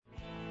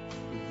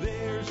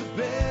a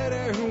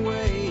better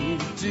way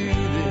to do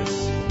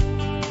this.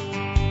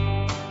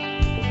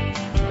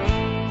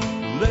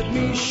 Let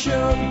me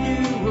show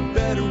you a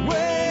better way.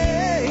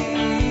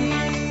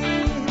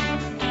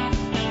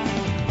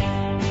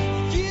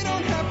 You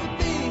don't have to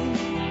be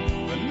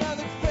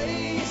another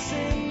face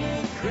in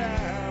the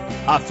crowd.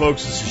 Hi,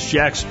 folks. This is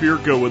Jack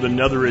Spirko with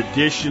another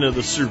edition of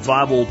the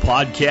Survival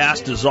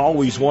Podcast. As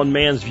always, one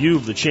man's view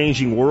of the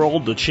changing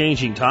world, the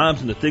changing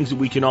times, and the things that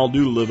we can all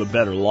do to live a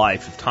better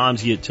life if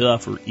times get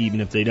tough or even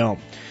if they don't.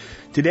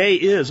 Today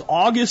is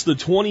August the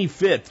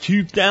 25th,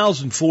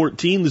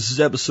 2014. This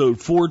is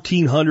episode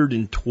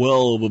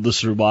 1412 of the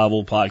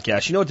Survival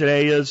Podcast. You know what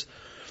today is?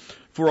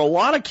 For a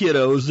lot of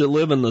kiddos that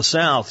live in the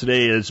South,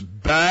 today is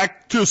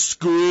back to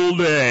school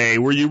day,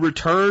 where you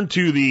return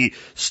to the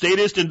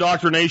statist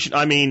indoctrination,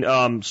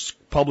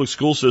 public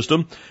school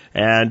system,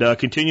 and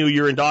continue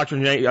your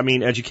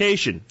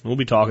education. We'll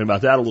be talking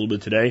about that a little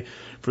bit today.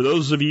 For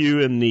those of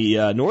you in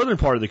the northern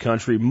part of the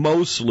country,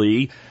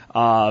 mostly,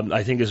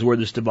 I think is where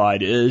this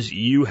divide is,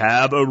 you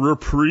have a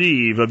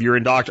reprieve of your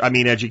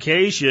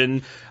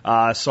education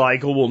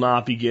cycle will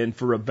not begin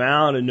for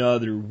about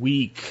another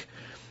week.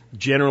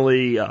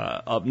 Generally,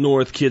 up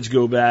north, kids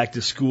go back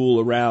to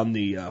school around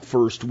the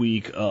first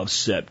week of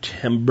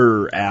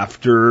September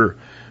after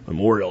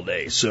Memorial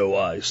Day.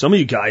 So some of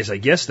you guys, I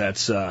guess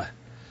that's,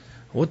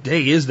 what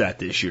day is that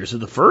this year? Is it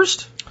the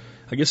first?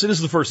 I guess it is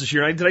the first this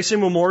year. Did I say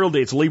Memorial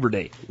Day? It's Labor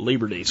Day.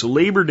 Labor Day. So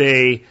Labor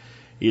Day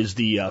is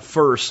the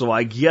first. So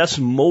I guess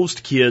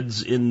most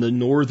kids in the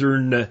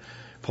northern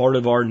part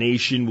of our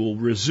nation will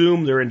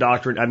resume their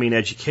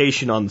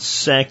education on the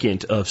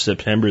 2nd of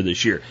September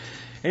this year.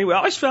 Anyway, I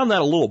always found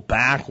that a little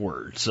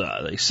backwards.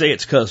 They say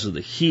it's because of the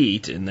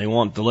heat and they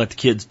want to let the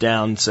kids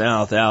down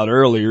south out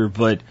earlier,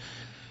 but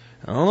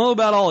I don't know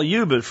about all of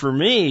you, but for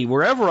me,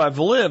 wherever I've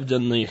lived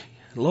in the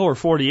lower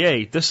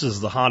 48, this is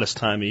the hottest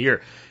time of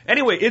year.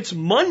 Anyway, it's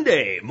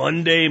Monday.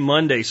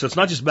 So it's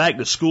not just back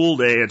to school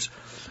day, it's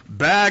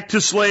back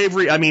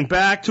to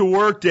back to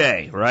work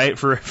day, right?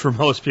 For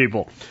most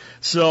people.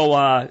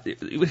 So,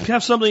 we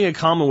have something in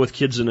common with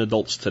kids and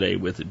adults today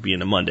with it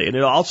being a Monday. And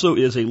it also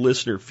is a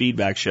listener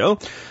feedback show.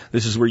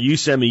 This is where you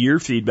send me your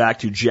feedback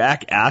to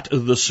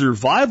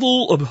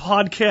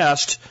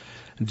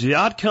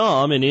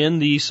jack@thesurvivalpodcast.com. And in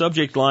the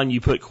subject line, you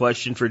put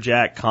question for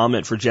Jack,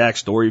 comment for Jack,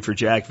 story for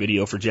Jack,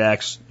 video for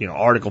Jack's,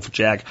 article for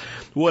Jack,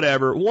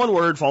 whatever. One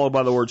word followed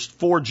by the words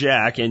for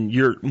Jack, and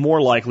you're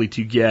more likely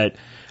to get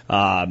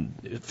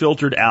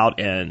filtered out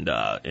and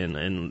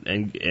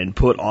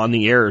put on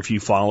the air if you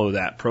follow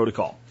that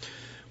protocol.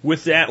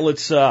 With that,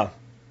 let's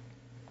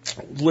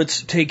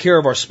take care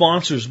of our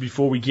sponsors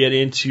before we get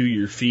into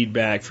your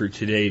feedback for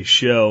today's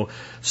show.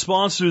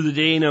 Sponsor of the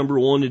day, number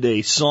one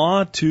today,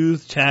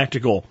 Sawtooth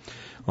Tactical.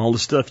 All the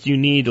stuff you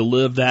need to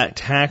live that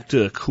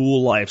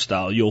tactical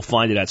lifestyle. You'll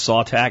find it at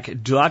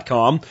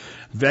sawtac.com.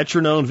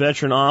 Veteran-owned,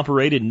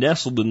 veteran-operated,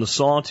 nestled in the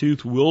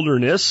Sawtooth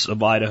Wilderness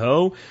of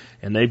Idaho.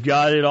 And they've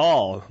got it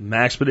all.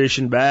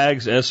 Maxpedition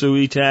bags,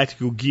 SOE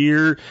tactical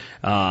gear,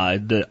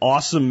 the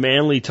awesome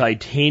manly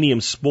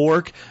titanium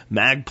spork,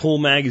 Magpul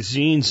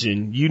magazines,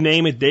 and you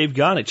name it, they've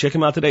got it. Check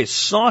them out today.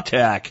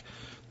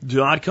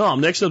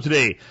 Sawtac.com. Next up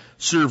today,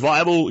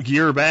 Survival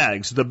Gear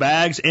Bags. The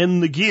bags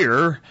and the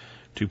gear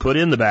to put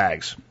in the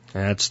bags.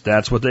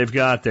 That's what they've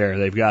got there.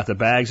 They've got the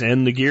bags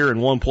and the gear in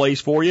one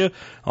place for you,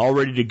 all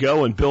ready to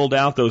go and build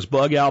out those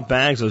bug out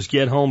bags, those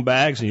get home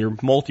bags, and your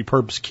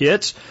multi-purpose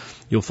kits.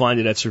 You'll find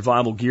it at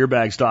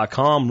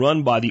survivalgearbags.com,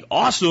 run by the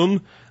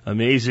awesome,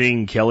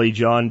 amazing Kelly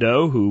John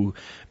Doe, who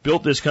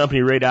built this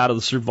company right out of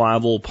the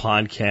Survival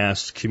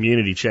Podcast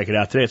community. Check it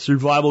out today at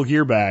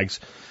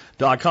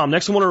survivalgearbags.com.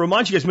 Next, I want to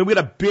remind you guys, we got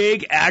a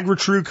big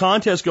AgriTrue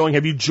contest going.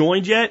 Have you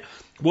joined yet?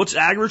 What's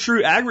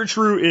AgriTrue?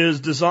 AgriTrue is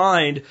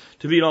designed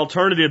to be an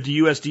alternative to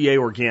USDA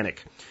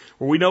organic,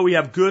 where we know we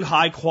have good,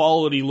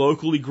 high-quality,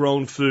 locally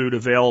grown food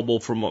available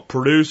from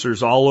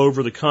producers all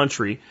over the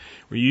country,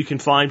 where you can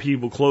find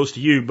people close to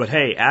you. But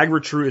hey,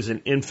 AgriTrue is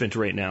an infant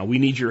right now. We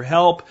need your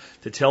help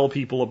to tell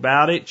people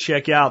about it.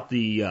 Check out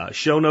the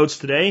show notes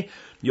today.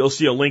 You'll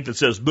see a link that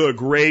says the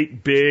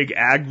Great Big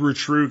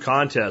AgriTrue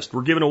Contest.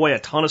 We're giving away a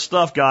ton of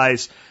stuff,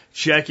 guys.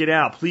 Check it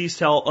out. Please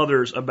tell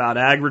others about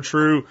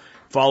AgriTrue.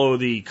 Follow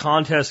the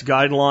contest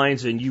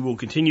guidelines, and you will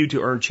continue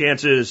to earn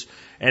chances.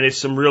 And it's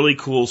some really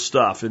cool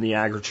stuff in the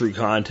AgriTrue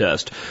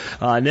contest.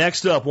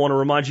 Next up, I want to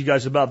remind you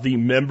guys about the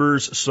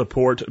Members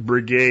Support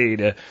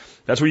Brigade.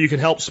 That's where you can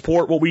help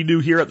support what we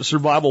do here at the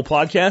Survival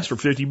Podcast for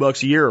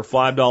 $50 a year or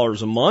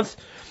 $5 a month.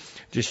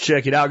 Just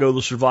check it out. Go to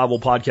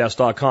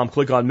survivalpodcast.com.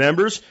 Click on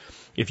members.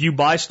 If you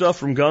buy stuff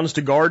from guns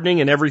to gardening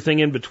and everything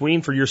in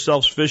between for your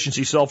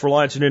self-sufficiency,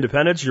 self-reliance, and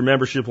independence, your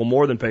membership will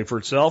more than pay for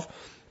itself.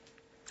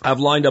 I've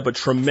lined up a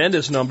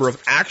tremendous number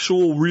of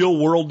actual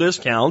real-world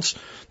discounts.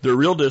 They're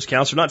real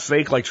discounts. They're not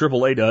fake like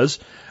AAA does,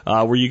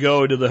 where you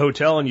go to the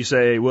hotel and you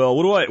say, well,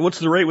 what's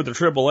the rate with the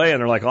AAA?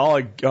 And they're like, oh,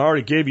 I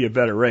already gave you a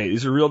better rate.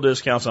 These are real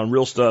discounts on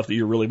real stuff that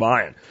you're really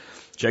buying.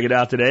 Check it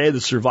out today,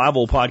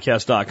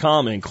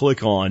 thesurvivalpodcast.com, and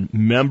click on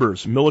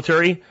members.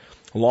 Military,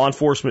 law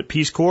enforcement,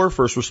 Peace Corps,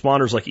 first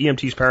responders like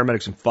EMTs,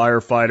 paramedics, and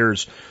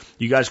firefighters.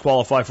 You guys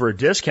qualify for a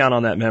discount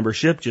on that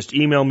membership. Just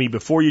email me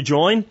before you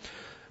join.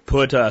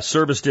 Put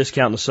service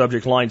discount in the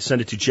subject line.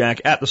 Send it to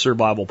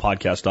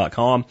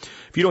jack@thesurvivalpodcast.com.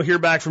 If you don't hear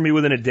back from me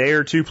within a day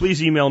or two,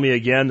 please email me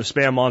again. The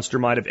spam monster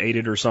might have ate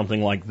it or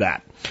something like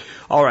that.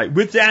 All right,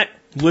 with that,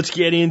 let's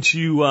get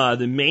into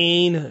the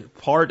main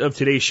part of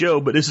today's show.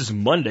 But this is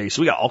Monday,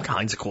 so we got all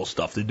kinds of cool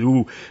stuff to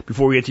do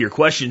before we get to your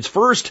questions.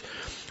 First,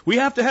 we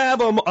have to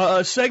have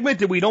a segment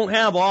that we don't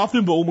have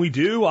often, but when we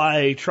do,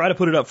 I try to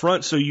put it up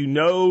front so you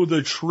know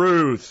the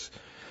truth.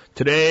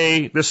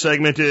 Today, this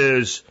segment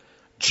is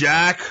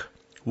Jack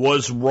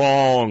was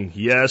wrong.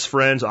 Yes,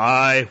 friends,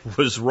 I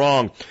was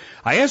wrong.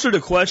 I answered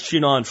a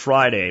question on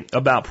Friday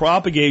about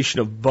propagation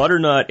of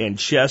butternut and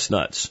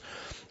chestnuts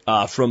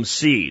from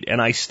seed,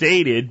 and I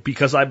stated,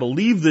 because I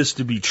believe this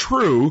to be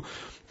true,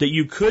 that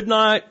you could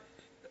not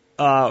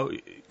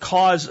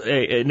cause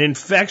an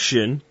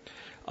infection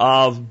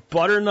of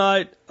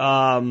butternut,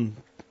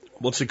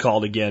 what's it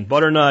called again?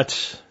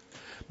 Butternut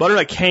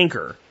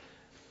canker.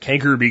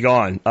 Canker be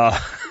gone.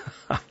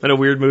 I'm in a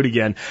weird mood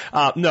again.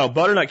 No,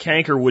 butternut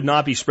canker would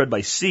not be spread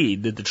by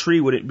seed, that the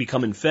tree would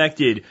become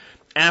infected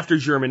after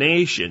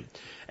germination.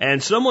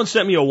 And someone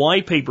sent me a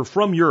white paper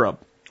from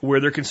Europe where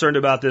they're concerned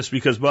about this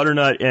because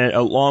butternut,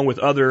 along with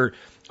other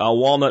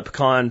walnut,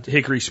 pecan,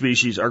 hickory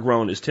species, are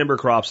grown as timber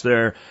crops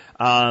there.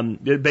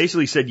 It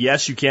basically said,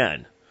 yes, you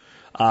can.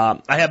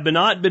 I have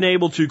not been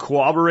able to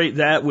corroborate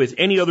that with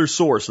any other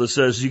source that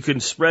says you can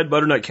spread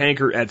butternut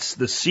canker at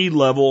the seed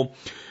level,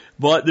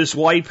 but this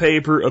white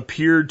paper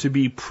appeared to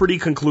be pretty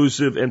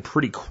conclusive and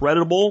pretty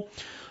credible.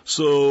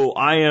 So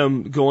I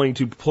am going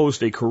to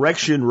post a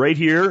correction right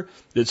here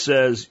that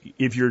says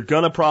if you're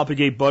going to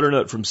propagate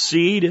butternut from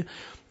seed,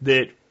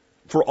 that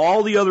for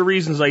all the other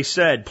reasons I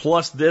said,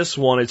 plus this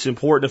one, it's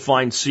important to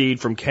find seed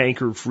from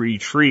canker-free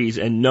trees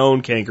and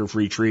known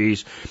canker-free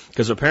trees,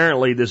 because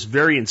apparently this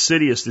very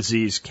insidious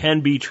disease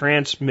can be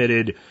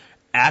transmitted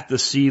at the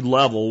seed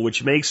level,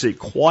 which makes it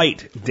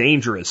quite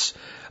dangerous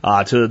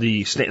to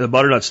the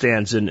butternut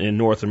stands in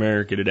North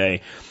America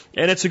today.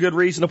 And it's a good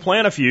reason to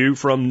plant a few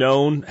from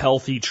known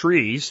healthy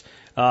trees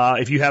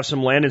if you have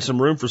some land and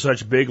some room for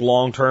such big,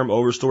 long-term,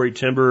 overstory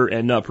timber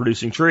and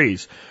nut-producing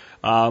trees.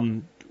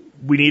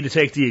 We need to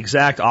take the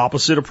exact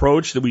opposite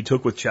approach that we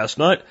took with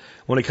chestnut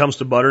when it comes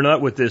to butternut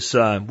with this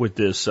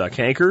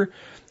canker.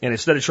 And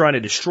instead of trying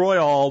to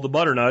destroy all the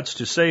butternuts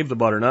to save the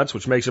butternuts,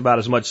 which makes about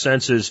as much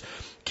sense as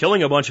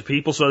killing a bunch of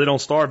people so they don't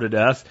starve to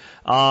death,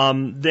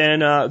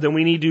 then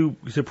we need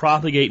to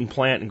propagate and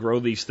plant and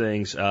grow these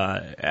things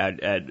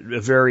at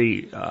a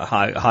very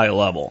high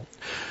level.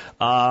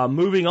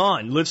 Moving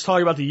on, let's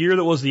talk about the year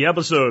that was the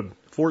episode,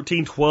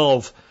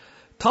 1412.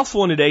 Tough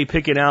one today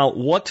picking out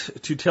what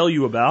to tell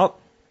you about.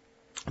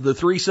 The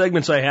three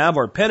segments I have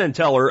are Penn and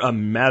Teller, a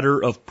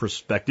matter of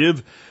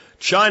perspective,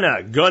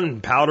 China,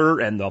 gunpowder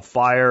and the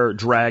fire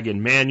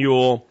dragon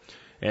manual,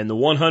 and the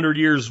 100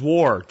 Years'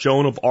 War,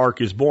 Joan of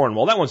Arc is born.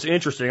 Well, that one's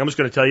interesting. I'm just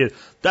going to tell you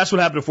that's what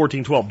happened in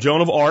 1412.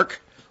 Joan of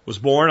Arc was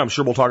born. I'm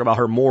sure we'll talk about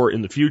her more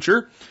in the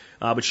future.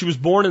 But she was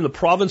born in the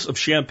province of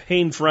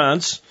Champagne,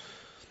 France.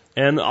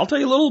 And I'll tell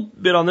you a little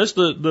bit on this.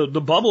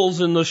 The bubbles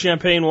in the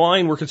champagne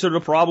wine were considered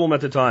a problem at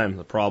the time.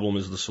 The problem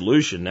is the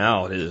solution.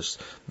 Now it is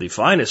the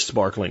finest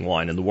sparkling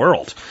wine in the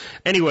world.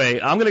 Anyway,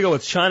 I'm going to go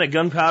with China,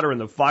 gunpowder,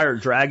 and the fire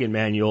dragon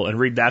manual and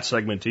read that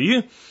segment to you.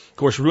 Of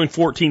course, we're doing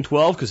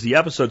 1412 because the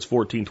episode's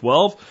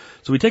 1412.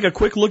 So we take a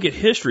quick look at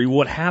history,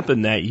 what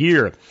happened that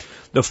year.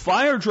 The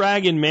Fire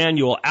Dragon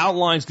Manual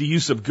outlines the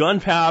use of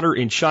gunpowder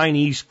in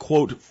Chinese,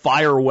 quote,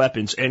 fire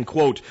weapons, end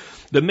quote.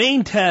 The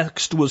main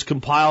text was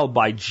compiled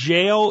by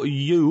Zhao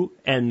Yu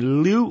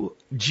and Liu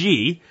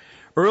Ji.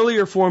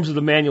 Earlier forms of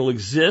the manual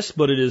exist,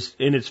 but it is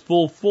in its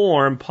full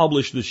form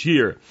published this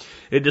year.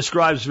 It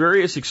describes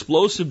various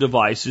explosive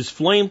devices,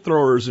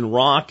 flamethrowers, and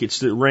rockets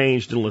that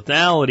ranged in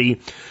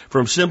lethality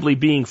from simply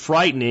being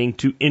frightening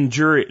to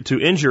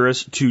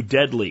injurious to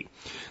deadly.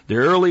 The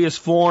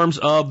earliest forms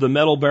of the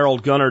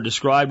metal-barreled gunner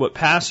describe what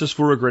passes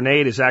for a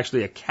grenade is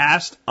actually a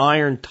cast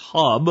iron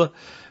tub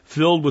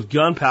filled with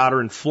gunpowder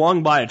and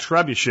flung by a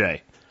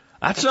trebuchet.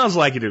 That sounds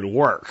like it would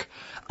work.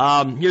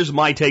 Here's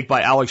my take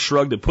by Alex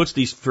Shrug that puts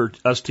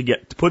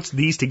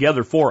these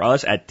together for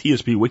us at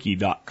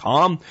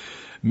tspwiki.com.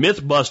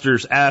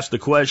 Mythbusters asked the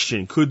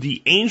question, could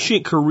the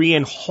ancient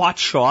Korean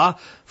Hwacha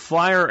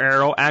fire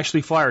arrow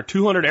actually fire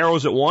 200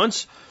 arrows at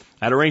once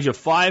at a range of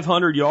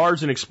 500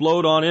 yards and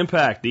explode on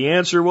impact? The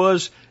answer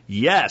was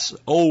yes.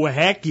 Oh,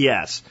 heck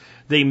yes.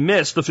 They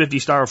missed the 50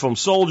 styrofoam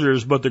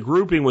soldiers, but the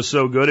grouping was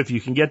so good, if you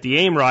can get the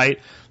aim right,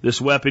 this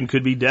weapon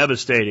could be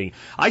devastating.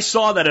 I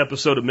saw that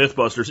episode of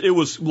Mythbusters. It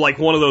was like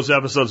one of those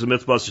episodes of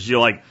Mythbusters you're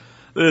like,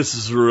 this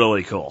is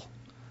really cool.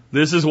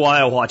 This is why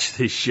I watch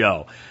this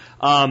show.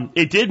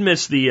 It did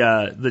miss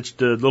the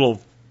little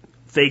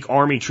fake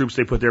army troops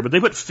they put there, but they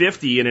put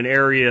 50 in an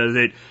area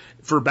that,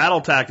 for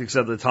battle tactics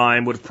at the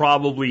time, would have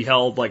probably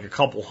held like a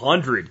couple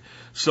hundred.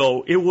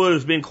 So it would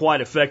have been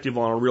quite effective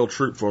on a real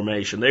troop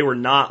formation. They were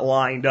not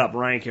lined up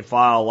rank and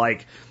file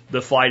like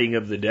the fighting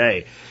of the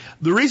day.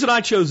 The reason I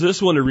chose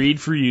this one to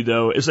read for you,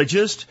 though, is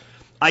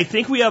I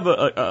think we have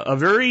a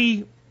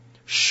very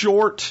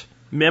short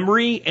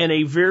memory and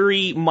a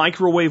very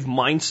microwave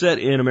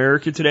mindset in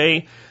America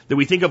today that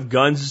we think of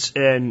guns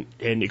and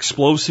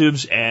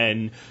explosives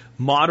and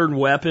modern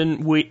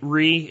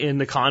weaponry in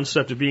the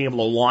concept of being able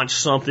to launch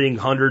something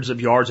hundreds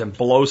of yards and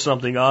blow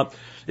something up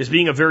as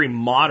being a very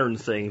modern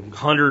thing,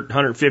 100,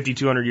 150,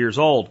 200 years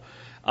old.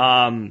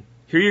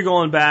 Here you're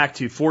going back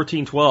to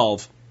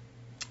 1412,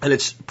 and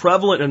it's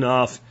prevalent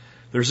enough.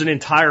 There's an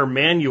entire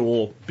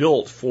manual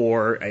built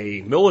for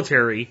a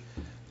military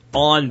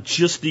on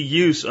just the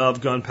use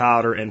of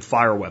gunpowder and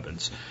fire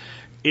weapons.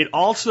 It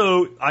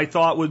also, I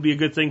thought, would be a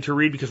good thing to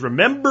read because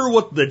remember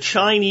what the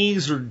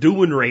Chinese are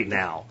doing right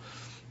now.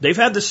 They've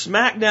had the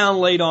smackdown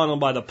laid on them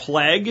by the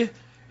plague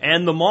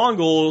and the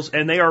Mongols,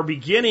 and they are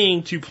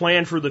beginning to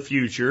plan for the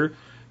future.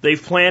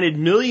 They've planted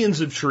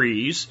millions of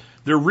trees.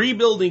 They're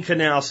rebuilding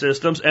canal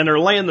systems, and they're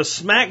laying the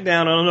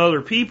smackdown on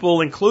other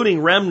people,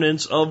 including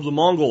remnants of the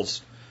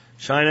Mongols.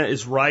 China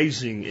is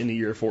rising in the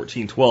year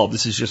 1412.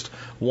 This is just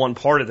one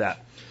part of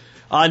that.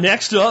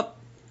 Next up,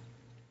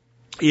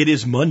 it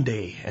is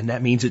Monday, and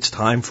that means it's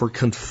time for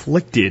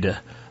Conflicted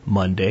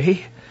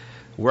Monday,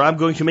 where I'm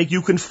going to make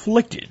you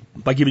conflicted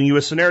by giving you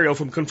a scenario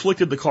from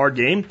Conflicted, the card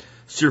game,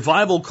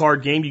 survival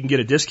card game you can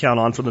get a discount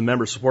on from the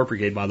Member Support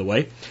Brigade, by the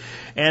way.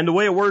 And the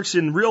way it works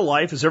in real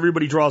life is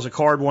everybody draws a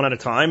card one at a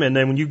time, and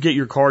then when you get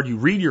your card, you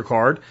read your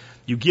card,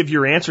 you give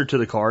your answer to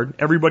the card.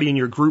 Everybody in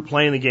your group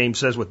playing the game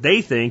says what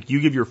they think.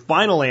 You give your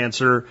final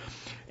answer,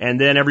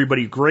 and then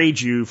everybody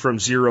grades you from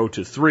 0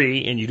 to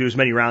 3, and you do as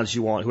many rounds as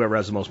you want. Whoever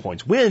has the most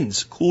points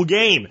wins. Cool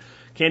game.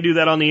 Can't do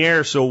that on the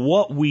air, so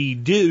what we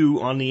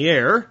do on the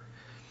air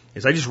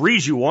is I just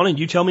read you one, and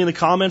you tell me in the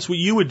comments what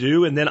you would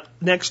do, and then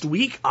next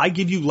week I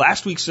give you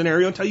last week's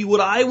scenario and tell you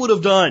what I would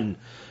have done.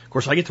 Of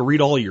course, I get to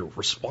read all your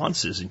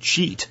responses and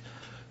cheat.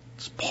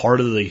 It's part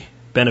of the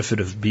benefit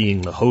of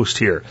being the host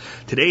here.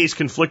 Today's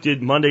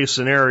Conflicted Monday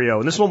scenario,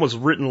 and this one was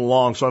written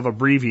long, so I've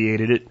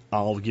abbreviated it.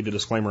 I'll give you a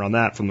disclaimer on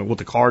that from what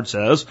the card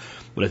says,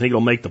 but I think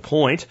it'll make the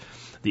point.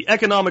 The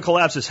economic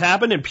collapse has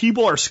happened, and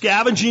people are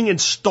scavenging and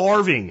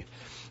starving.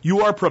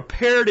 You are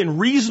prepared and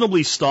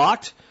reasonably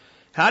stocked.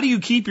 How do you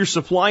keep your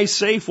supplies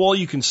safe while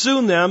you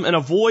consume them and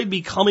avoid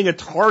becoming a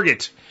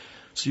target?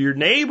 So your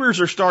neighbors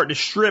are starting to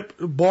strip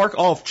bark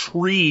off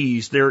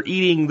trees. They're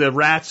eating the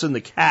rats and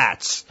the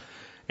cats.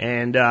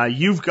 And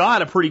you've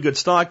got a pretty good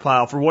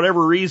stockpile. For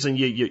whatever reason,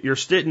 you're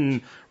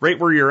sitting right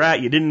where you're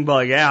at. You didn't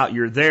bug out.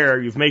 You're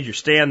there. You've made your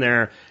stand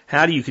there.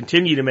 How do you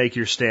continue to make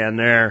your stand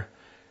there?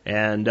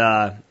 And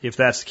if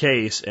that's the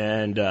case,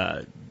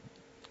 and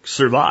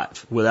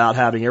survive without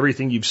having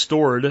everything you've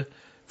stored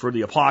for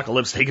the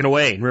apocalypse taken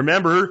away. And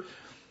remember,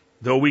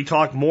 though we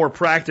talk more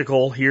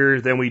practical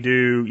here than we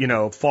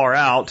do, far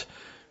out,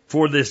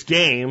 for this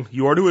game,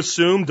 you are to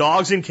assume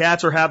dogs and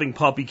cats are having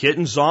puppy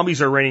kittens,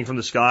 zombies are raining from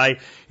the sky,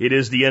 it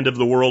is the end of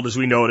the world as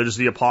we know it, it is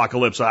the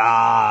apocalypse.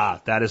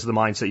 That is the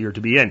mindset you're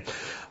to be in.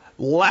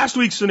 Last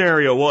week's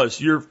scenario was,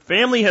 your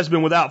family has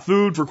been without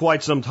food for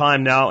quite some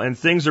time now, and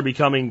things are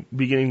beginning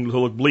to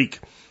look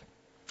bleak.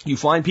 You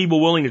find people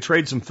willing to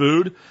trade some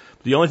food.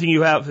 The only thing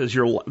you have is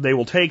they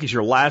will take is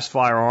your last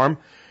firearm.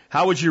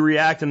 How would you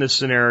react in this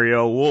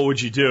scenario? What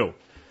would you do?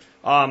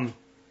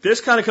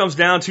 This kind of comes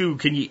down to,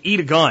 can you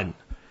eat a gun?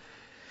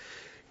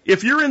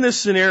 If you're in this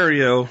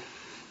scenario,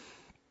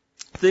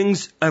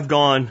 things have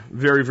gone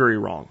very, very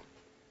wrong.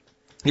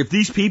 If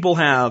these people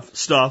have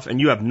stuff and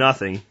you have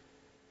nothing,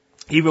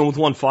 even with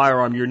one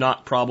firearm, you're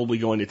not probably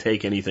going to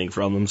take anything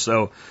from them.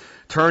 So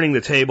turning the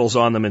tables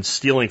on them and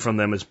stealing from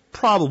them is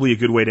probably a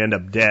good way to end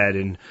up dead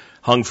and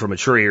hung from a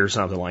tree or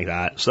something like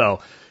that.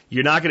 So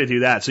you're not going to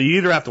do that. So you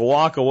either have to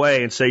walk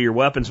away and say your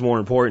weapon's more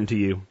important to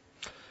you,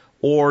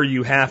 or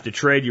you have to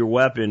trade your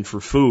weapon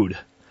for food.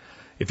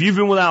 If you've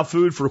been without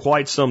food for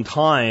quite some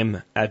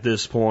time at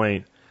this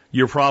point,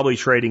 you're probably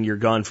trading your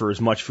gun for as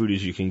much food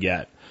as you can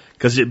get,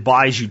 because it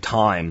buys you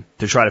time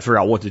to try to figure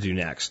out what to do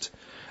next.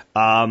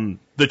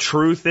 The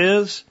truth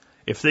is,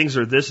 if things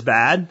are this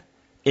bad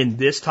in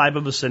this type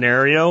of a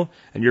scenario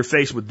and you're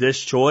faced with this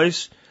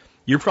choice,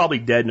 you're probably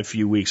dead in a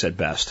few weeks at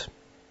best.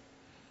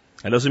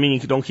 That doesn't mean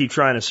you don't keep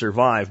trying to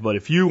survive, but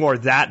if you are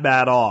that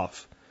bad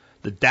off,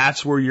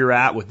 that's where you're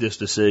at with this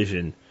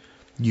decision,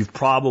 you've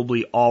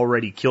probably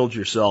already killed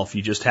yourself.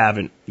 You just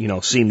haven't,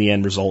 seen the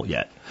end result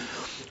yet.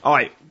 All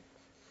right.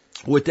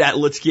 With that,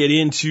 let's get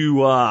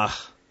into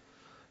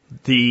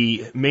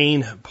the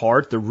main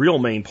part, the real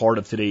main part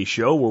of today's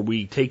show, where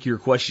we take your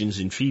questions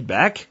and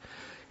feedback.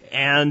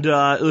 And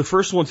the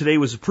first one today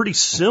was a pretty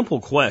simple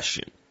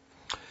question,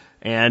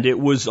 and it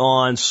was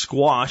on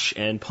squash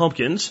and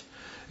pumpkins.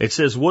 It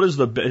says, this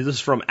is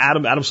from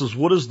Adam. Adam says,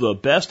 what is the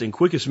best and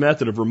quickest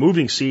method of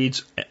removing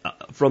seeds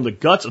from the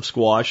guts of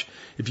squash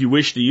if you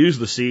wish to use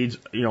the seeds,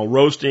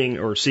 roasting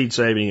or seed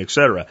saving,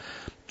 etc.?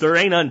 There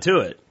ain't nothing to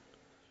it.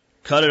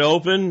 Cut it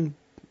open,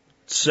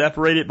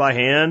 separate it by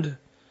hand,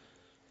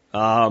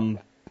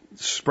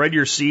 spread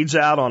your seeds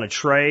out on a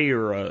tray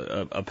or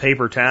a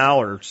paper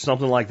towel or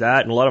something like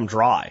that and let them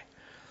dry.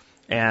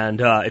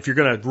 And if you're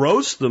going to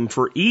roast them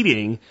for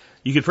eating,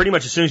 you can pretty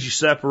much, as soon as you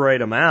separate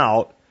them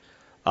out,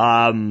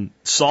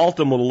 salt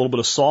them with a little bit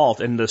of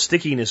salt, and the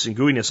stickiness and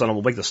gooiness on them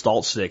will make the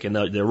salt stick, and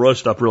they'll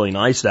roast up really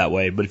nice that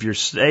way. But if you're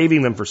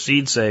saving them for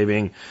seed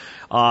saving,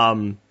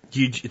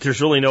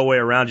 there's really no way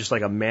around just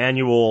like a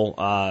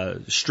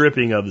manual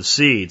stripping of the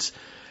seeds.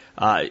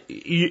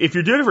 If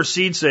you're doing it for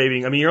seed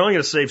saving, I mean, you're only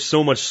going to save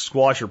so much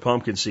squash or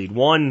pumpkin seed.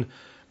 One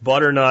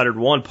butternut or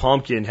one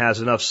pumpkin has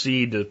enough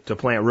seed to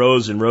plant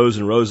rows and rows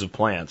and rows of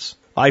plants.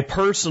 I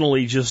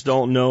personally just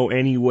don't know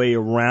any way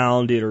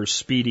around it or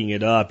speeding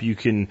it up. You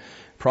can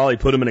probably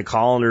put them in a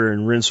colander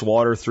and rinse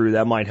water through.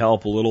 That might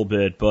help a little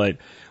bit. But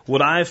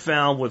what I've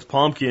found with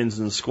pumpkins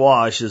and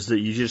squash is that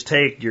you just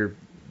take your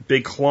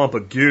big clump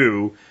of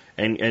goo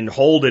and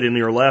hold it in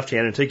your left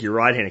hand and take your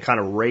right hand and kind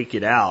of rake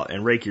it out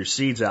and rake your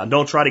seeds out. And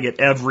don't try to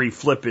get every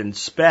flippin'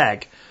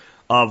 speck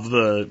of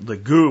the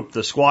goop,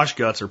 the squash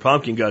guts or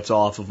pumpkin guts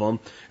off of them,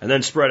 and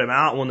then spread them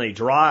out when they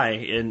dry,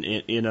 and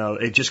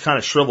it just kind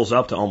of shrivels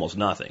up to almost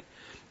nothing.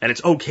 And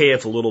it's okay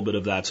if a little bit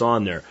of that's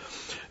on there.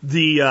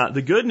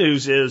 The good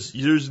news is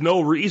there's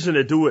no reason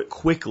to do it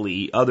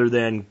quickly, other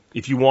than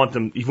if you want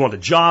the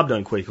job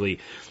done quickly.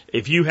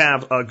 If you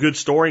have a good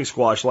storing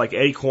squash like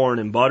acorn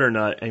and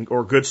butternut,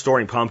 or good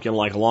storing pumpkin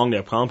like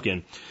long-neck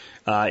pumpkin,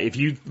 if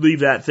you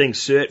leave that thing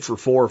sit for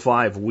 4 or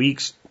 5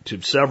 weeks to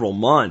several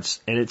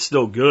months and it's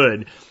still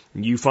good,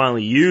 and you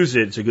finally use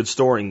it, it's a good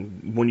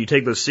storing. When you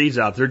take those seeds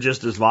out, they're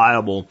just as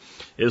viable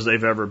as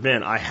they've ever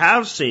been. I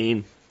have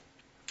seen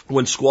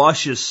when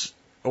squashes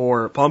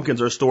or pumpkins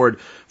are stored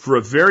for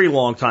a very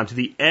long time to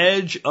the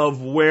edge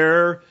of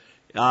where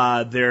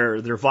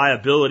their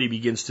viability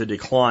begins to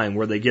decline,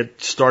 where they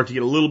start to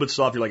get a little bit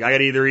soft. You're like, I got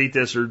to either eat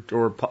this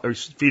or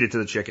feed it to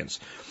the chickens.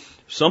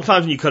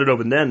 Sometimes when you cut it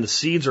open, then the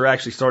seeds are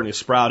actually starting to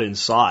sprout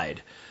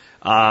inside.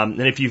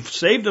 And if you've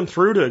saved them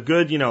through to a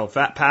good,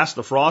 past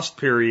the frost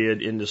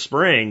period in the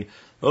spring,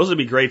 those would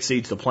be great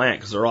seeds to plant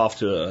because they're off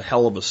to a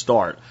hell of a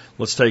start.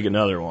 Let's take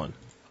another one.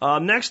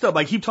 Next up,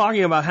 I keep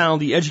talking about how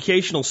the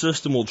educational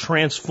system will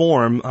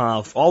transform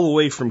all the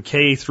way from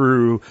K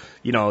through,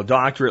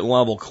 doctorate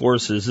level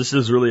courses. This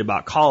is really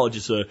about college.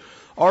 It's an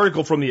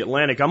article from the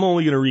Atlantic. I'm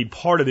only going to read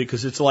part of it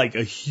because it's like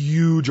a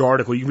huge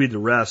article. You can read the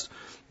rest,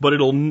 but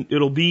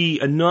it'll be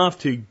enough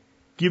to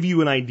give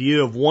you an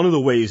idea of one of the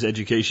ways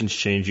education's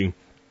changing.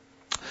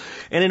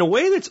 And in a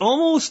way that's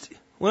almost,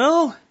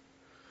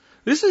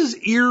 this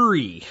is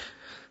eerie.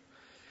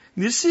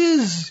 This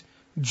is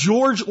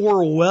George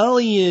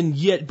Orwellian,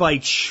 yet by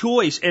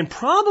choice, and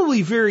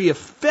probably very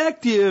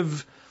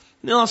effective.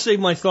 Now, I'll save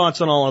my thoughts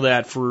on all of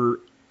that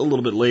for a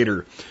little bit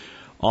later.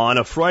 On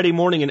a Friday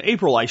morning in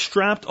April, I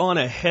strapped on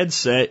a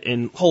headset,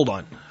 and hold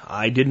on,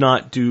 I did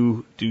not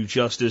do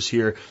justice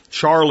here.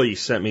 Charlie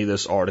sent me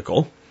this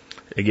article.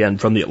 Again,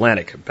 from the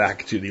Atlantic,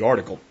 back to the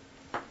article.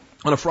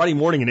 On a Friday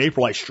morning in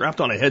April, I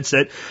strapped on a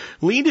headset,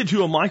 leaned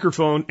into a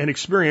microphone, and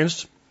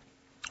experienced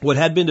what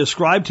had been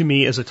described to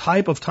me as a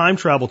type of time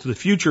travel to the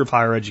future of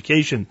higher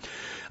education.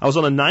 I was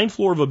on the 9th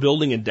floor of a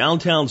building in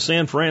downtown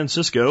San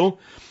Francisco,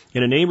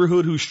 in a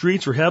neighborhood whose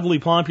streets are heavily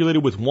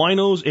populated with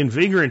winos and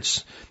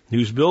vagrants,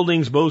 whose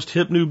buildings boast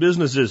hip new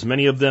businesses,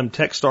 many of them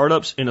tech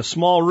startups. In a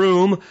small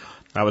room,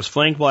 I was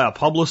flanked by a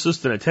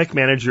publicist and a tech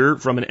manager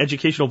from an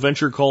educational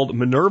venture called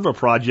Minerva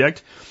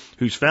Project,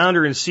 whose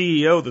founder and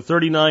CEO, the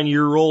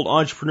 39-year-old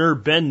entrepreneur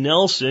Ben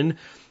Nelson,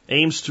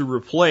 aims to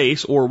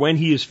replace, or when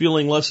he is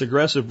feeling less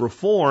aggressive,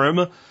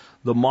 reform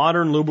the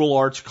modern liberal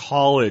arts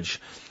college.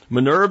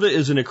 Minerva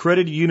is an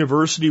accredited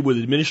university with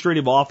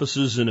administrative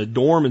offices in a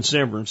dorm in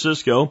San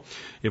Francisco.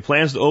 It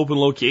plans to open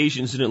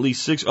locations in at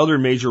least 6 other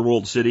major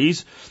world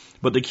cities.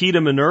 But the key to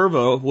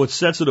Minerva, what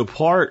sets it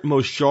apart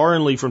most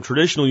jarringly from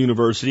traditional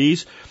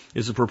universities,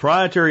 is a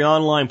proprietary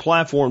online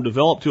platform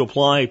developed to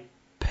apply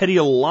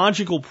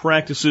pedagogical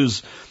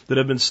practices that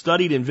have been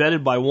studied and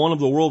vetted by one of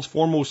the world's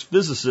foremost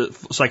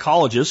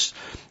psychologists,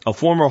 a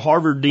former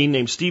Harvard dean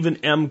named Stephen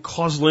M.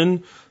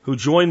 Coslin, who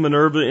joined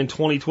Minerva in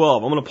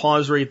 2012. I'm going to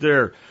pause right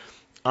there.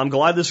 I'm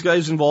glad this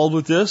guy's involved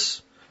with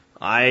this.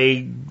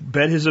 I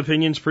bet his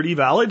opinion's pretty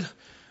valid,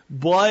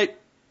 but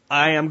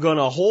I am going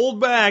to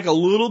hold back a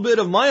little bit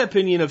of my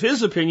opinion of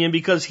his opinion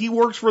because he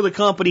works for the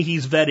company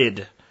he's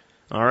vetted.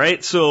 All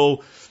right,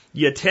 so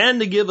you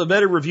tend to give a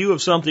better review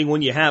of something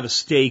when you have a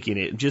stake in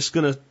it. I'm just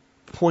going to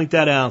point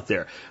that out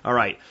there. All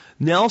right,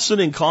 Nelson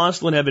and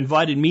Coslin have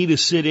invited me to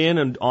sit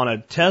in on a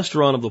test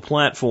run of the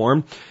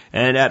platform,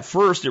 and at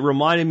first it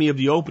reminded me of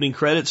the opening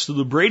credits to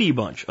the Brady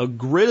Bunch, a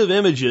grid of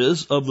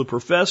images of the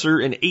professor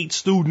and 8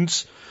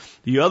 students.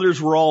 The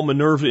others were all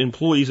Minerva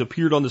employees,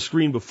 appeared on the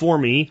screen before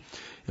me,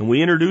 and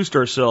we introduced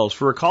ourselves.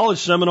 For a college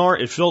seminar,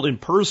 it felt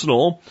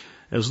impersonal,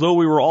 as though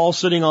we were all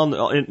sitting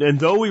and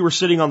though we were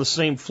sitting on the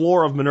same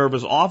floor of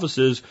Minerva's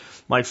offices,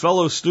 my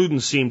fellow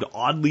students seemed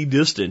oddly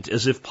distant,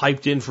 as if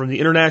piped in from the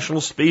International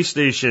Space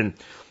Station.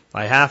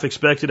 I half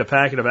expected a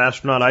packet of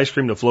astronaut ice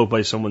cream to float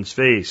by someone's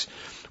face.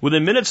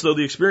 Within minutes, though,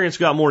 the experience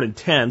got more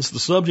intense. The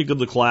subject of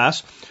the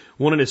class,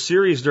 one in a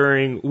series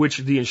during which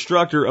the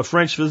instructor, a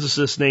French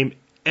physicist named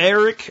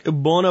Eric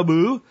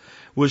Bonabou,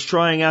 was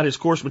trying out his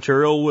course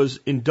material was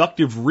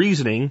inductive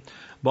reasoning.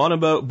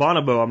 Bonobo,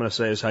 I'm going to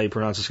say is how you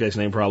pronounce this guy's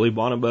name probably,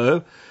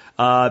 Bonobo,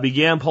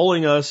 began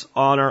polling us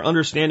on our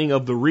understanding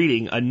of the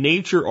reading, a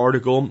Nature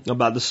article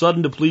about the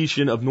sudden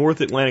depletion of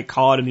North Atlantic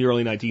cod in the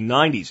early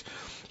 1990s.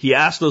 He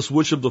asked us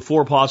which of the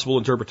 4 possible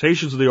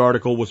interpretations of the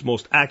article was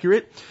most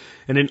accurate.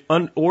 In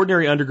an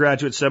ordinary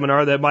undergraduate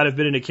seminar, that might have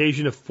been an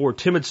occasion for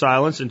timid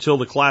silence until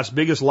the class'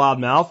 biggest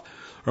loudmouth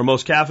or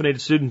most caffeinated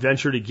student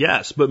ventured to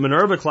guess. But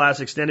Minerva class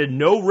extended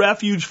no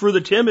refuge for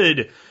the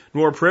timid,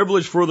 nor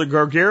privilege for the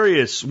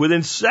gregarious.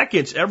 Within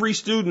seconds, every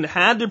student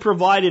had to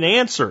provide an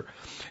answer,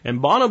 and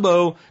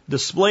Bonobo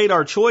displayed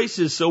our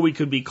choices so we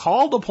could be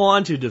called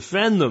upon to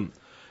defend them.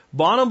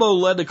 Bonobo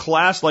led the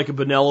class like a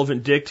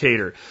benevolent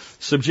dictator,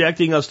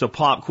 subjecting us to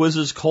pop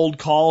quizzes, cold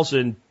calls,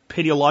 and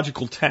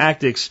pedagogical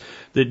tactics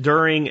that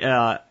during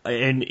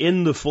an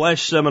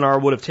in-the-flesh seminar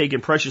would have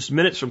taken precious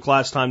minutes from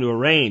class time to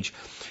arrange.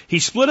 He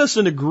split us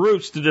into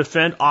groups to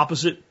defend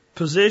opposite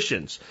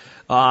positions,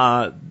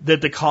 that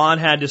the con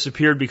had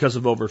disappeared because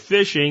of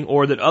overfishing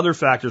or that other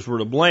factors were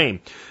to blame.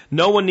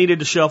 No one needed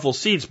to shuffle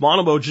seats.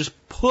 Bonobo just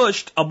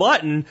pushed a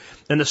button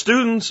and the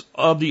students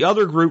of the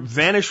other group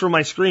vanished from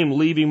my screen,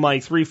 leaving my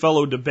 3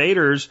 fellow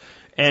debaters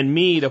and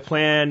me to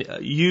plan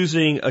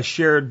using a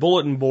shared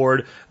bulletin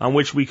board on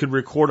which we could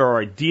record our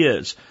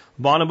ideas.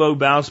 Bonobo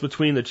bounced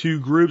between the 2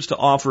 groups to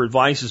offer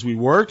advice as we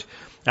worked.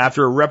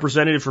 After a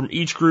representative from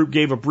each group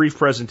gave a brief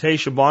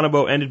presentation,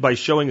 Bonobo ended by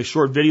showing a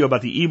short video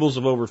about the evils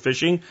of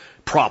overfishing.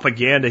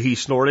 Propaganda, he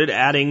snorted,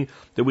 adding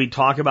that we'd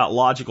talk about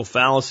logical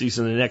fallacies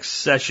in the next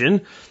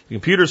session. The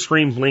computer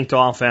screen blinked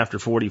off after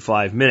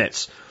 45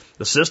 minutes.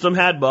 The system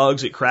had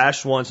bugs, it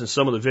crashed once and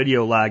some of the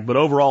video lagged, but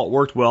overall it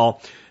worked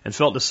well and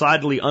felt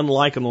decidedly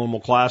unlike a normal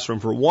classroom.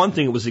 For one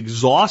thing, it was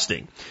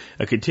exhausting.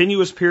 A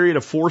continuous period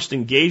of forced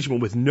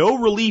engagement with no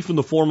relief in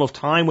the form of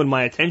time when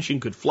my attention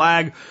could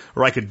flag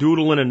or I could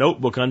doodle in a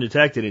notebook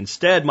undetected.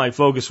 Instead, my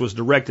focus was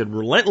directed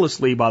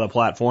relentlessly by the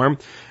platform,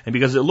 and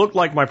because it looked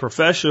like my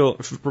professor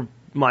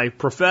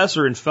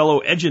and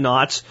fellow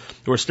edgenauts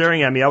were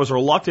staring at me, I was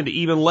reluctant to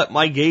even let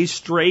my gaze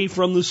stray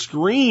from the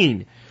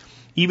screen.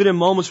 Even in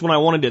moments when I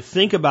wanted to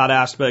think about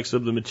aspects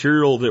of the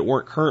material that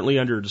weren't currently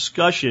under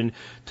discussion,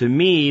 to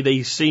me,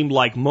 they seemed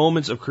like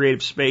moments of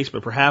creative space,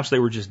 but perhaps they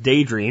were just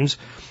daydreams.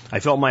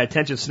 I felt my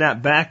attention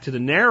snap back to the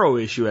narrow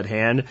issue at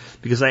hand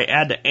because I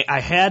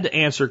had to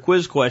answer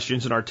quiz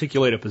questions and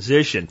articulate a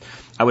position.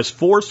 I was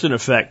forced, in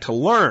effect, to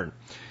learn.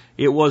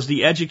 It was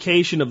the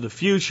education of the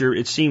future.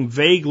 It seemed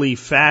vaguely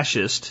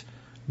fascist,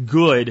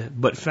 good,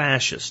 but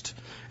fascist.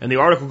 And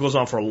the article goes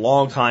on for a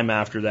long time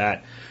after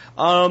that.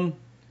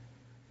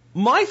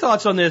 My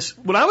thoughts on this,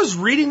 when I was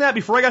reading that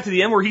before I got to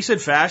the end where he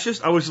said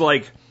fascist, I was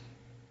like,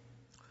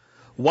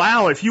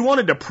 wow, if you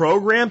wanted to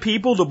program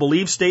people to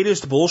believe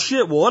statist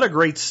bullshit, what a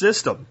great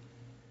system.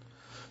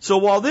 So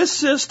while this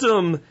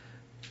system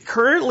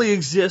currently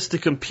exists to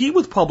compete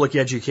with public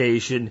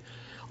education,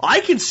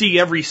 I can see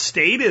every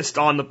statist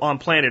on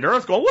planet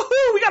Earth going,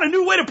 woohoo, we got a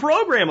new way to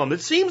program them.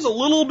 This seems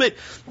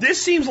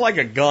like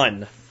a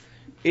gun.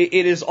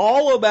 It is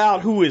all about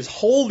who is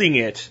holding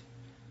it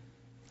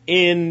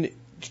in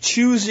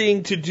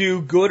choosing to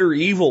do good or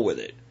evil with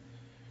it.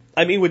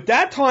 I mean, with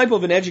that type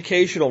of an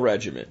educational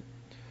regimen,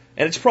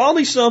 and it's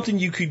probably something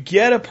you could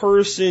get a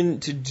person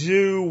to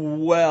do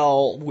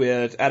well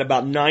with at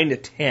about 9 to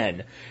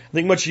 10. I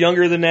think much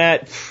younger than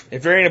that,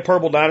 if there ain't a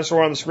purple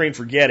dinosaur on the screen,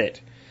 forget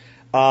it.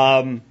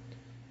 But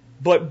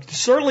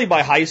certainly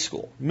by high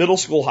school, middle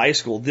school, high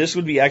school, this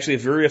would be actually a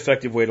very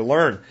effective way to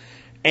learn.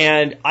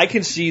 And I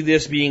can see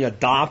this being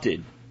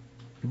adopted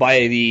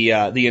by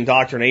the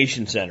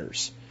indoctrination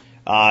centers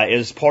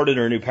as part of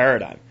their new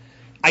paradigm.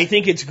 I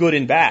think it's good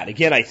and bad.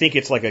 Again, I think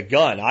it's like a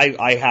gun.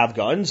 I have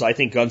guns. I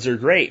think guns are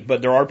great.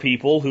 But there are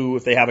people who,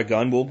 if they have a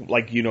gun, will,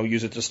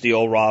 use it to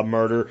steal, rob,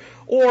 murder,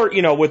 or,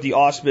 with the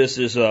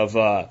auspices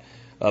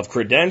of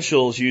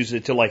credentials, use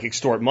it to,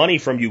 extort money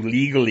from you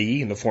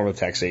legally in the form of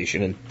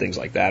taxation and things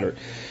like that, or,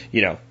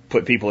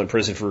 put people in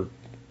prison for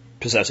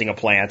possessing a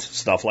plant,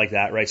 stuff like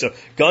that, right? So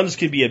guns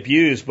can be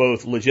abused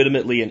both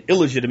legitimately and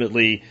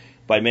illegitimately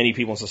by many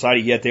people in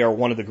society, yet they are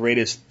one of the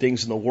greatest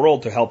things in the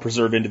world to help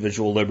preserve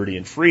individual liberty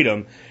and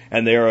freedom,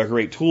 and they are a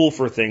great tool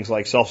for things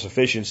like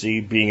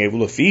self-sufficiency, being able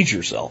to feed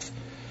yourself.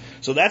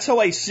 So that's how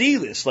I see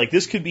this.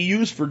 This could be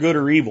used for good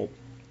or evil.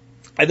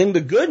 I think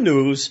the good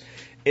news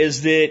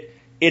is that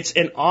it's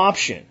an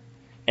option,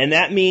 and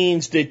that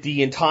means that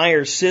the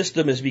entire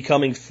system is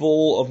becoming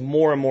full of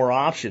more and more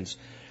options.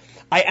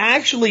 I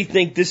actually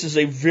think this is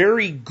a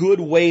very good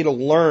way to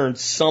learn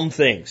some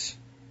things.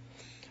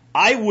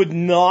 I would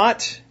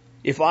not,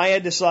 if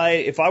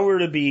I were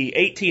to be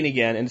 18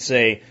 again and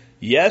say,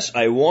 yes,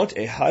 I want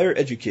a higher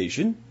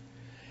education,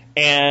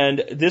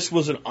 and this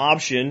was an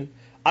option,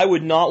 I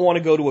would not want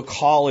to go to a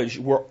college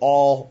where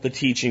all the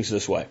teaching's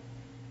this way.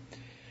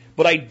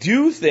 But I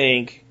do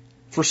think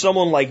for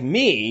someone like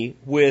me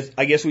with,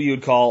 I guess what you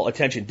would call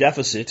attention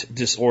deficit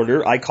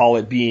disorder, I call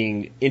it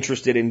being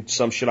interested in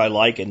some shit I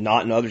like and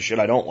not in other shit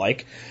I don't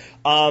like.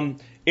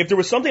 If there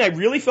was something I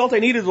really felt I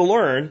needed to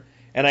learn,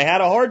 and I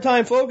had a hard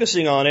time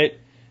focusing on it,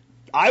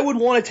 I would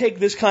want to take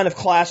this kind of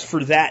class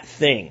for that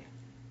thing.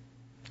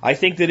 I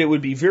think that it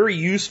would be very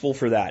useful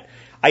for that.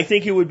 I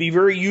think it would be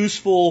very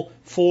useful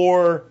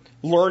for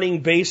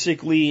learning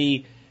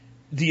basically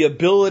the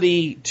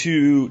ability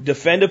to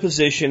defend a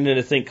position and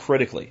to think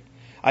critically.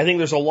 I think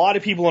there's a lot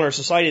of people in our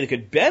society that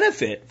could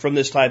benefit from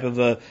this type of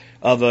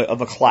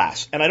a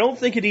class. And I don't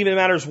think it even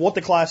matters what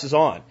the class is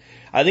on.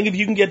 I think if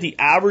you can get the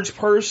average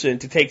person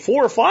to take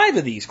 4 or 5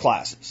 of these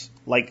classes,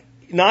 like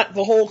not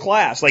the whole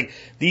class, like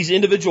these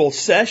individual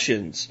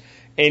sessions,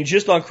 and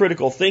just on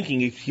critical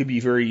thinking, it could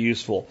be very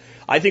useful.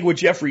 I think what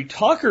Jeffrey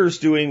Tucker's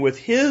doing with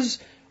his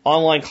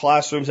online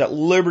classrooms at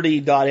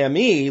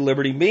Liberty.me,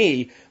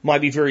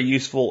 might be very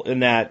useful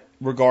in that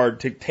regard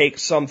to take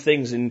some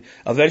things and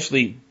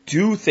eventually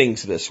do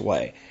things this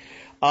way.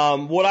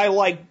 What I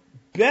liked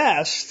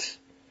best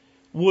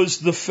was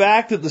the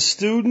fact that the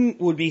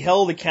student would be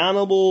held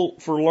accountable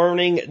for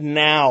learning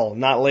now,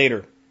 not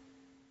later.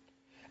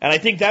 And I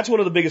think that's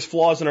one of the biggest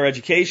flaws in our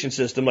education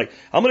system. Like,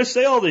 I'm going to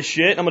say all this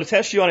shit, I'm going to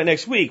test you on it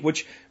next week,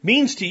 which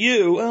means to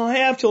you, well, I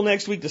have till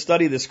next week to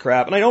study this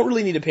crap, and I don't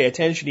really need to pay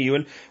attention to you.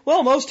 And,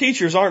 well, most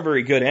teachers aren't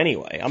very good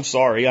anyway. I'm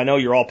sorry, I know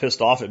you're all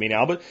pissed off at me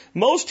now, but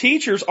most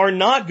teachers are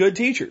not good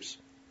teachers.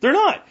 They're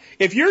not.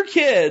 If your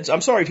kids,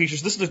 I'm sorry,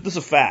 teachers, this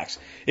is facts.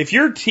 If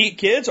your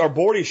kids are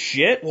bored as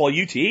shit while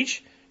you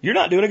teach, you're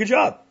not doing a good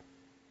job.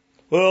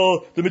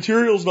 Well, the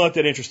material's not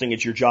that interesting.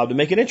 It's your job to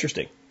make it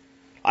interesting.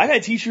 I've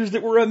had teachers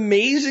that were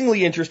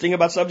amazingly interesting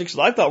about subjects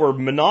that I thought were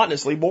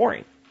monotonously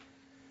boring.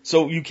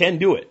 So you can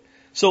do it.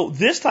 So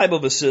this type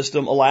of a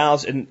system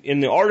allows, in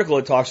the article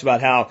it talks about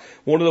how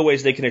one of the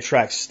ways they can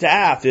attract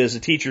staff is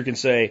a teacher can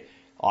say,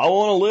 I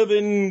want to live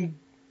in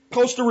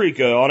Costa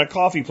Rica on a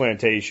coffee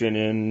plantation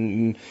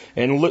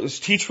and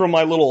teach from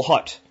my little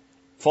hut.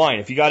 Fine.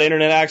 If you got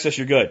internet access,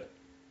 you're good.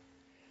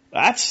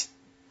 That's,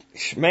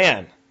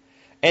 man.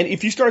 And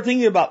if you start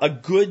thinking about a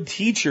good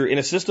teacher in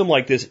a system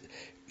like this,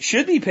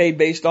 should be paid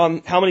based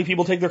on how many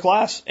people take their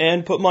class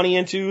and put money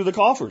into the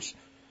coffers.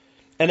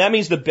 And that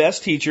means the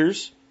best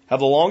teachers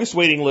have the longest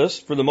waiting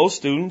list for the most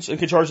students and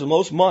can charge the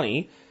most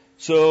money.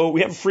 So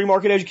we have a free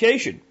market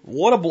education.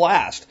 What a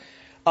blast.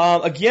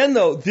 Again,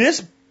 though,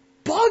 this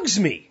bugs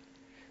me.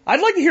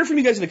 I'd like to hear from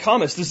you guys in the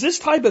comments. Does this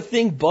type of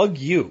thing bug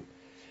you?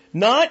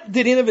 Not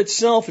that in of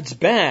itself it's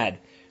bad,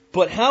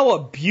 but how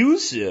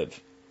abusive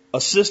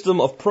a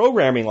system of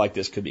programming like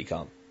this could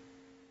become.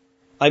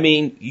 I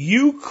mean,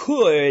 you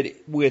could,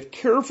 with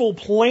careful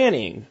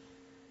planning,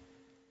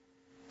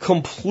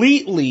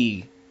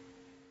 completely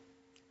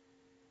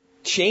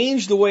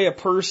change the way a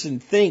person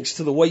thinks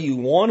to the way you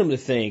want them to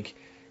think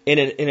in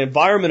an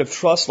environment of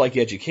trust like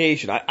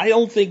education. I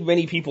don't think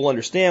many people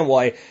understand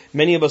why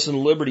many of us in the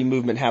Liberty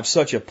Movement have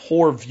such a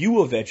poor view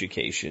of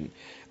education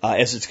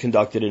as it's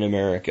conducted in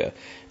America.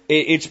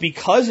 It's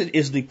because it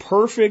is the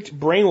perfect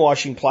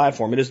brainwashing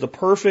platform. It is the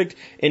perfect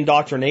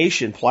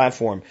indoctrination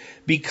platform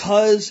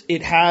because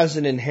it has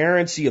an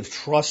inherency of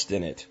trust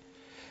in it.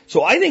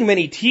 So I think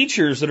many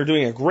teachers that are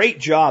doing a great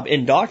job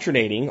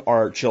indoctrinating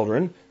our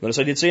children, notice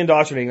I did say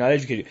indoctrinating, not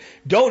educating,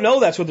 don't know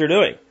that's what they're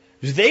doing.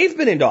 They've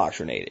been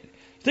indoctrinated.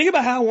 Think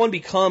about how one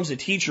becomes a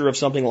teacher of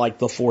something like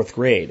the 4th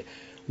grade.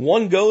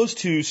 One goes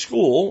to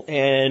school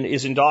and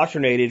is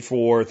indoctrinated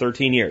for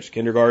 13 years,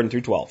 kindergarten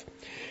through 12.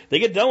 They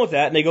get done with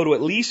that and they go to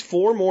at least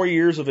 4 more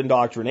years of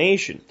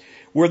indoctrination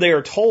where they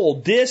are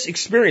told this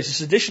experience,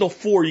 this additional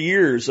 4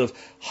 years of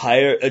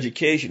higher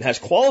education has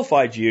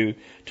qualified you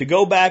to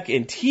go back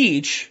and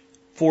teach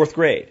 4th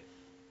grade,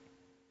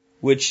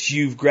 which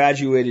you've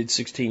graduated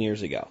 16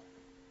 years ago.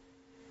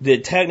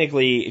 That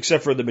technically,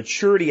 except for the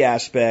maturity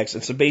aspects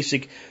and some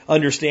basic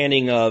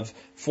understanding of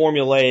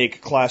formulaic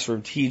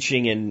classroom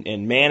teaching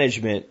and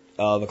management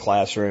of a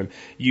classroom,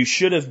 you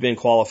should have been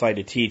qualified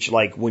to teach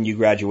like when you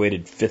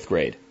graduated 5th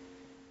grade.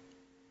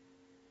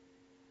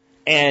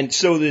 And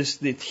so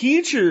the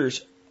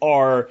teachers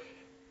are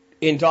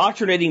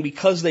indoctrinating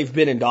because they've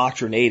been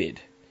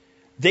indoctrinated.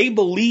 They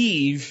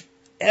believe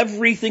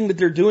everything that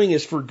they're doing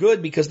is for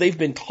good because they've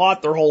been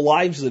taught their whole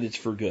lives that it's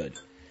for good.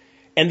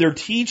 And they're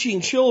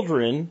teaching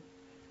children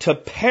to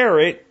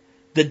parrot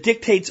the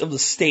dictates of the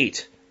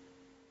state.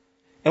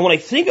 And when I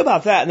think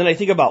about that, and then I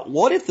think about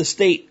what if the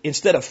state,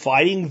 instead of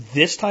fighting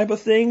this type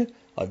of thing,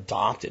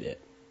 adopted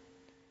it?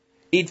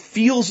 It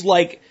feels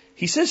like,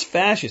 he says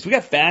fascist. We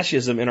got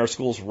fascism in our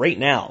schools right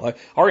now.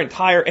 Our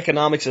entire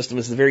economic system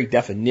is the very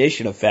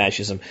definition of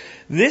fascism.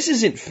 This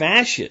isn't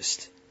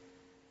fascist.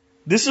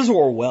 This is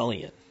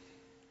Orwellian,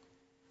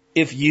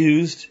 if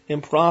used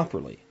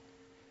improperly.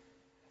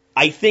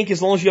 I think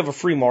as long as you have a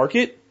free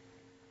market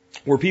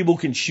where people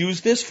can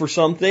choose this for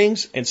some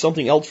things and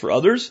something else for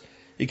others,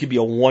 it could be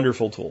a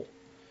wonderful tool.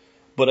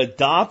 But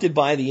adopted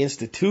by the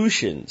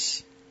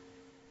institutions,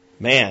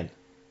 man,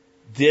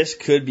 this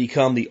could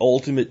become the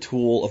ultimate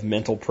tool of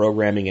mental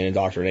programming and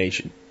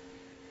indoctrination.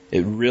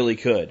 It really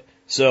could.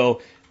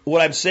 So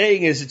what I'm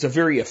saying is it's a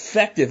very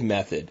effective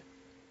method.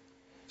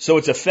 So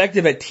it's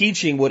effective at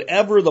teaching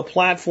whatever the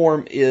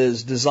platform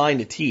is designed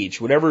to teach,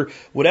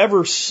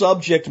 whatever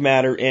subject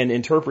matter and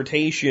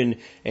interpretation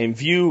and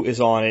view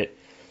is on it.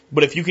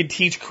 But if you could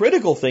teach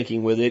critical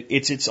thinking with it,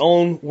 it's its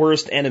own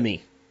worst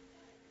enemy,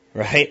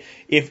 right?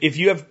 If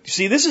you have,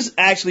 see, this is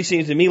actually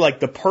seems to me like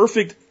the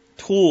perfect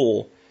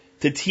tool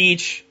to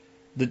teach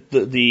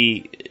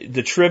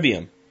the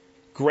trivium,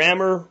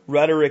 grammar,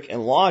 rhetoric,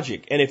 and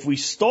logic. And if we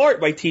start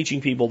by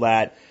teaching people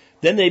that,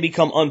 then they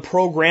become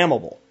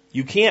unprogrammable.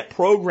 You can't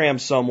program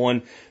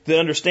someone that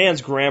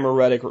understands grammar,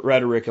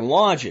 rhetoric, and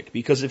logic,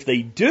 because if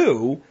they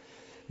do,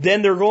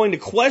 then they're going to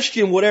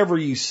question whatever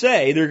you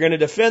say. They're going to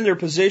defend their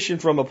position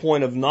from a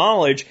point of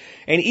knowledge.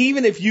 And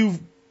even if you've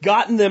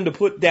gotten them to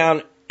put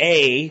down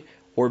A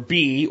or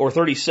B or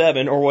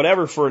 37 or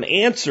whatever for an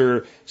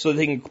answer so that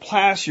they can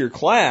pass your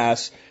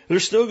class, they're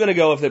still going to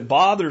go if it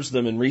bothers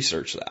them and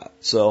research that.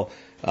 So,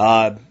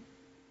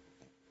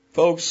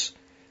 folks,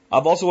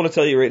 I've also want to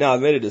tell you right now,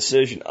 I've made a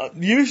decision.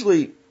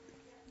 Usually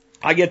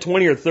I get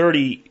 20 or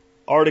 30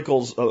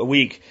 articles a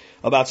week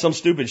about some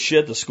stupid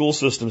shit the school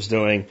system's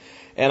doing,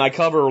 and I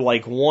cover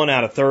like 1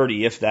 out of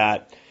 30, if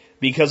that,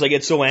 because I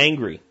get so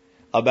angry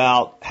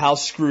about how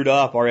screwed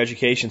up our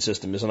education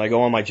system is, and I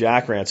go on my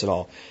jack rants and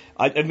all.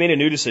 I've made a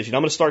new decision.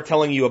 I'm going to start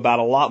telling you about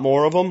a lot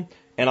more of them,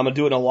 and I'm going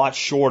to do it in a lot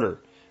shorter.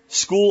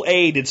 School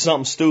A did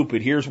something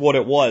stupid. Here's what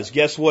it was.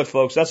 Guess what,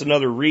 folks? That's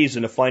another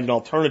reason to find an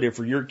alternative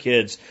for your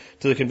kids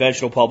to the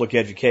conventional public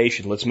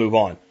education. Let's move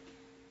on.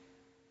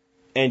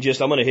 And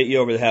I'm going to hit you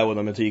over the head with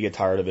them until you get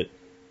tired of it.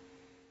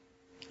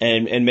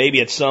 And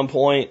maybe at some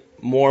point,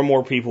 more and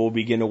more people will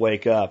begin to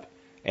wake up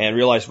and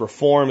realize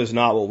reform is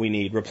not what we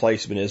need.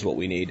 Replacement is what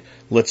we need.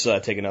 Let's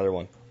take another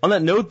one. On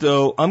that note,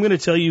 though, I'm going to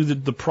tell you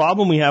that the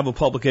problem we have with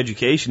public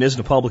education isn't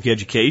a public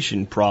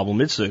education problem.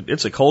 It's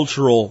a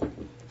cultural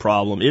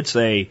problem. It's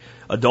a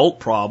adult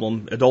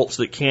problem, adults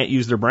that can't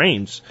use their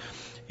brains.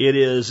 It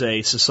is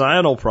a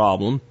societal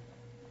problem.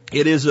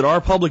 It is that our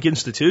public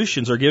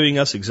institutions are giving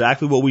us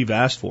exactly what we've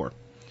asked for,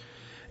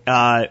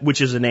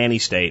 which is a nanny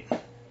state.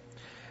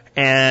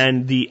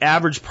 And the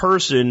average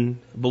person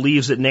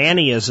believes that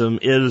nannyism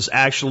is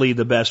actually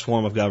the best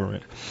form of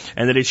government,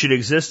 and that it should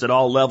exist at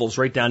all levels,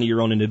 right down to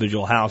your own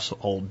individual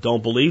household.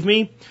 Don't believe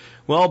me?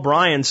 Well,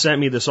 Brian sent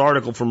me this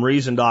article from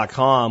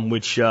Reason.com,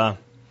 which, oh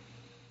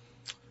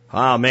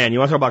man, you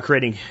want to talk about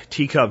creating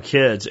teacup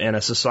kids and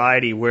a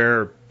society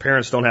where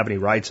parents don't have any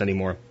rights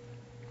anymore.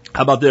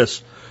 How about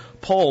this?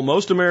 Poll,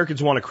 most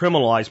Americans want to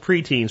criminalize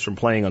preteens from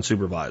playing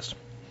unsupervised.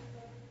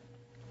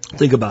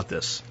 Think about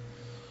this.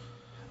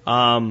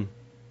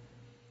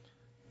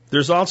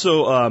 There's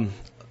also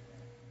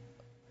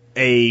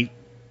a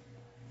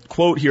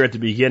quote here at the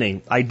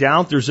beginning. I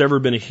doubt there's ever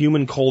been a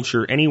human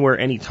culture anywhere,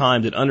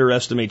 anytime that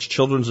underestimates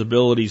children's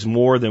abilities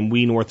more than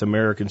we North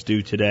Americans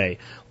do today.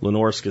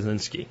 Lenore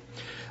Skaczynski.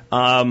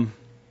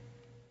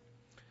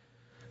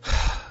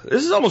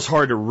 This is almost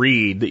hard to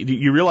read.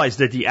 You realize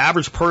that the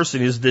average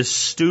person is this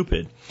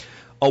stupid.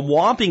 A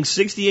whopping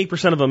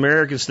 68% of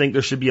Americans think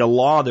there should be a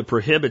law that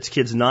prohibits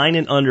kids 9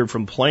 and under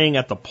from playing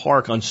at the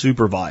park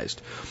unsupervised,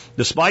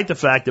 despite the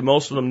fact that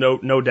most of them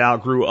no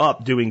doubt grew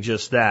up doing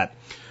just that.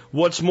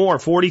 What's more,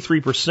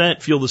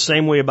 43% feel the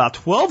same way about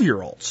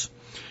 12-year-olds.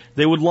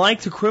 They would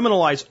like to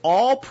criminalize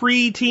all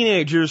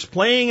pre-teenagers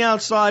playing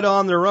outside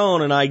on their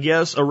own and, I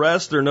guess,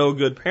 arrest their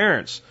no-good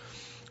parents.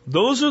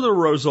 Those are the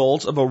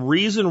results of a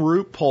Reason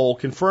Root poll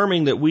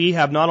confirming that we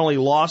have not only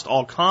lost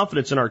all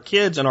confidence in our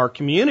kids and our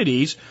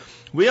communities,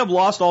 we have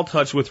lost all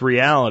touch with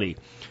reality.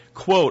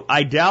 Quote,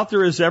 I doubt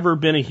there has ever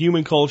been a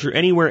human culture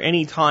anywhere,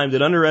 anytime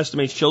that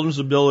underestimates children's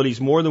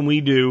abilities more than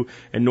we do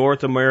in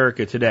North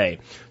America today,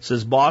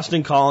 says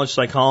Boston College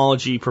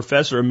psychology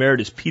professor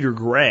emeritus Peter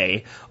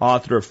Gray,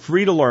 author of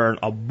Free to Learn,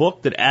 a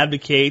book that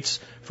advocates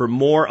for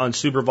more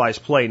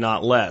unsupervised play,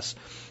 not less.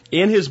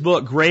 In his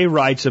book, Gray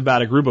writes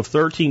about a group of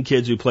 13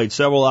 kids who played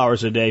several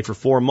hours a day for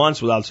 4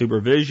 months without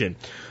supervision.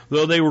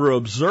 Though they were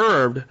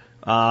observed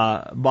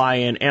by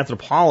an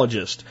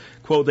anthropologist,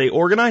 quote, they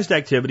organized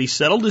activities,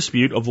 settled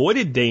dispute,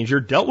 avoided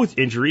danger, dealt with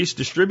injuries,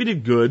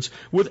 distributed goods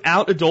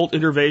without adult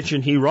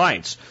intervention, he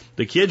writes.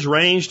 The kids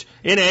ranged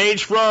in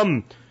age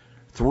from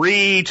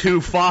 3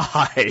 to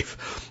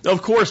 5.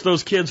 Of course,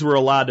 those kids were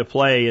allowed to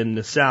play in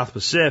the South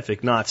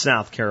Pacific, not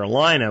South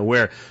Carolina,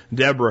 where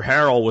Deborah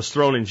Harrell was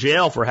thrown in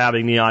jail for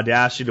having the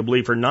audacity to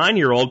believe her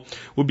 9-year-old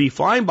would be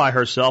fine by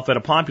herself at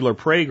a popular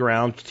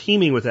playground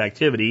teeming with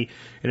activity.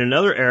 In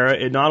another era,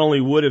 it not only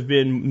would have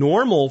been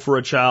normal for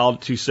a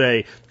child to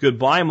say,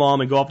 goodbye,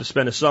 Mom, and go up to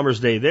spend a summer's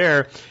day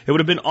there, it would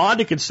have been odd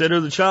to consider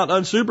the child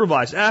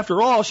unsupervised.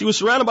 After all, she was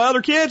surrounded by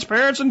other kids,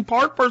 parents, and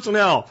park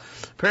personnel.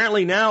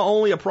 Apparently now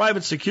only a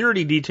private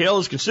security detail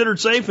is considered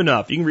safe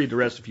enough. You can read the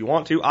rest if you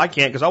want to. I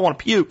can't because I want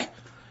to puke.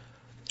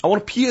 I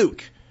want to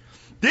puke.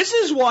 This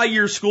is why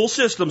your school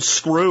system's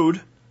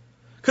screwed.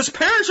 Because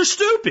parents are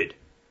stupid.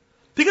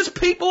 Because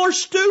people are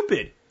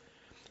stupid.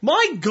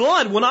 My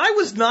God, when I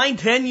was 9,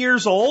 10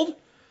 years old,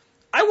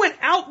 I went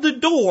out the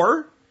door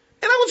and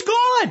I was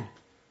gone.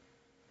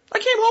 I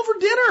came home for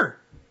dinner.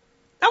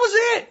 That was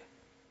it.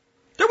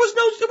 There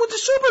was a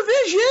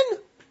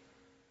supervision.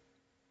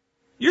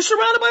 You're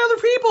surrounded by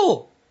other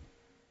people.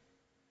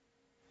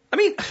 I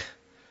mean,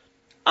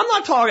 I'm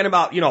not talking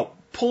about,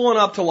 pulling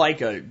up to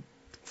like a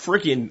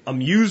freaking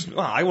amusement.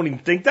 Well, I wouldn't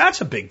even think that's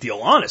a big deal,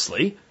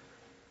 honestly.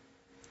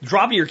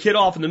 Dropping your kid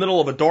off in the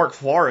middle of a dark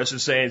forest and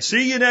saying,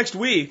 see you next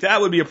week, that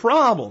would be a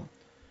problem.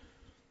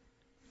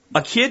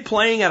 A kid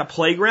playing at a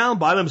playground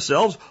by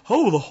themselves,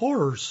 oh, the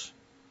horrors.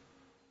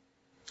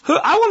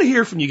 I want to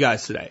hear from you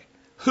guys today.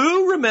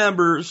 Who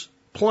remembers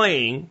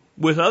playing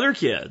with other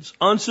kids,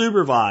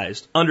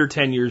 unsupervised, under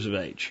 10 years of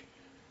age?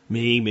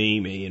 Me,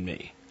 and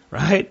me.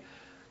 Right?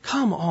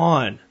 Come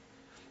on.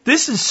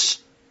 This is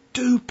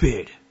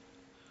stupid.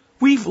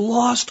 We've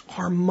lost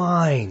our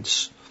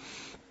minds.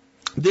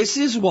 This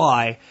is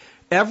why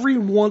every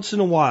once in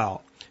a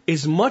while,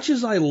 as much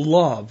as I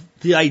love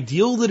the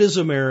ideal that is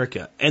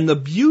America and the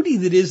beauty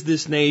that is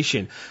this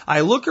nation,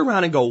 I look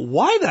around and go,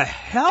 why the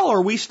hell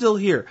are we still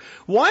here?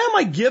 Why am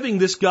I giving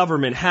this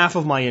government half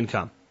of my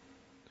income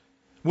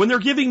when they're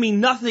giving me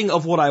nothing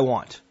of what I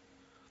want?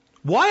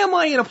 Why am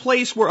I in a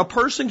place where a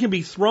person can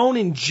be thrown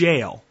in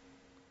jail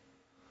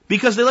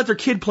because they let their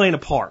kid play in a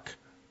park?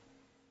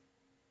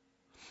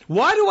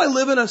 Why do I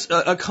live in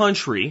a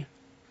country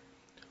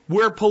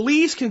where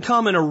police can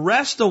come and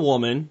arrest a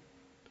woman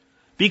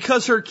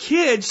because her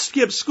kid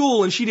skipped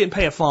school and she didn't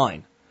pay a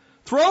fine?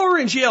 Throw her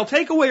in jail,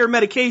 take away her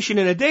medication,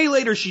 and a day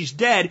later she's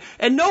dead,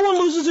 and no one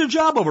loses their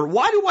job over it.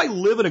 Why do I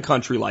live in a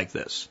country like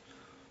this?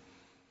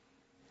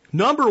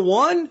 Number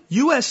one,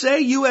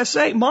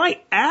 USA, my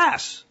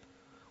ass.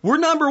 We're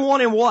number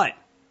one in what?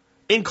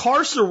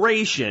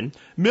 Incarceration,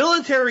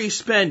 military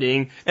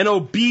spending, and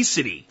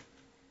obesity.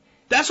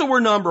 That's what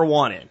we're number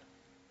one in.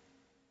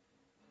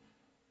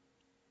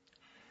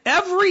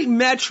 Every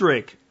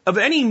metric of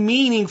any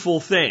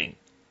meaningful thing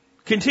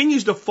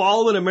continues to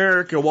fall in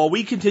America while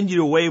we continue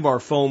to wave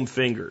our foam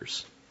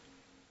fingers.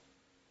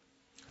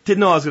 Didn't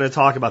know I was going to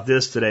talk about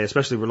this today,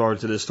 especially with regard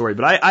to this story,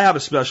 but I have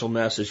a special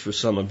message for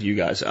some of you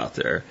guys out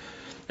there.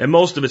 And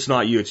most of it's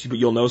not you, but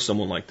you'll know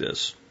someone like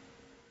this.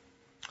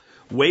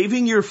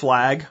 Waving your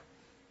flag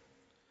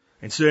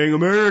and saying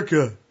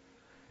America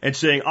and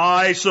saying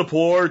I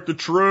support the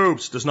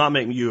troops does not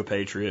make you a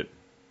patriot.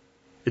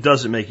 It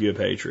doesn't make you a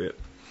patriot.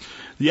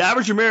 The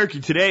average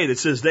American today that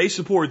says they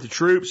support the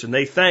troops and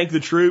they thank the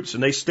troops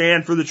and they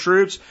stand for the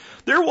troops,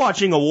 they're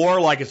watching a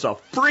war like it's a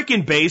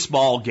freaking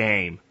baseball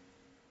game.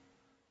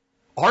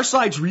 Our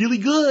side's really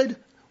good.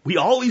 We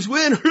always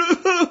win.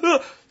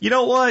 You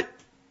know what?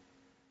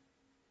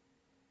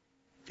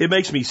 It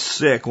makes me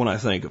sick when I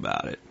think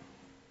about it.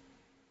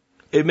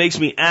 It makes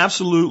me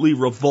absolutely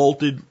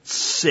revolted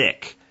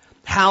sick.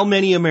 How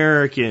many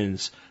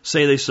Americans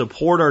say they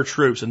support our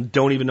troops and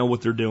don't even know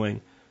what they're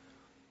doing?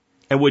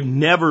 And would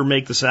never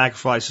make the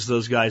sacrifices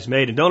those guys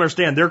made. And don't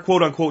understand, their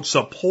quote-unquote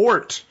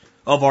support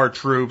of our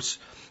troops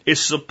is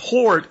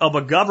support of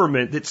a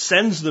government that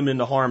sends them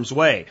into harm's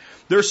way.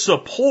 Their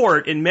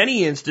support, in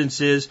many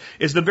instances,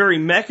 is the very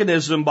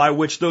mechanism by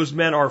which those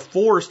men are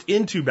forced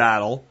into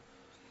battle,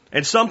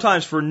 and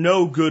sometimes for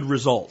no good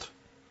result.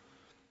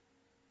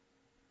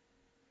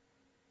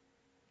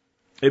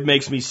 It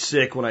makes me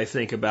sick when I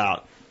think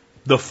about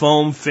the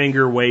foam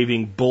finger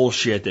waving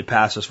bullshit that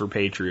passes for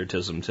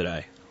patriotism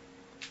today.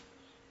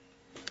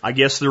 I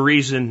guess the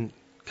reason,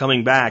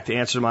 coming back to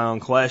answer my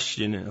own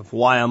question of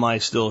why am I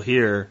still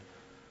here,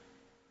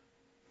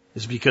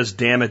 is because,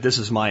 damn it, this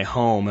is my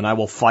home, and I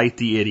will fight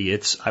the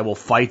idiots, I will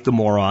fight the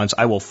morons,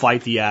 I will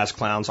fight the ass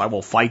clowns, I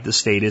will fight the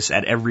statists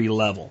at every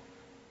level.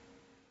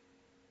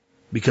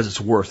 Because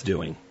it's worth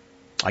doing.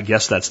 I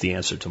guess that's the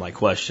answer to my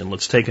question.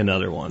 Let's take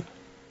another one.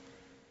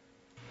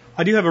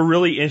 I do have a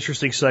really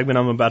interesting segment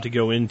I'm about to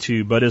go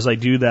into, but as I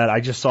do that,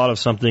 I just thought of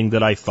something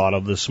that I thought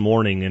of this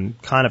morning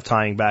and kind of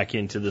tying back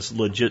into this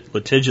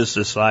litigious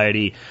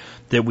society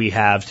that we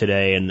have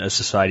today and a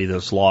society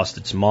that's lost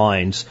its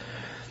minds.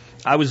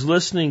 I was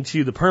listening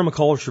to the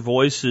Permaculture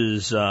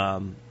Voices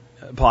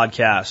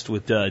podcast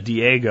with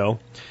Diego,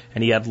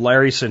 and he had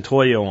Larry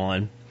Santoyo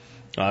on.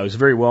 He was a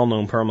very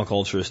well-known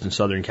permaculturist in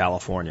Southern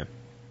California.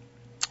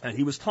 And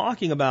he was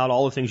talking about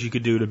all the things you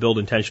could do to build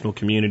intentional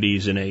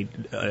communities in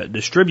a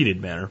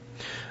distributed manner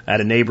at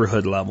a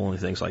neighborhood level and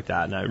things like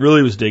that. And I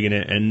really was digging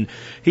it. And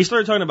he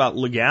started talking about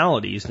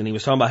legalities, and he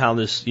was talking about how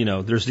this,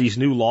 there's these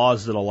new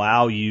laws that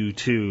allow you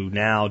to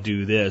now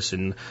do this.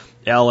 And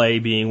LA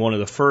being one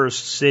of the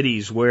first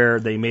cities where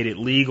they made it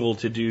legal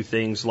to do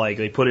things like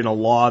they put in a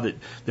law that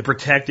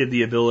protected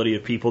the ability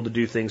of people to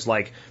do things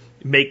like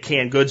make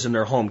canned goods in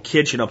their home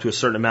kitchen up to a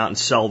certain amount and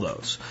sell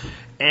those.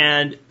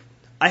 And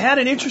I had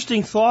an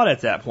interesting thought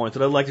at that point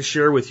that I'd like to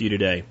share with you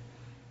today.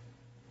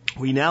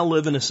 We now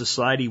live in a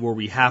society where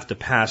we have to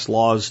pass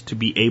laws to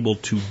be able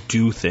to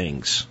do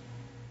things.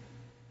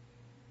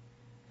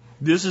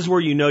 This is where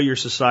you know your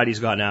society's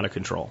gotten out of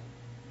control.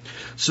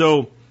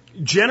 So,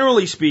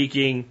 generally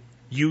speaking,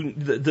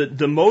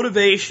 the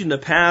motivation to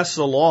pass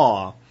a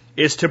law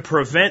is to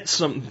prevent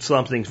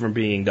something from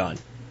being done.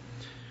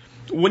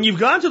 When you've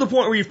gotten to the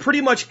point where you've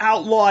pretty much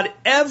outlawed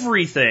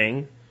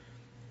everything,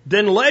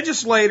 then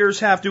legislators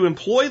have to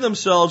employ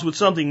themselves with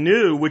something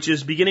new, which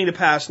is beginning to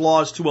pass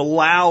laws to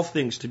allow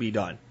things to be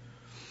done.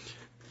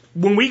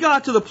 When we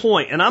got to the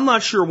point, and I'm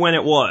not sure when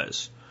it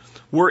was,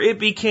 where it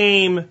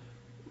became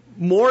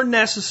more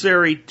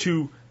necessary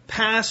to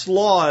pass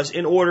laws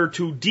in order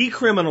to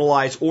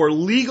decriminalize or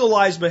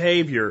legalize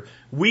behavior,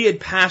 we had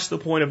passed the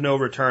point of no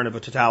return of a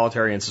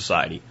totalitarian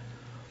society.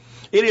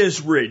 It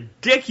is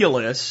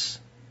ridiculous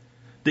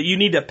that you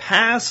need to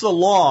pass a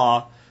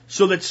law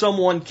so that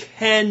someone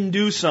can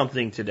do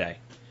something today.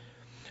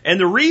 And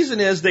the reason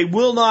is they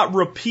will not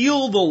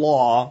repeal the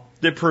law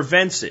that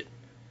prevents it.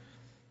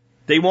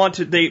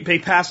 They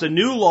pass a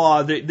new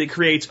law that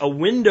creates a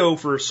window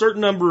for a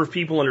certain number of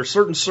people under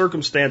certain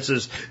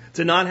circumstances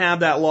to not have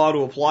that law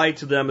to apply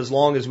to them as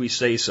long as we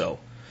say so.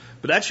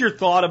 But that's your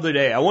thought of the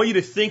day. I want you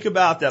to think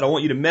about that. I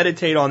want you to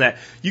meditate on that.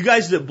 You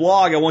guys that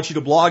blog, I want you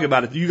to blog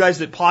about it. You guys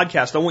that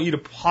podcast, I want you to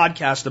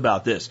podcast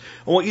about this.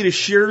 I want you to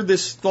share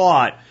this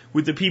thought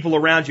with the people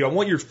around you. I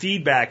want your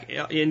feedback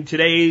in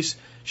today's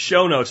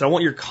show notes. I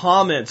want your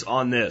comments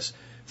on this.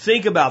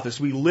 Think about this.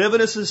 We live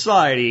in a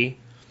society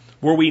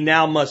where we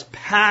now must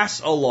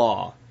pass a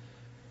law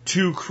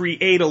to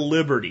create a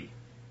liberty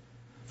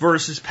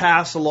versus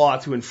pass a law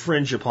to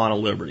infringe upon a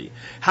liberty.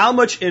 How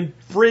much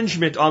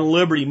infringement on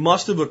liberty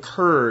must have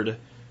occurred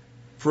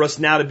for us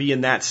now to be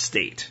in that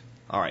state?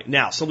 All right,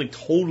 now, something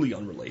totally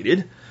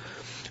unrelated.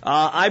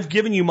 I've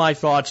given you my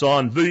thoughts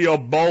on the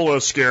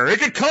Ebola scare. It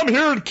could come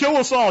here and kill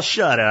us all.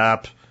 Shut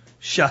up.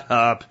 Shut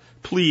up.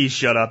 Please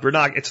shut up.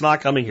 It's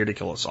not coming here to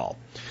kill us all.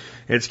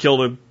 It's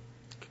killed a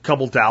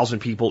couple thousand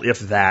people, if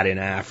that, in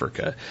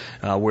Africa,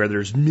 where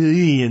there's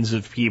millions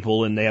of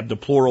people and they have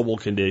deplorable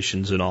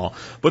conditions and all.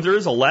 But there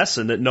is a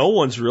lesson that no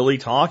one's really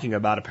talking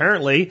about.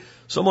 Apparently,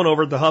 someone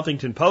over at the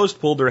Huffington Post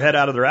pulled their head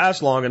out of their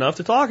ass long enough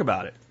to talk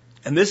about it.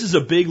 And this is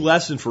a big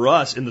lesson for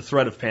us in the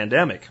threat of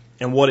pandemic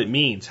and what it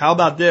means. How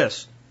about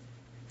this?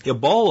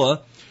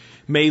 Ebola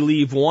may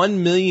leave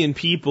 1 million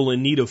people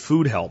in need of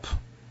food help.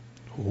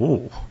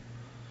 Ooh.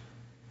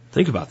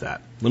 Think about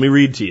that. Let me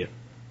read to you.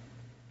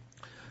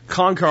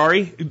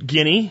 Conakry,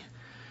 Guinea,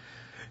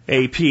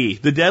 AP.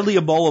 The deadly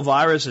Ebola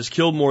virus has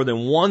killed more than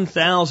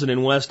 1,000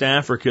 in West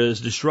Africa,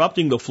 is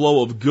disrupting the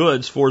flow of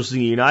goods, forcing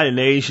the United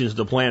Nations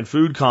to plan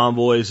food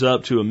convoys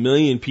up to 1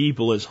 million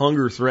people as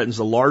hunger threatens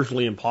a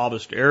largely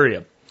impoverished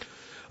area.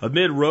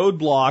 Amid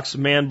roadblocks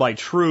manned by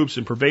troops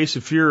and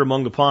pervasive fear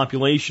among the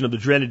population of the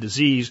dreaded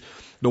disease,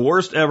 the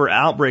worst ever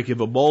outbreak of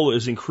Ebola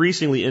is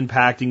increasingly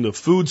impacting the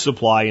food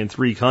supply in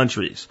 3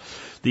 countries.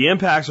 The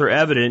impacts are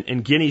evident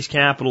in Guinea's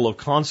capital of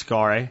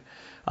Conakry,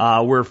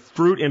 where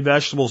fruit and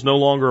vegetables no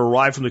longer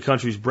arrive from the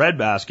country's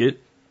breadbasket.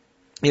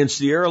 In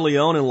Sierra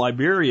Leone and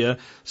Liberia,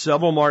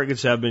 several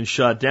markets have been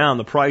shut down.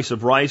 The price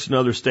of rice and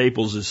other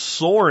staples is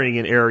soaring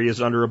in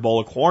areas under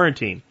Ebola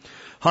quarantine.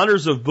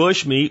 Hunters of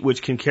bushmeat,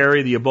 which can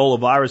carry the Ebola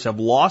virus, have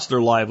lost their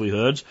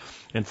livelihoods,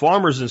 and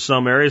farmers in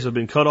some areas have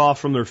been cut off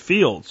from their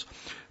fields.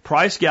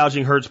 Price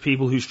gouging hurts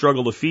people who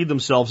struggle to feed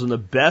themselves in the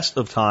best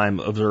of time,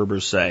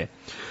 observers say.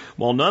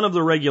 While none of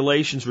the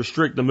regulations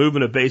restrict the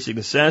movement of basic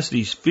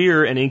necessities,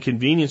 fear and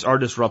inconvenience are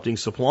disrupting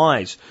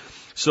supplies.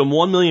 Some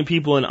 1 million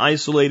people in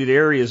isolated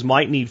areas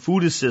might need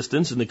food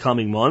assistance in the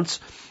coming months,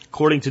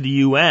 according to the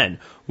UN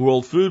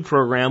World Food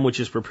Program,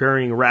 which is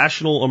preparing a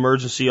rational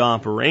emergency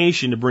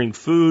operation to bring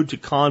food to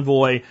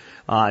convoy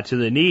to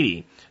the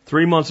needy.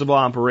 3 months of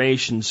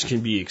operations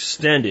can be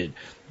extended.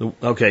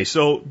 Okay,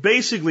 so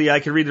basically I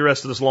can read the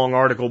rest of this long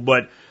article,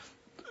 but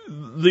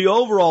the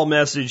overall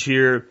message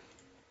here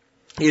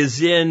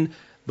is in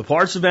the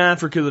parts of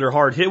Africa that are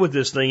hard hit with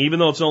this thing, even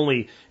though it's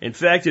only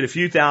infected a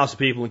few thousand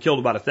people and killed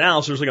about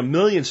 1,000, there's like 1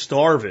 million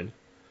starving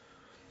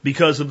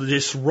because of the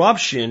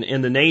disruption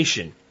in the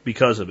nation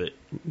because of it.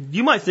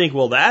 You might think,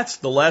 well, that's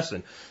the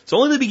lesson. It's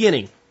only the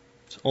beginning.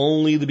 It's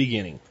only the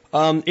beginning.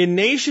 In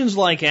nations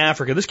like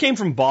Africa, this came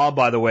from Bob,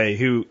 by the way,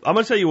 who, I'm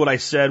going to tell you what I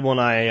said when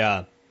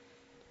I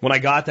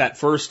got that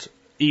first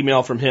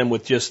email from him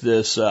with just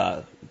this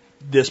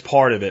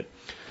part of it.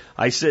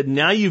 I said,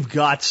 now you've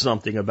got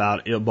something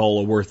about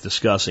Ebola worth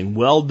discussing.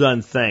 Well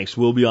done, thanks.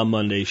 We'll be on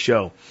Monday's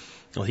show.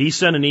 Well, he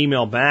sent an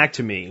email back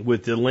to me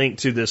with the link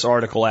to this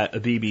article at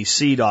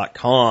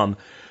bbc.com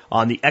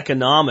on the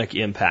economic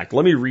impact.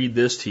 Let me read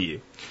this to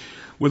you.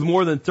 With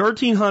more than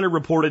 1,300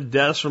 reported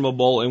deaths from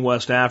Ebola in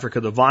West Africa,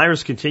 the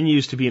virus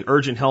continues to be an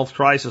urgent health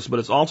crisis, but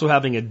it's also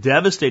having a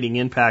devastating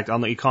impact on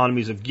the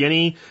economies of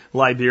Guinea,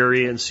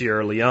 Liberia, and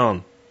Sierra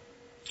Leone.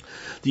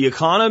 The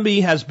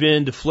economy has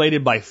been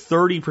deflated by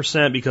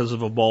 30% because of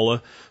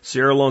Ebola,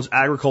 Sierra Leone's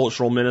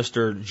agricultural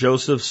minister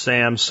Joseph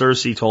Sam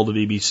Sersey told the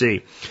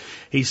BBC.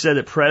 He said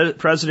that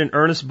President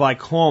Ernest Bai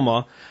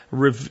Koroma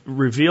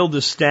revealed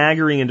the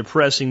staggering and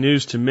depressing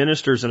news to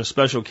ministers in a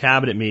special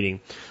cabinet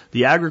meeting.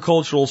 The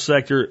agricultural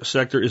sector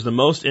is the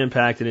most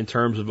impacted in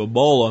terms of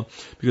Ebola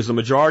because the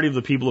majority of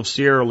the people of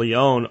Sierra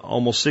Leone,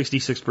 almost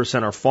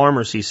 66%, are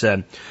farmers, he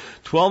said.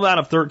 12 out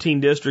of 13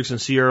 districts in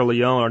Sierra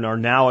Leone are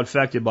now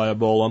affected by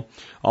Ebola,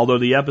 although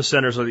the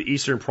epicenters are the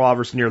eastern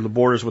province near the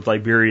borders with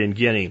Liberia and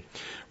Guinea.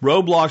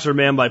 Roadblocks are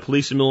manned by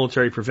police and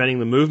military, preventing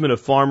the movement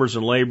of farmers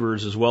and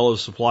laborers as well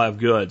as supply of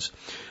goods.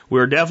 We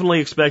are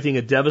definitely expecting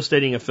a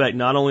devastating effect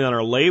not only on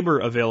our labor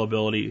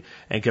availability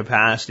and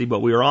capacity,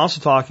 but we are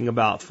also talking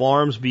about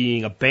farms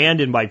being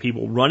abandoned by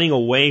people running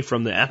away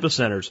from the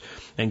epicenters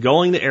and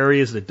going to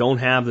areas that don't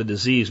have the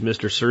disease,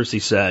 Mr.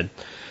 Searcy said.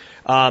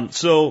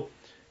 So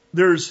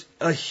there's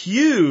a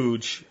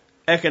huge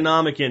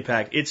economic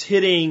impact. It's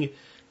hitting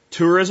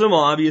tourism,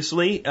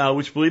 obviously,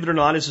 which, believe it or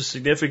not, is a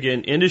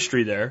significant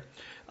industry there.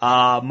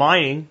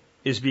 Mining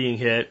is being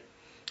hit.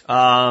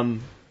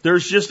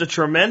 There's just a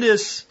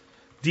tremendous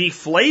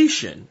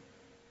deflation,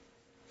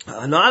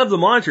 not of the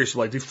monetary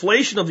supply,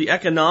 deflation of the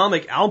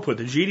economic output,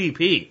 the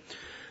GDP.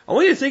 I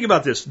want you to think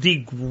about this. The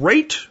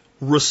Great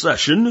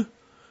Recession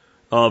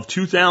of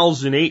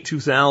 2008,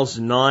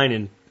 2009,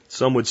 and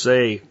some would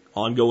say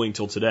ongoing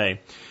till today,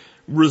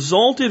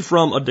 resulted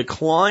from a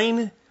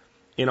decline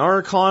in our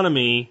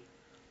economy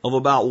of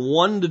about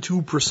 1%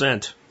 to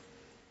 2%.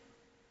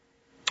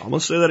 I'm going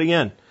to say that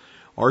again.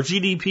 Our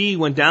GDP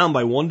went down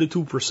by 1%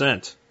 to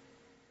 2%.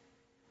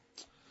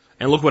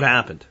 And look what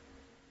happened.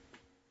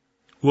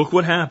 Look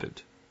what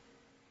happened.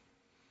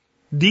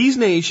 These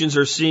nations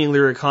are seeing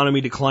their economy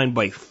decline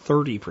by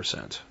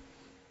 30%.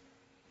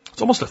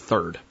 It's almost a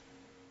third.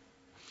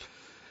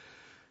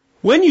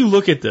 When you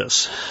look at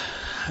this,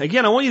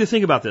 again, I want you to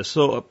think about this.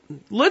 So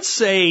let's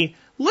say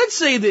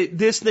that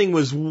this thing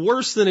was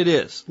worse than it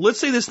is. Let's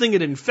say this thing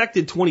had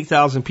infected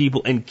 20,000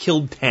 people and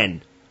killed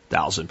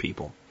 10,000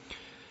 people.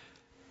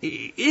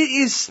 It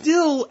is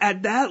still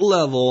at that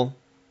level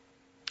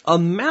a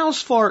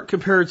mouse fart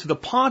compared to the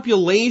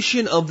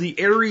population of the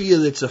area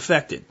that's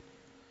affected.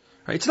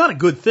 Right? It's not a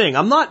good thing.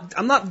 I'm not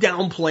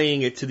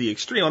downplaying it to the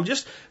extreme. I'm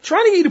just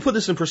trying to get you to put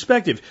this in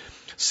perspective.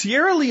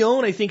 Sierra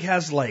Leone, I think,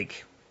 has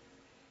 12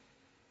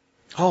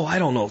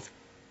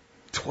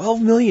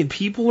 million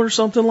people or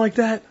something like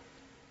that.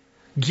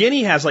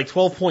 Guinea has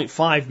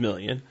 12.5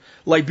 million.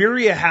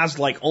 Liberia has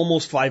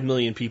almost 5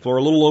 million people, or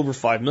a little over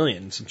 5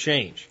 million, and some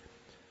change.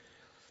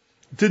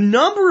 The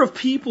number of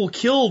people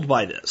killed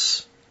by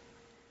this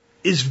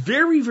is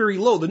very, very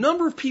low. The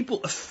number of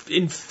people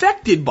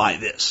infected by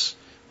this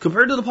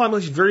compared to the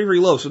population is very, very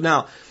low. So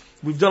now,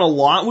 we've done a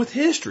lot with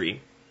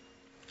history.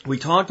 We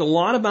talked a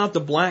lot about the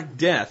Black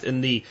Death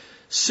and the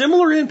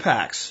similar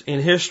impacts in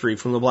history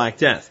from the Black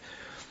Death.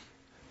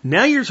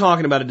 Now you're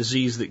talking about a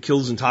disease that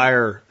kills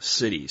entire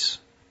cities,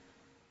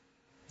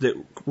 that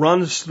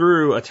runs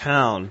through a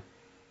town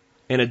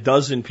and a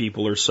dozen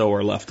people or so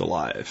are left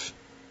alive.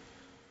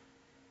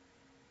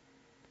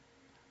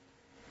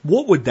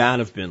 What would that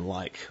have been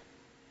like?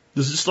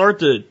 Does it start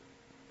to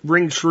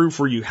ring true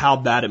for you how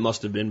bad it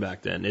must have been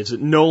back then? Is it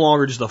no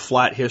longer just a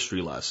flat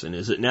history lesson?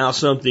 Is it now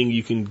something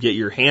you can get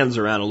your hands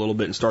around a little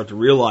bit and start to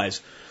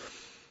realize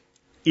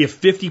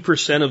if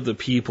 50% of the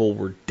people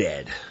were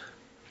dead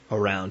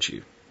around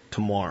you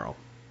tomorrow,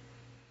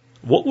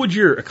 what would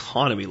your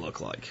economy look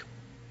like?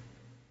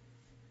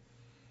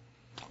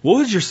 What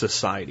would your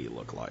society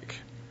look like?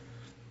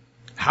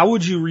 How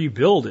would you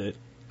rebuild it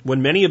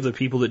when many of the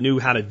people that knew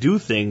how to do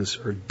things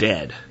are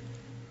dead?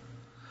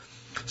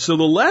 So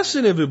the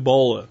lesson of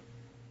Ebola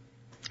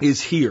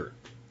is here.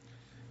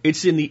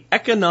 It's in the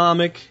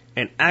economic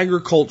and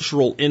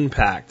agricultural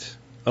impact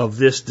of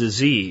this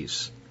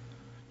disease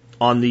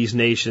on these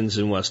nations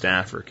in West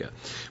Africa.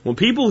 When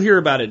people hear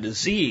about a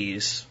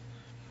disease,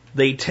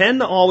 they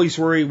tend to always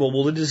worry, well,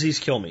 will the disease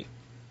kill me?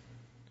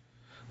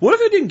 What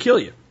if it didn't kill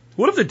you?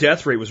 What if the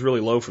death rate was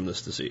really low from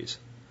this disease?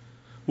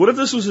 What if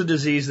this was a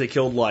disease that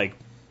killed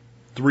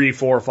 3,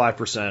 4, or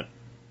 5%,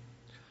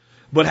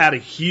 but had a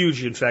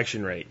huge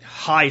infection rate,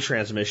 high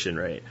transmission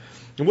rate?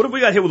 And what if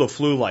we got hit with a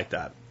flu like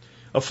that?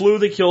 A flu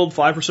that killed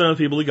 5% of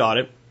the people who got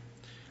it,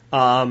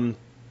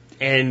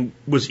 and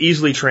was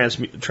easily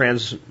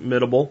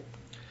transmittable,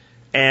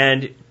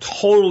 and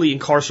totally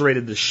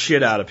incarcerated the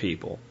shit out of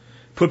people,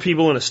 put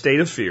people in a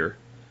state of fear.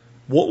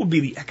 What would be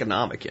the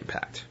economic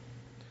impact?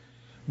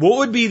 What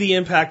would be the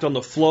impact on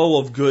the flow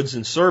of goods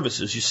and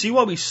services? You see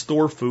why we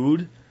store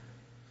food?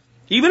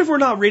 Even if we're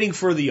not waiting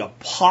for the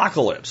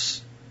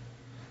apocalypse,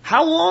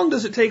 how long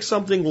does it take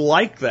something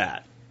like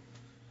that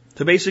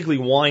to basically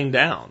wind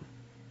down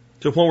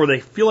to a point where they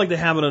feel like they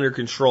have it under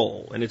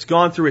control and it's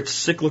gone through its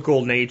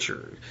cyclical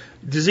nature?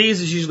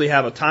 Diseases usually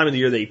have a time of the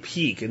year they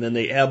peak and then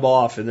they ebb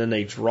off and then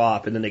they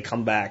drop and then they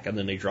come back and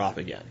then they drop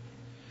again.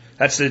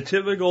 That's the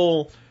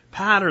typical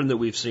pattern that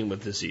we've seen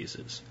with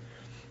diseases.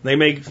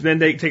 Then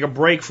they take a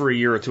break for a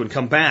year or two and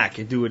come back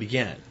and do it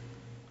again.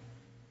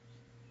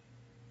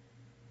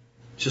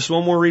 Just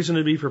one more reason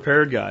to be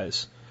prepared,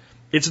 guys.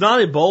 It's not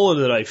Ebola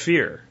that I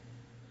fear.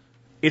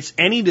 It's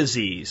any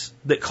disease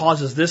that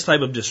causes this type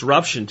of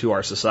disruption to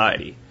our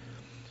society.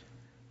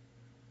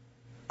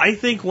 I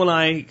think when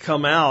I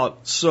come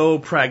out so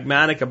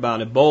pragmatic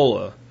about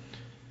Ebola,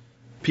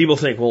 people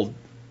think, well,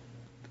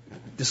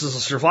 this is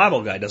a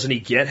survival guide. Doesn't he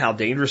get how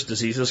dangerous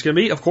disease this can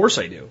be? Of course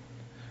I do.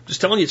 I'm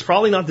just telling you, it's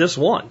probably not this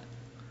one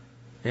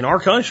in our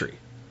country.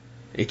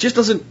 It just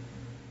doesn't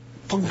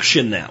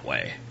function that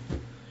way.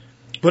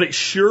 But it's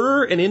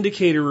sure an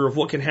indicator of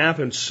what can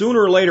happen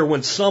sooner or later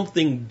when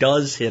something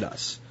does hit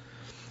us.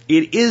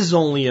 It is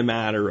only a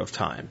matter of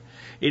time.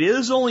 It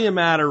is only a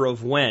matter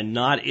of when,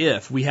 not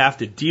if, we have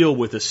to deal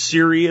with a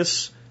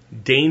serious,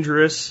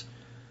 dangerous,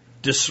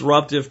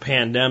 disruptive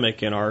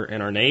pandemic in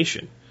our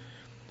nation.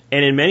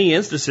 And in many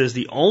instances,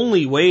 the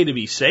only way to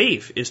be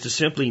safe is to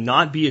simply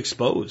not be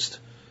exposed.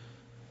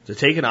 To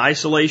take an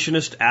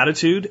isolationist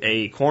attitude,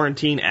 a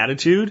quarantine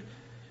attitude,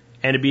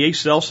 and to be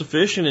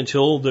self-sufficient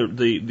until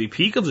the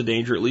peak of the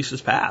danger at least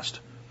is past.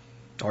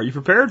 Are you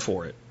prepared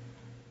for it?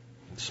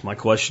 This is my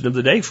question of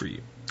the day for you.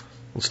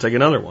 Let's take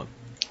another one.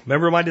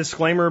 Remember my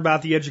disclaimer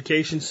about the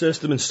education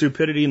system and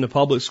stupidity in the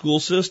public school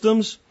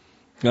systems?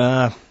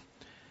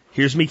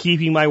 Here's me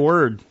keeping my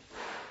word.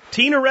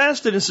 Teen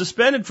arrested and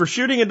suspended for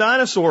shooting a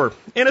dinosaur.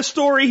 In a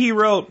story he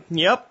wrote.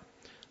 Yep.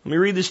 Let me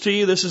read this to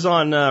you. This is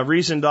on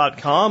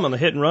Reason.com on the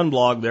Hit and Run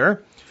blog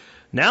there.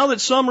 Now that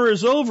summer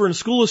is over and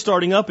school is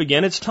starting up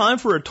again, it's time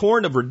for a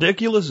torrent of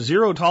ridiculous,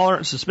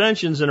 zero-tolerance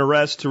suspensions and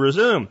arrests to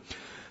resume.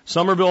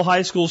 Somerville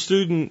High School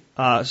in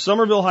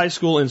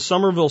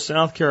Somerville,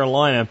 South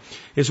Carolina,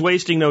 is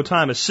wasting no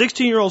time. A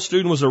 16-year-old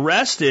student was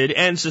arrested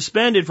and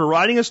suspended for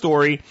writing a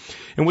story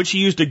in which he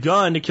used a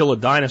gun to kill a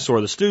dinosaur.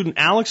 The student,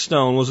 Alex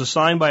Stone, was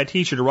assigned by a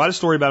teacher to write a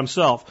story about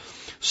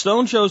himself.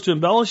 Stone chose to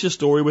embellish his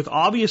story with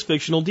obvious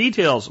fictional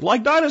details,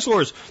 like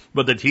dinosaurs,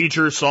 but the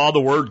teacher saw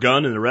the word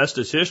gun and the rest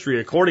is history,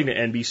 according to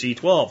NBC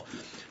 12.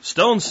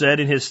 Stone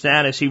said in his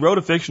status he wrote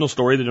a fictional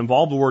story that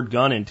involved the word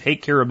gun and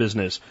take care of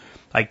business.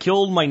 I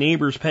killed my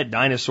neighbor's pet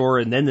dinosaur,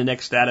 and then the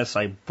next status,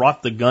 I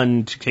brought the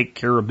gun to take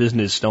care of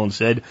business, Stone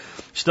said.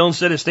 Stone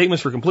said his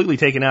statements were completely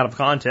taken out of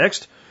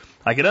context.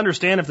 I could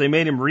understand if they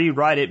made him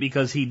rewrite it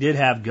because he did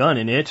have gun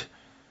in it.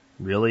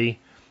 Really?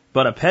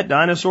 But a pet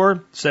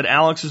dinosaur, said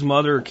Alex's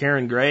mother,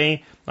 Karen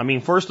Gray. I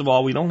mean, first of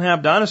all, we don't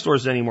have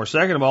dinosaurs anymore.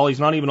 Second of all,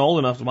 he's not even old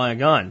enough to buy a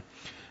gun.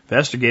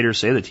 Investigators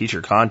say the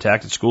teacher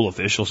contacted school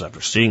officials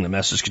after seeing the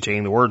message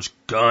containing the words,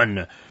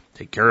 gun,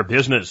 take care of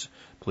business.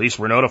 Police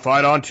were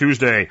notified on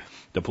Tuesday.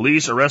 The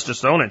police arrested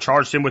Stone and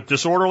charged him with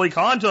disorderly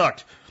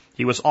conduct.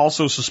 He was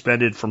also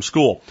suspended from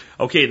school.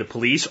 Okay, the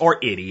police are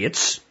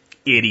idiots,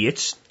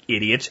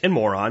 and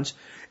morons,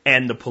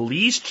 and the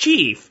police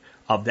chief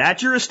of that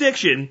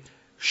jurisdiction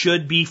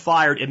should be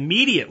fired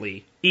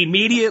immediately.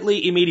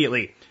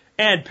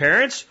 And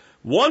parents,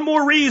 one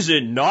more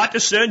reason not to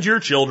send your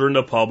children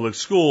to public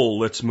school.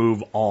 Let's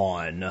move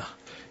on.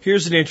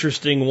 Here's an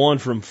interesting one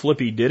from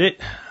Flippy Did It.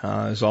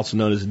 He's also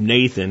known as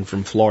Nathan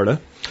from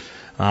Florida,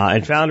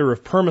 and founder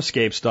of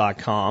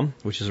Permascapes.com,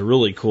 which is a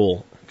really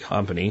cool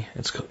company.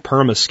 It's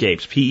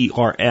Permascapes,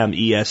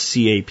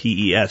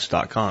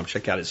 Permescapes.com.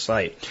 Check out his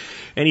site.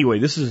 Anyway,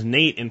 this is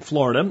Nate in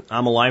Florida.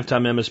 I'm a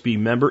lifetime MSB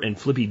member, and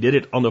Flippy Did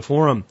It on the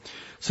forum.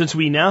 Since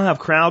we now have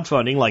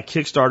crowdfunding like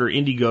Kickstarter,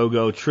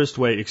 Indiegogo,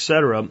 Tristway,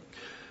 etc.,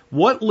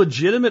 what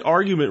legitimate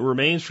argument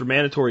remains for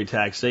mandatory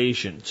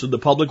taxation? Should the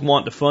public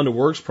want to fund a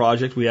works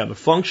project, we have a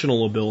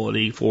functional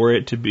ability for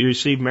it to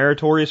receive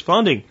meritorious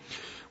funding.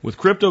 With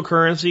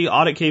cryptocurrency,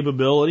 audit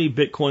capability,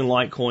 Bitcoin,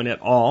 Litecoin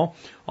et al.,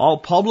 all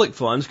public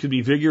funds could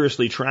be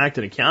vigorously tracked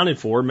and accounted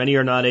for. Many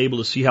are not able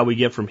to see how we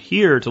get from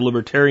here to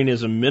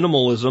libertarianism,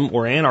 minimalism,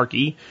 or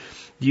anarchy.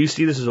 Do you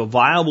see this as a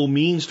viable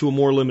means to a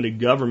more limited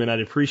government? I'd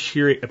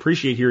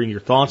appreciate hearing your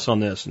thoughts on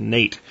this,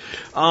 Nate.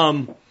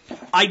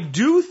 I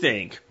do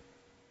think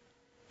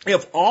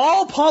if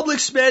all public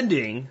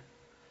spending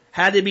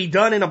had to be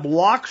done in a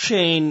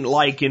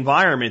blockchain-like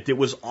environment that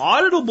was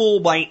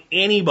auditable by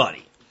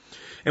anybody,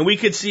 and we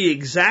could see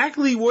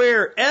exactly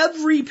where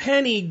every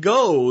penny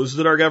goes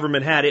that our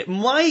government had, it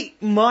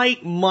might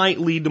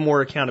lead to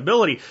more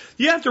accountability.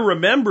 You have to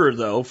remember,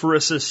 though, for a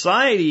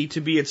society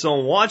to be its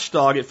own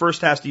watchdog, it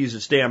first has to use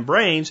its damn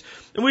brains.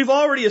 And we've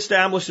already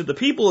established that the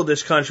people of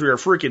this country are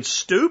freaking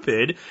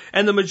stupid,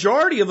 and the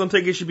majority of them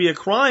think it should be a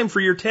crime for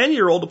your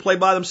 10-year-old to play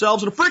by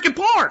themselves in a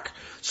freaking park.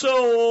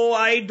 So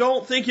I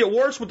don't think it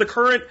works with the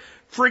current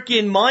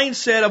freaking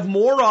mindset of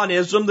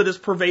moronism that is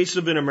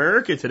pervasive in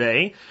America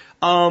today.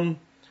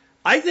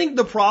 I think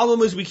the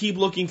problem is we keep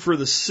looking for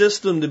the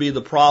system to be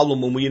the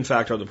problem when we in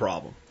fact are the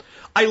problem.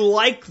 I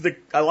like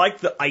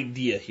the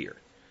idea here.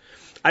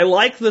 I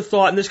like the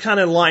thought, and this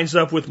kind of lines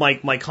up with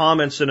my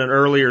comments in an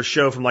earlier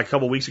show from like a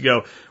couple weeks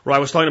ago where I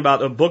was talking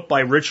about a book by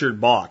Richard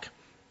Bach.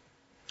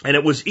 And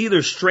it was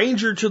either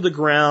Stranger to the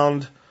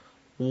Ground,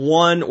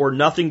 One, or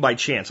Nothing by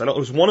Chance. It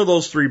was one of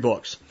those three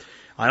books.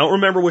 I don't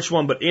remember which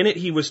one, but in it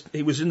he was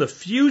in the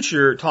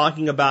future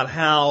talking about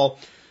how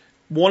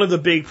one of the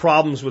big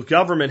problems with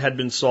government had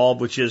been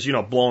solved, which is,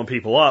 blowing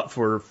people up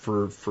for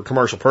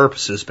commercial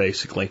purposes,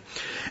 basically.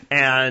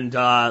 And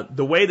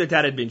the way that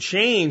had been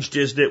changed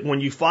is that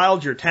when you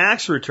filed your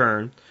tax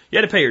return, you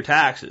had to pay your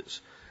taxes.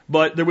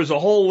 But there was a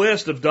whole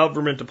list of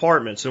government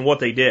departments and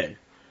what they did.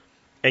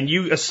 and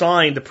you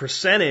assigned the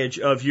percentage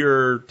of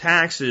your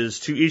taxes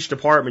to each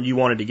department you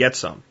wanted to get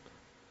some.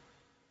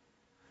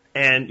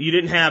 And you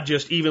didn't have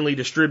just evenly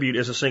distribute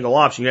as a single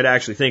option. You had to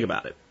actually think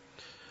about it.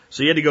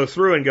 So you had to go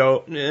through and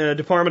go,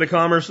 Department of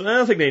Commerce, I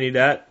don't think they need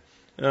that.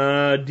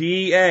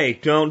 DEA,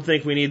 don't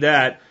think we need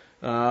that.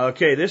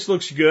 Okay, this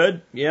looks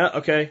good. Yeah,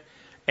 okay.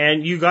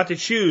 And you got to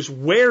choose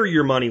where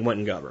your money went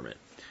in government.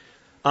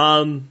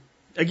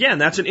 Again,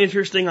 that's an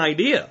interesting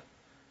idea.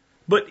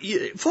 But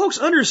folks,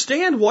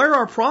 understand where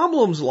our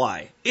problems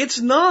lie. It's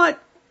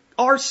not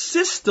our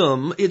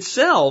system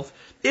itself.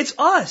 It's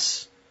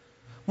us.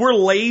 We're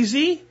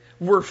lazy.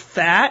 We're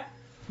fat.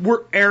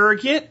 We're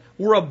arrogant.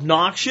 We're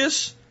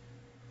obnoxious.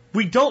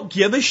 We don't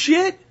give a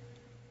shit.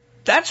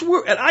 That's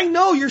where, and I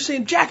know you're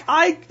saying, Jack,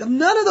 I'm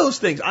none of those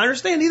things. I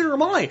understand, neither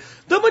am I.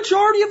 The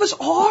majority of us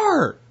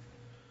are.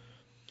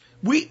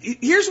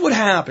 Here's what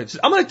happens.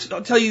 I'm going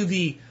to tell you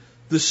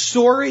the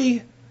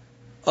story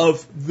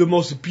of the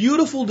most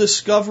beautiful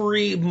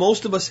discovery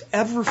most of us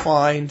ever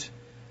find,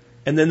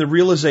 and then the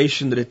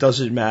realization that it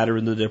doesn't matter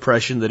and the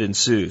depression that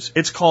ensues.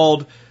 It's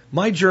called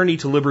My Journey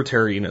to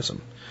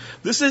Libertarianism.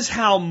 This is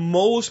how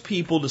most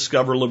people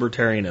discover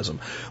libertarianism.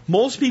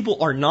 Most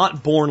people are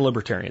not born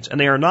libertarians, and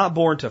they are not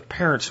born to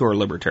parents who are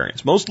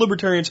libertarians. Most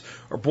libertarians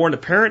are born to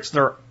parents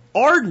that are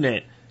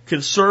ardent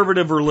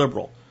conservative or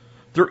liberal.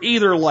 They're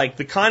either like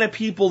the kind of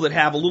people that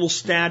have a little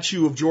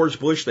statue of George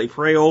Bush they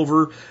pray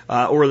over,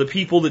 or the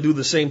people that do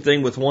the same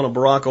thing with one of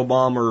Barack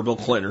Obama or Bill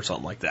Clinton or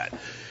something like that.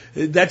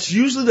 That's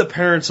usually the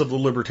parents of the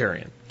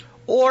libertarian.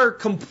 Or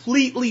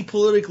completely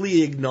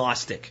politically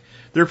agnostic.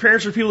 Their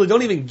parents are people that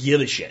don't even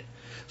give a shit.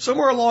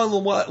 Somewhere along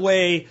the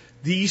way,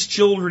 these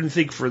children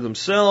think for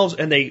themselves,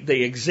 and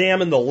they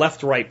examine the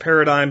left-right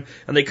paradigm,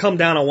 and they come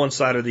down on one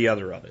side or the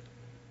other of it.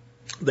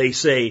 They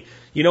say,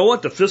 you know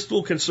what, the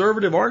fiscal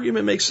conservative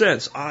argument makes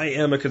sense. I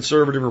am a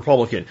conservative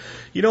Republican.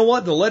 You know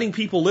what, the letting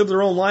people live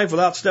their own life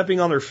without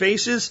stepping on their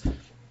faces,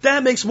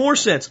 that makes more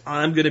sense.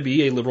 I'm going to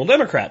be a liberal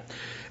Democrat.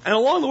 And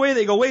along the way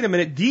they go, wait a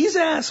minute, these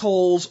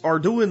assholes are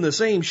doing the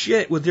same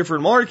shit with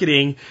different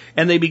marketing,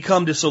 and they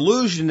become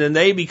disillusioned and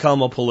they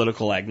become a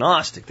political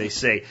agnostic. They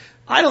say,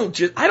 I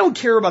don't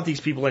care about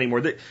these people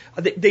anymore.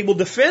 They will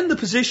defend the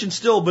position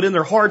still, but in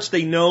their hearts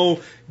they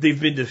know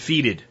they've been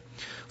defeated.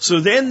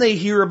 So then they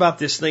hear about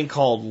this thing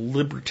called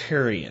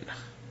libertarian.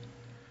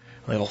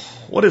 Well,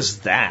 what is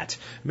that?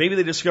 Maybe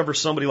they discover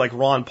somebody like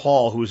Ron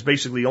Paul, who is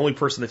basically the only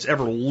person that's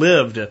ever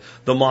lived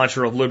the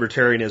mantra of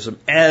libertarianism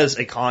as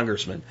a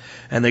congressman.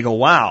 And they go,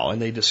 wow, and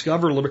they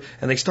discover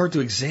and they start to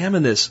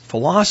examine this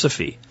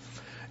philosophy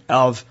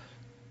of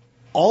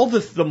all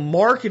the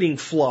marketing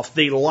fluff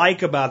they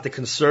like about the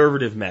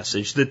conservative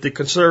message that the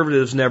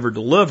conservatives never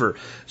deliver.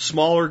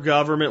 Smaller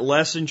government,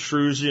 less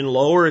intrusion,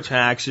 lower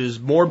taxes,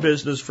 more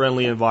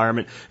business-friendly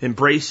environment,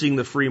 embracing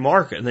the free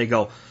market. And they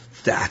go,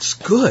 that's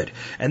good.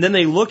 And then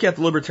they look at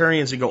the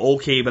libertarians and go,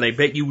 okay, but I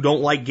bet you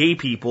don't like gay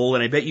people,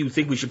 and I bet you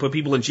think we should put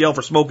people in jail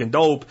for smoking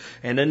dope.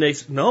 And then they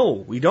say, no,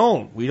 we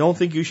don't. We don't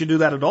think you should do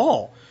that at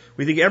all.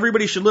 We think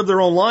everybody should live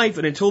their own life,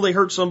 and until they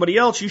hurt somebody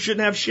else, you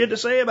shouldn't have shit to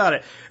say about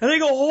it. And they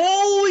go,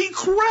 holy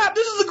crap,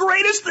 this is the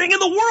greatest thing in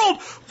the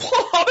world.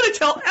 Whoa, I'm going to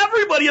tell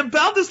everybody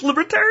about this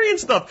libertarian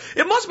stuff.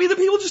 It must be that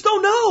people just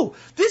don't know.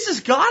 This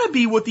has got to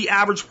be what the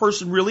average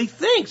person really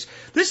thinks.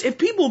 If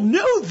people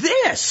knew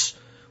this,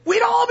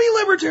 we'd all be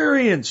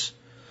libertarians.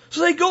 So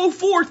they go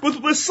forth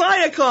with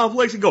Messiah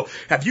complex and go,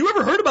 have you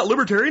ever heard about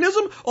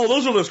libertarianism? Oh,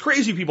 those are those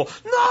crazy people.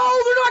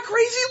 No, they're not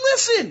crazy.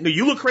 Listen. No,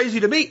 you look crazy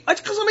to me.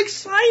 That's because I'm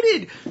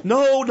excited.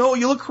 No,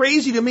 you look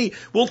crazy to me.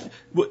 Well,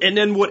 and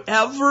then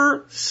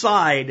whatever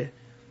side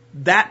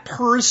that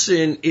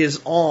person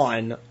is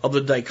on of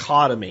the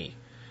dichotomy,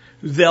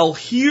 they'll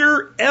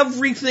hear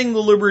everything the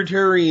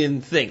libertarian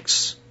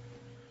thinks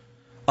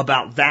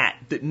about that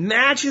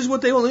matches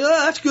what they want.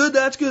 Oh,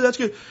 that's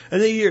good.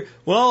 And they hear,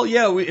 well,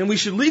 yeah, we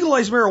should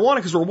legalize marijuana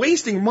because we're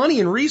wasting money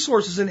and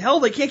resources. And hell,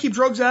 they can't keep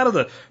drugs out of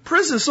the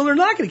prisons, so they're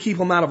not going to keep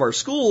them out of our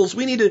schools.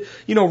 We need to,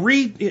 oh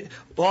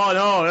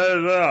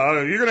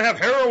no, you're going to have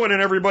heroin in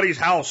everybody's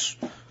house.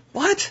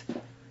 What?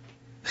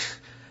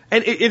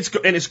 And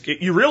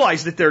you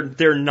realize that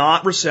they're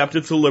not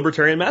receptive to the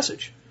libertarian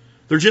message.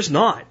 They're just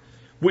not.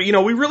 We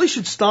really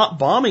should stop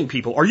bombing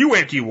people. Are you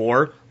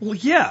anti-war? Well,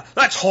 yeah,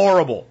 that's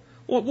horrible.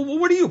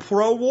 What are you,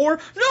 pro-war?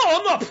 No,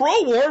 I'm not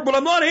pro-war, but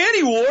I'm not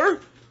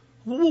anti-war.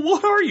 Well,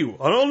 what are you?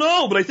 I don't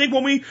know, but I think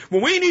when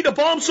we need to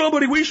bomb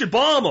somebody, we should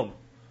bomb them.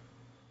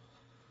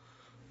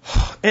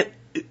 And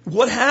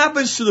what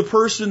happens to the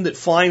person that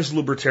finds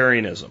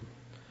libertarianism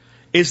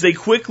is they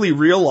quickly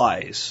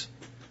realize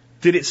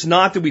that it's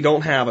not that we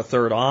don't have a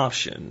third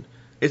option.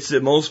 It's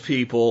that most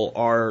people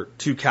are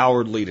too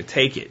cowardly to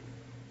take it.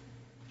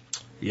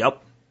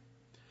 Yep.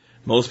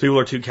 Most people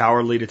are too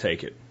cowardly to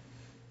take it.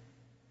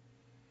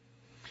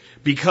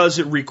 Because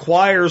it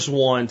requires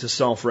one to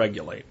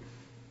self-regulate.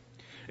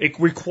 It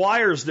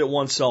requires that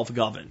one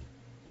self-govern.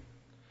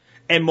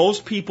 And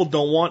most people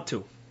don't want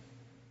to.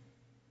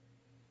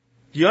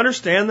 Do you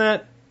understand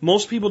that?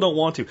 Most people don't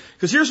want to.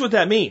 Because here's what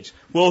that means.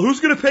 Well, who's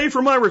going to pay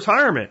for my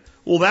retirement?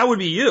 Well, that would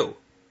be you.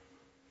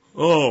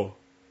 Oh,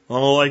 I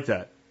don't like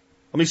that.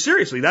 I mean,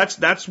 seriously,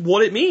 that's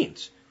what it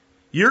means.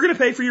 You're going to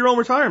pay for your own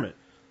retirement.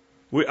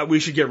 We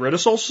should get rid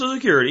of Social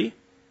Security,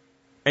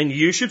 and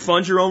you should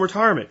fund your own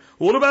retirement.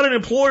 What about an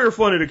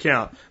employer-funded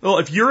account? Well,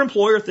 if your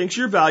employer thinks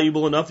you're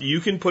valuable enough that you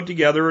can put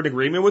together an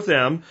agreement with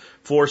them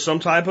for some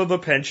type of a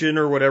pension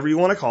or whatever you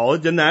want to call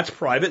it, then that's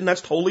private and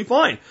that's totally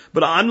fine.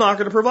 But I'm not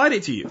going to provide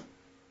it to you.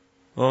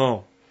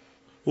 Oh.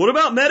 What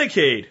about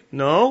Medicaid?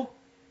 No.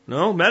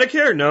 No.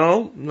 Medicare?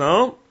 No.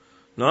 No.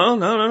 No,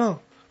 no, no, no.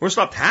 We're going to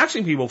stop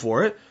taxing people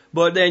for it,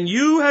 but then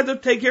you have to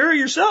take care of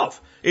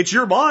yourself. It's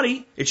your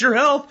body. It's your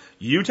health.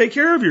 You take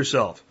care of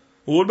yourself.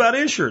 Well, what about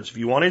insurance? If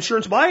you want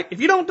insurance, buy it.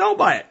 If you don't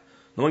buy it.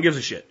 No one gives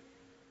a shit.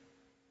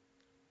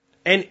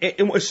 And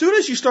as soon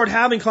as you start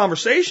having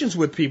conversations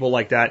with people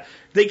like that,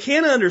 they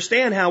can't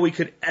understand how we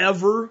could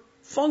ever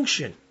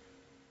function.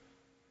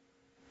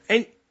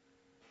 And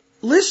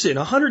listen,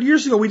 100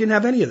 years ago, we didn't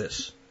have any of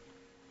this.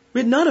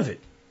 We had none of it.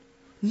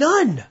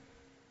 None.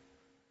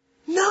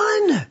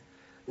 None.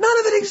 None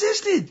of it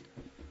existed.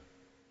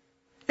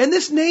 And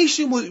this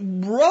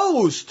nation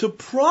rose to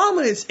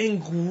prominence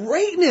and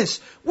greatness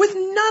with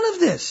none of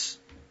this.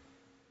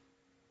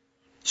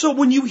 So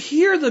when you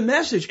hear the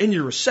message and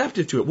you're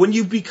receptive to it, when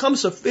you become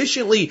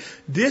sufficiently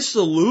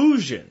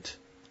disillusioned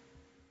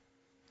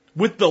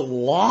with the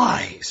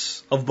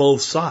lies of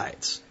both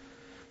sides,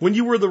 when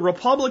you were the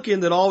Republican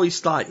that always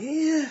thought,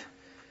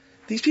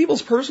 these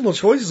people's personal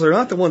choices are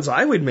not the ones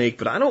I would make,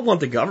 but I don't want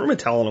the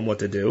government telling them what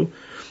to do.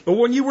 Or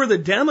when you were the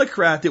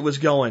Democrat that was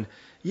going,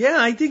 yeah,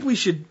 I think we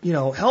should,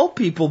 help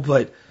people,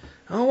 but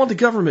I don't want the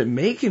government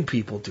making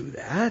people do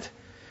that.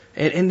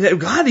 And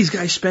God, these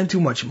guys spend too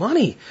much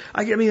money.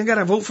 I got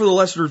to vote for the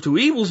lesser of two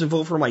evils and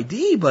vote for my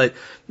D, but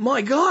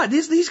my God,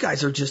 these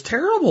guys are just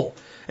terrible.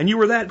 And you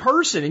were that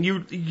person, and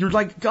you're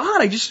like,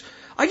 God, I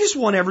just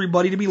want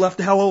everybody to be left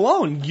the hell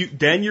alone.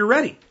 Then you're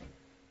ready.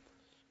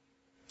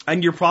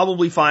 And you're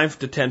probably 5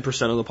 to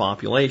 10% of the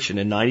population,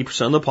 and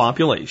 90% of the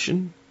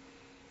population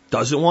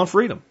doesn't want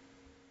freedom.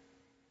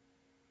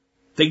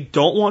 They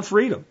don't want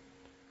freedom.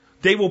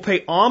 They will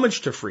pay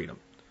homage to freedom.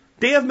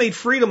 They have made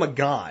freedom a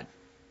god.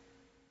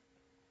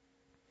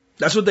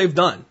 That's what they've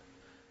done.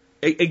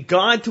 A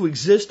god to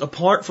exist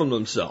apart from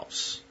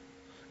themselves.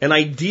 An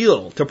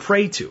ideal to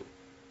pray to.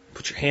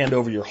 Put your hand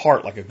over your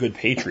heart like a good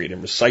patriot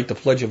and recite the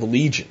Pledge of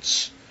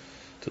Allegiance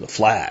to the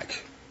flag.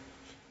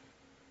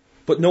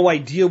 But no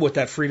idea what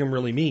that freedom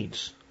really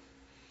means.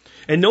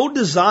 And no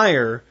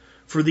desire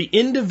for the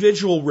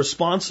individual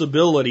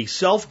responsibility,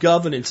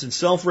 self-governance, and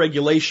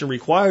self-regulation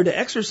required to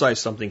exercise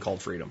something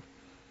called freedom.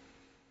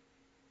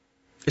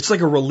 It's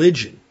like a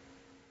religion.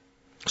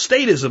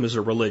 Statism is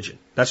a religion.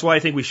 That's why I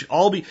think we should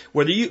all be,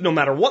 no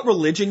matter what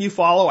religion you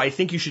follow, I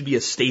think you should be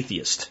a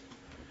statheist.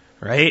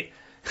 Right?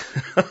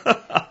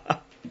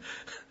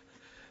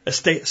 A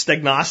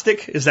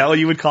stegnostic? Is that what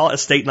you would call it? A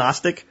state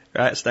gnostic?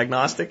 Right?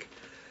 Stegnostic?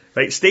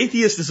 Right?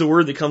 Statheist is a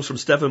word that comes from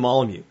Stefan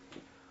Molyneux.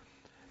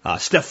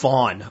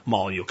 Stefan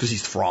Molyneux, because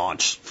he's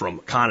French from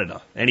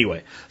Canada.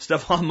 Anyway,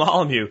 Stefan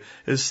Molyneux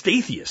is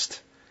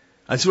statheist.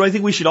 That's what I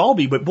think we should all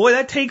be. But boy,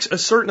 that takes a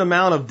certain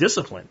amount of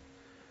discipline,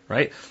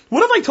 right?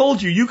 What if I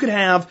told you could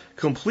have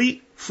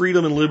complete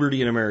freedom and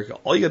liberty in America?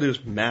 All you got to do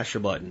is mash a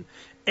button.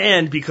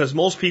 And because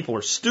most people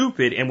are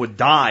stupid and would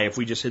die if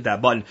we just hit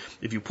that button,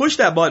 if you push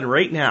that button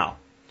right now,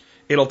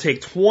 it'll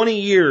take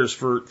 20 years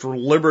for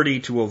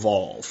liberty to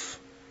evolve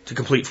to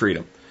complete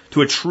freedom,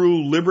 to a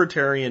true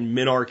libertarian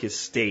minarchist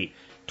state.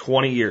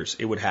 20 years,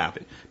 it would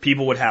happen.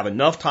 People would have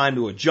enough time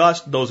to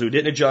adjust. Those who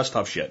didn't adjust,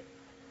 tough shit.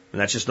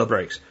 And that's just the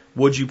breaks.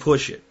 Would you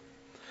push it?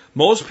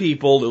 Most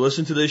people that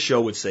listen to this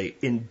show would say,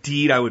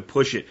 indeed, I would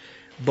push it.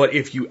 But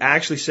if you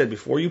actually said,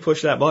 before you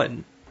push that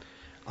button,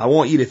 I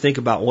want you to think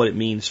about what it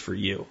means for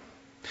you.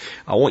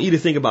 I want you to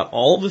think about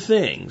all the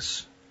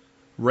things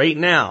right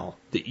now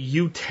that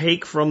you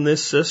take from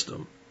this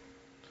system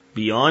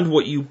beyond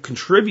what you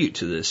contribute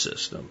to this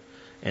system,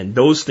 and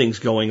those things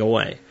going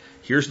away.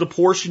 Here's the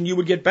portion you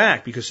would get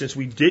back, because since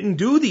we didn't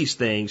do these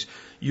things,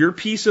 your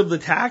piece of the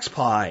tax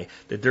pie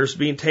that there's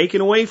being taken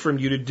away from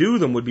you to do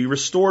them would be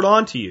restored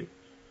onto you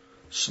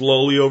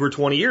slowly over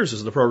 20 years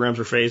as the programs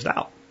are phased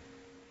out.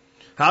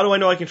 How do I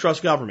know I can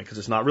trust government? Because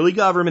it's not really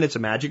government, it's a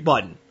magic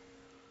button.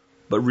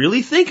 But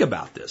really think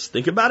about this.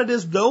 Think about it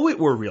as though it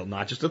were real,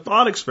 not just a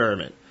thought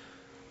experiment.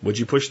 Would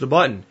you push the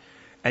button?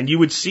 And you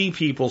would see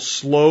people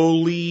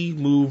slowly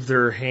move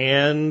their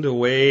hand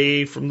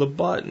away from the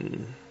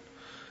button.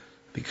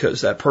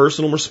 Because that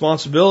personal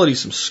responsibility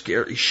is some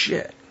scary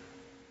shit.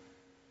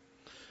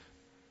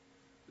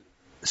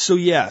 So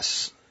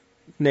yes,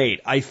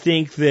 Nate, I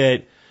think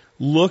that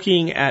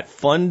looking at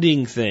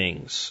funding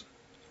things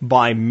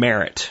by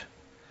merit.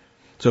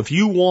 So if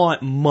you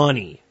want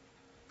money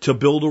to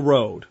build a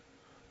road,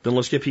 then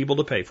let's get people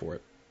to pay for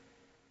it.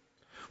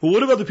 Well,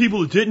 what about the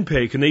people that didn't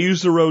pay? Can they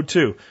use the road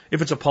too?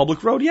 If it's a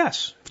public road,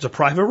 yes. If it's a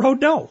private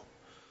road, no.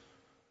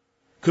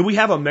 Could we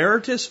have a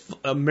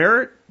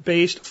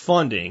merit-based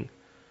funding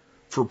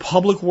for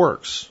public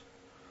works?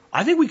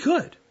 I think we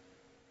could.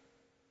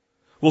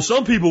 Well,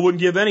 some people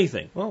wouldn't give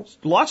anything. Well,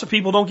 lots of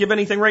people don't give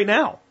anything right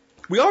now.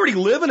 We already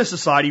live in a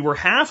society where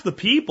half the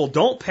people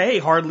don't pay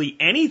hardly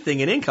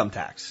anything in income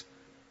tax.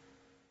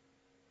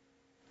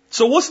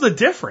 So what's the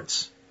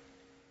difference?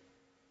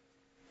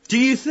 Do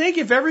you think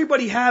if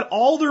everybody had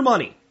all their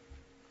money,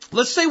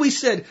 let's say we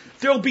said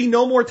there'll be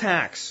no more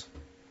tax,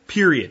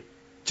 period,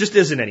 just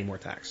isn't any more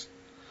tax.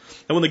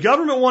 And when the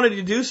government wanted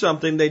to do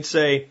something, they'd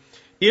say,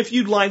 if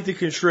you'd like to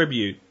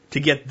contribute to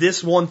get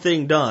this one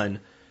thing done,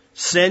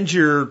 send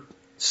your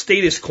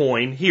status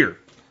coin here,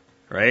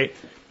 right?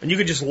 And you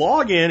could just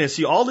log in and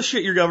see all the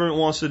shit your government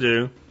wants to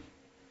do,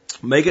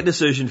 make a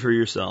decision for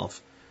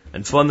yourself,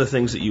 and fund the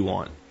things that you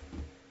want.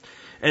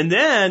 And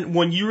then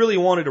when you really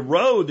wanted a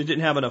road that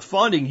didn't have enough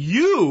funding,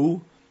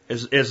 you,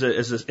 as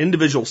an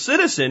individual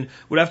citizen,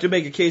 would have to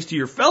make a case to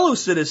your fellow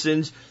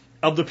citizens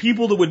of the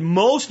people that would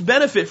most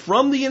benefit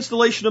from the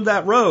installation of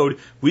that road.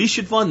 We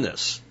should fund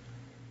this.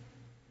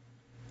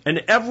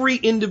 And every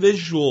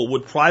individual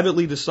would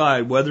privately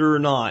decide whether or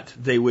not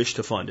they wish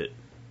to fund it.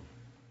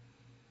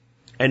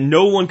 And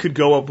no one could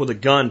go up with a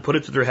gun, put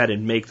it to their head,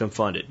 and make them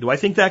fund it. Do I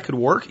think that could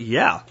work?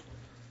 Yeah.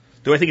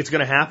 Do I think it's going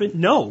to happen?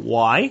 No.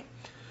 Why?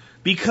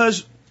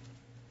 Because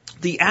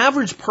the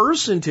average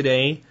person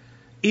today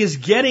is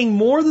getting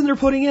more than they're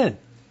putting in.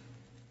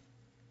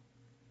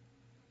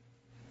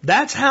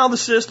 That's how the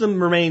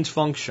system remains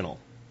functional.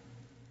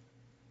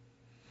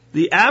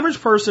 The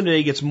average person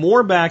today gets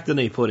more back than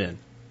they put in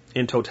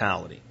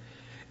totality.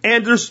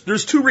 And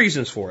there's two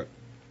reasons for it.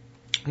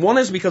 One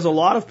is because a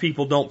lot of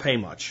people don't pay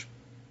much.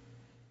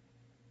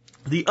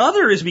 The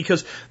other is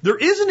because there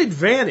is an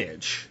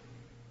advantage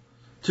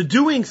to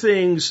doing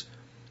things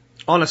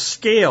on a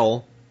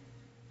scale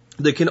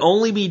that can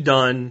only be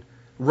done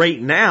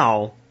right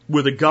now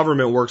with a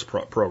government works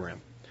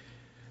program.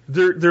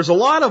 There's a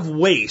lot of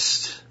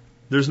waste.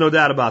 There's no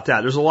doubt about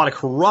that. There's a lot of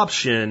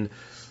corruption,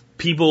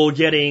 people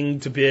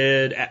getting to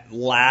bid at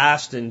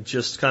last and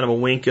just kind of a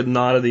wink and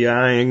nod of the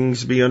eye,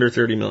 be under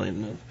 30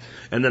 million.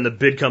 And then the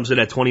bid comes in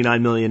at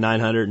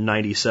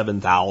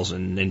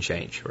 29,997,000 and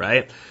change,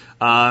 right?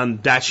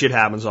 That shit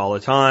happens all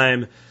the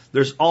time.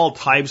 There's all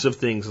types of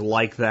things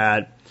like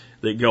that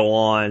go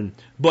on.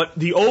 But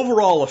the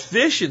overall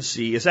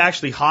efficiency is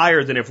actually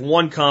higher than if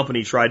one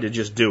company tried to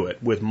just do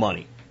it with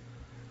money,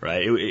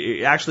 right?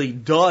 It actually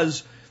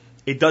does,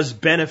 it does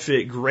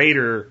benefit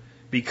greater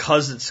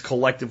because it's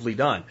collectively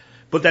done.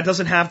 But that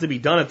doesn't have to be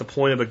done at the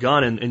point of a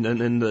gun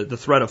and the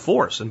threat of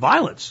force and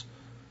violence.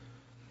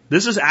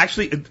 This is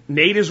actually,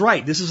 Nate is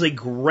right. This is a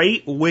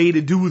great way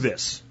to do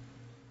this.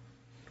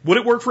 Would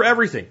it work for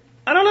everything?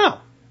 I don't know.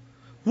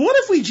 What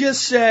if we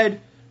just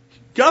said,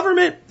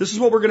 government, this is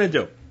what we're going to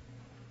do.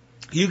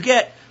 You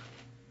get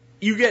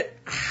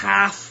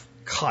half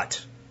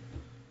cut.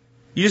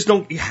 You just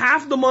don't,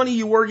 half the money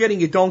you were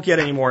getting, you don't get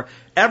anymore.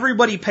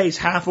 Everybody pays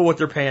half of what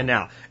they're paying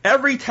now.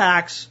 Every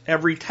tax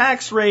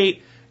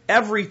rate,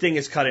 everything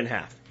is cut in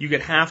half. You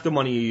get half the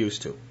money you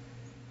used to.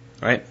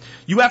 Right?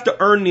 You have to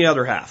earn the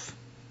other half.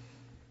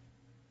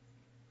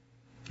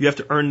 You have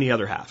to earn the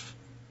other half.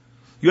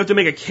 You have to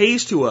make a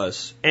case to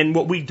us, and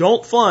what we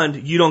don't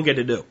fund, you don't get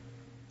to do.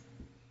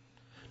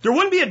 There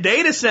wouldn't be a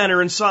data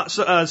center in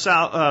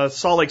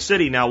Salt Lake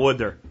City now, would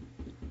there?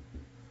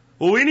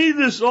 Well, we need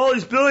all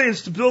these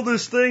billions to build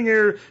this thing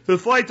here to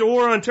fight the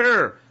war on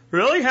terror.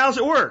 Really? How's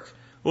it work?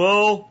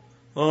 Well,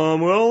 we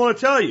don't want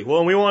to tell you.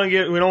 Well, we don't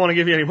want to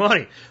give you any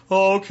money.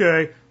 Oh,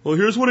 okay. Well,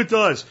 here's what it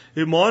does.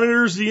 It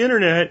monitors the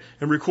internet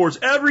and records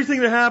everything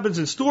that happens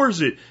and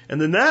stores it.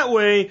 And then that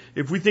way,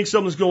 if we think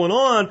something's going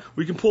on,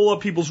 we can pull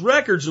up people's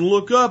records and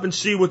look up and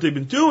see what they've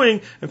been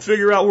doing and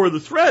figure out where the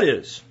threat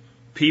is.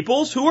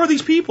 Peoples? Who are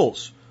these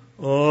peoples?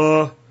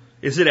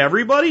 Is it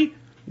everybody?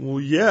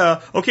 Well, yeah.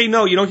 Okay,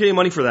 no, you don't get any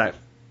money for that.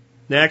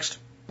 Next.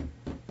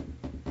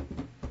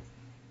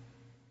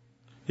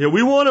 Yeah,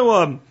 we want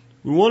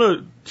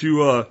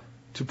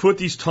to put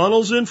these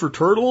tunnels in for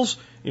turtles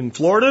in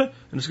Florida,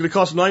 and it's going to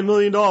cost $9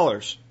 million.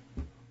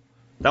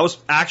 That was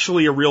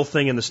actually a real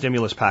thing in the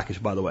stimulus package,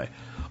 by the way.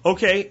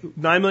 Okay,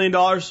 $9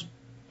 million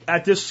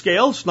at this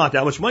scale, it's not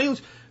that much money.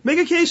 Let's make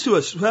a case to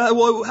us.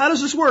 Well, how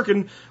does this work?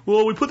 And,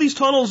 well, we put these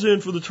tunnels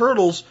in for the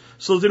turtles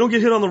so that they don't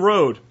get hit on the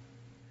road.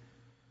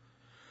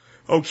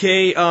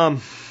 Okay,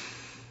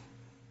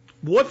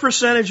 what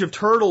percentage of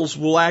turtles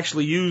will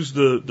actually use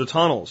the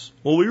tunnels?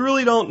 Well, we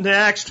really don't.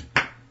 Next.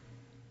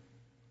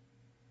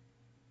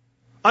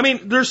 I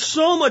mean, there's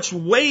so much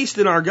waste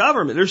in our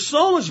government. There's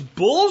so much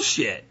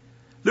bullshit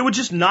that would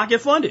just not get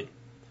funded.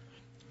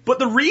 But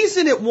the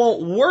reason it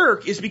won't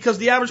work is because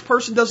the average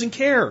person doesn't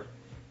care.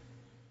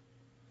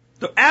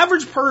 The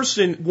average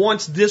person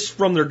wants this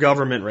from their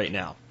government right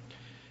now.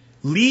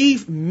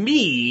 Leave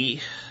me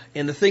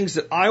and the things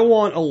that I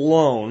want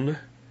alone,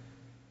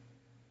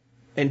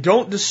 and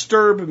don't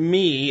disturb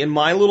me and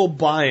my little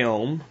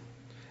biome,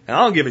 and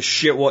I don't give a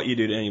shit what you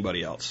do to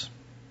anybody else.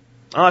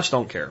 I just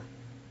don't care.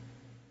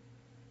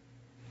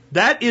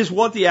 That is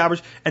what the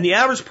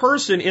average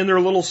person in their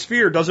little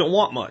sphere doesn't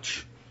want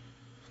much.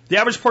 The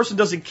average person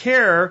doesn't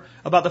care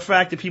about the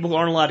fact that people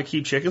aren't allowed to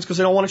keep chickens because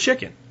they don't want a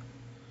chicken.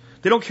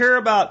 They don't care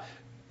about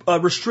a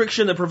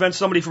restriction that prevents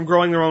somebody from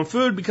growing their own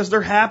food because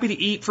they're happy to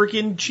eat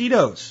freaking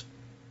Cheetos.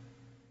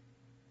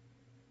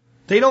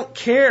 They don't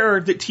care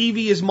that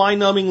TV is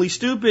mind-numbingly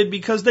stupid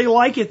because they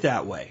like it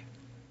that way.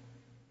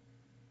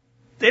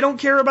 They don't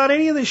care about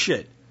any of this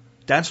shit.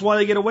 That's why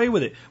they get away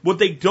with it. What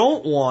they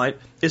don't want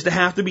is to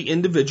have to be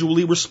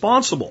individually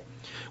responsible.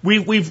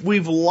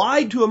 We've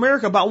lied to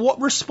America about what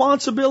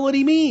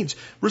responsibility means.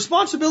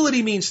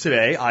 Responsibility means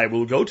today, I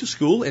will go to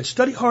school and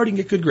study hard and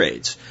get good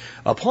grades.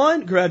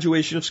 Upon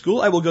graduation of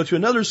school, I will go to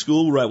another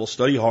school where I will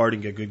study hard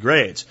and get good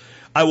grades.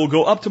 I will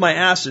go up to my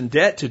ass in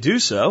debt to do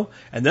so,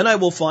 and then I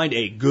will find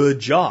a good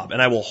job,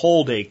 and I will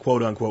hold a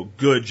quote-unquote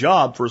good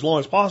job for as long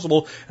as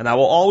possible, and I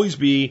will always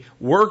be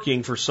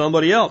working for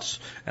somebody else,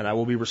 and I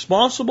will be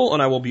responsible,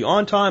 and I will be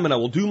on time, and I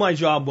will do my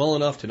job well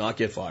enough to not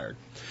get fired.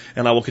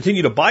 And I will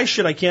continue to buy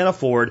shit I can't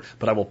afford,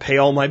 but I will pay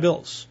all my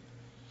bills.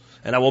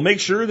 And I will make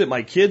sure that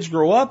my kids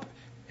grow up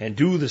and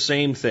do the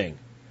same thing.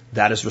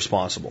 That is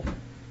responsible.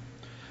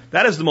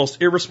 That is the most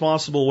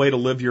irresponsible way to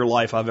live your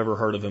life I've ever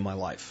heard of in my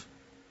life.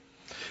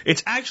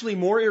 It's actually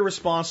more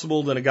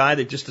irresponsible than a guy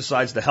that just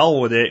decides to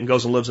hell with it and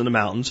goes and lives in the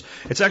mountains.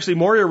 It's actually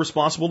more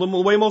irresponsible than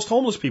the way most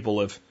homeless people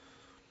live.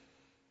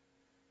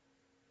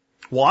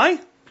 Why?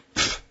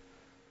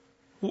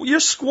 You're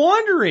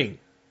squandering.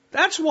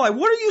 That's why.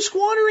 What are you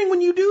squandering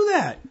when you do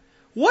that?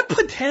 What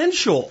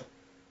potential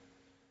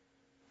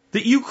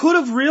that you could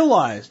have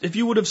realized if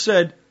you would have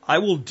said, I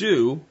will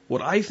do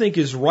what I think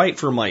is right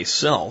for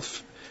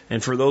myself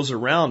and for those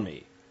around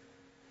me.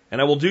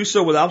 And I will do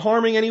so without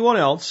harming anyone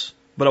else,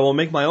 but I will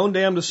make my own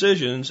damn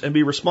decisions and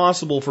be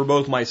responsible for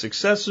both my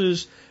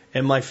successes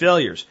and my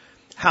failures.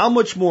 How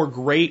much more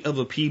great of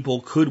a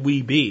people could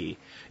we be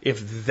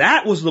if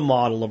that was the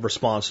model of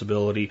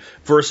responsibility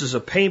versus a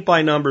paint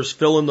by numbers,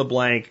 fill in the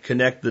blank,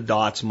 connect the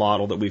dots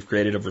model that we've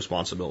created of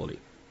responsibility?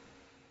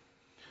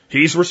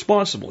 He's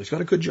responsible. He's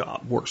got a good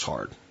job, works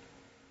hard.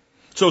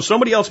 So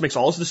somebody else makes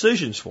all his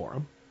decisions for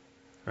him,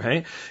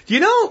 right?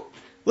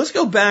 Let's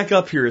go back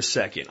up here a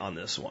second on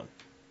this one.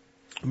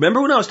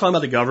 Remember when I was talking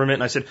about the government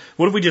and I said,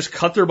 what if we just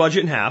cut their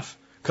budget in half,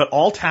 cut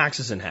all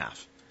taxes in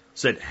half?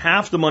 Said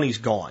half the money's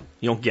gone.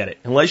 You don't get it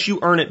unless you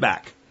earn it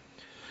back.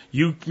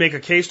 You make a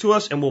case to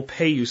us and we'll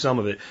pay you some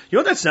of it. You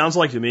know what that sounds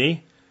like to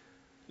me?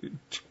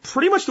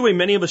 Pretty much the way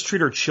many of us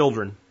treat our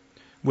children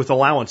with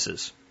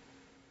allowances.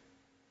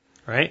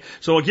 Right?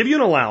 So I'll give you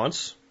an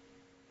allowance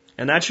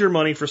and that's your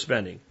money for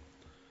spending.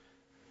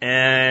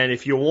 And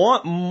if you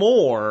want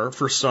more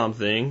for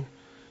something,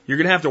 you're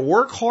going to have to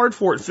work hard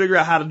for it and figure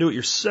out how to do it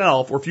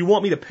yourself. Or if you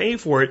want me to pay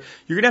for it,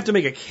 you're going to have to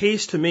make a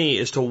case to me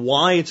as to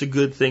why it's a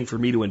good thing for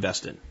me to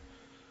invest in.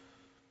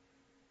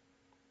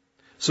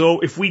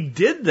 So if we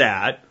did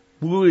that,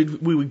 we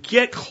would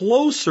get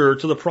closer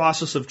to the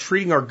process of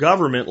treating our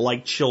government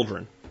like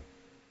children.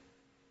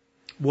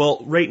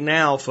 Well, right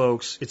now,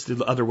 folks, it's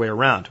the other way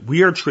around.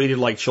 We are treated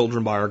like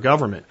children by our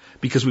government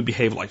because we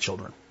behave like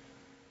children.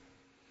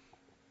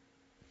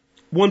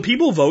 When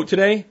people vote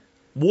today,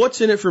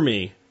 what's in it for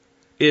me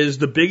is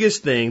the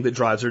biggest thing that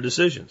drives their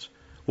decisions.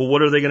 Well,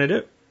 what are they going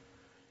to do?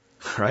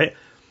 Right?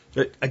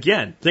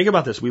 Again, think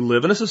about this. We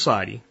live in a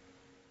society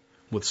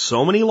with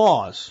so many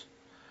laws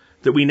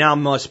that we now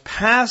must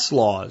pass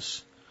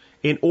laws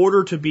in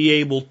order to be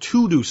able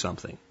to do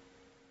something.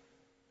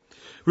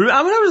 When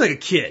I was like a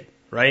kid,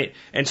 right?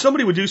 And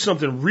somebody would do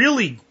something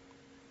really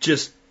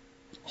just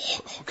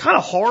kind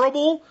of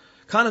horrible,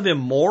 kind of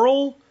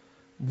immoral,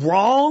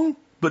 wrong,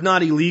 but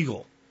not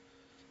illegal.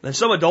 And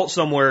some adult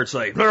somewhere, it's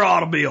like, there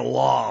ought to be a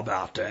law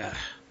about that.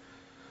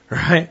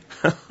 Right?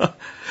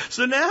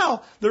 So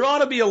now, there ought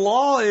to be a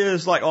law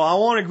is like, oh, I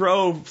want to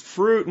grow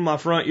fruit in my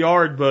front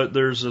yard, but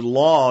there's a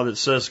law that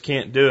says I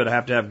can't do it. I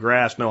have to have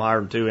grass no higher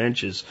than 2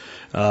 inches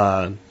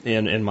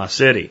in my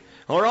city.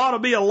 Or there ought to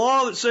be a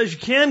law that says you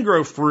can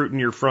grow fruit in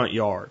your front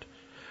yard.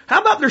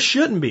 How about there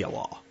shouldn't be a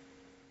law?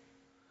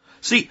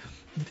 See,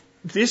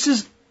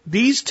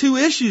 these two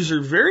issues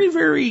are very,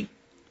 very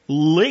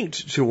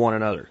linked to one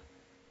another.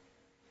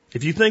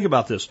 If you think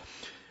about this,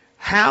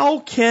 how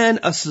can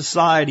a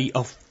society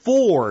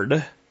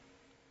afford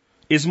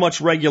as much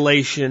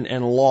regulation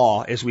and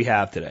law as we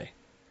have today?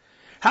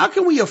 How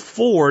can we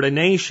afford a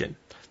nation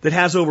that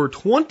has over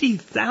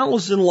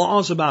 20,000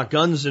 laws about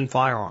guns and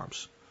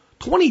firearms?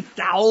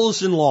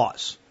 20,000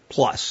 laws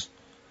plus.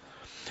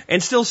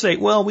 And still say,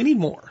 well, we need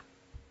more.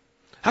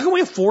 How can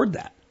we afford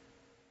that?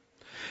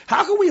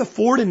 How can we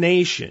afford a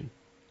nation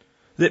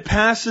that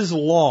passes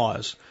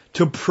laws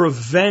to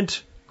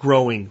prevent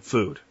growing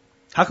food?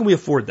 How can we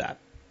afford that?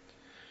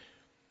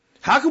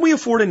 How can we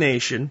afford a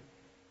nation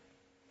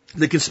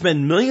that can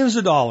spend millions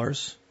of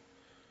dollars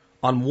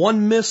on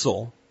one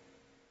missile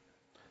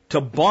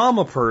to bomb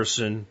a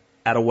person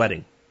at a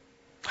wedding?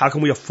 How can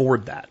we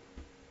afford that?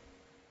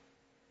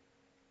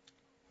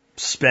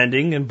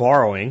 Spending and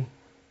borrowing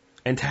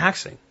and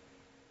taxing.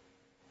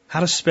 How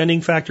does spending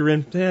factor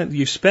in?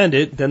 You spend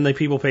it, then the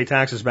people pay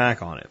taxes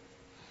back on it.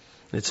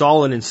 It's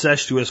all an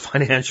incestuous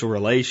financial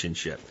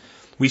relationship.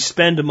 We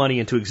spend money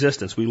into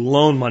existence. We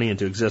loan money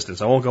into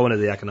existence. I won't go into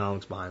the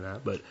economics behind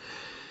that, but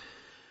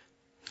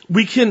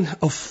We can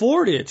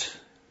afford it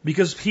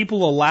because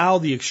people allow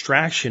the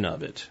extraction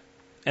of it.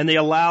 And they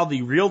allow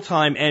the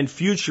real-time and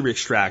future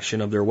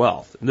extraction of their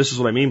wealth. And this is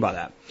what I mean by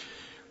that.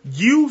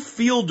 You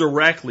feel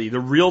directly the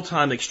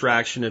real-time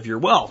extraction of your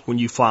wealth when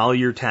you file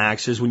your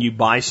taxes, when you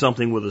buy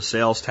something with a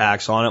sales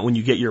tax on it, when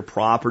you get your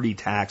property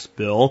tax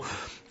bill,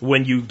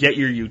 when you get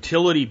your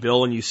utility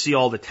bill and you see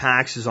all the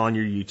taxes on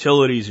your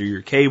utilities or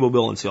your cable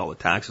bill and see all the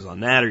taxes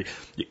on that, or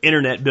your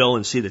internet bill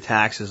and see the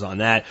taxes on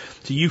that.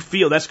 So you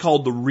feel that's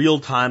called the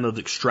real-time of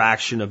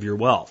extraction of your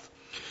wealth.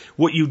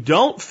 What you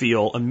don't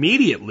feel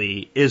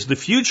immediately is the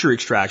future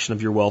extraction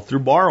of your wealth through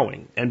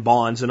borrowing and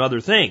bonds and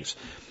other things.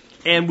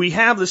 And we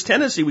have this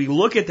tendency, we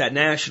look at that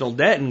national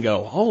debt and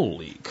go,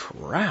 holy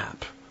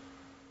crap,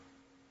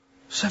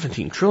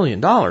 $17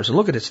 trillion, and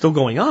look at it still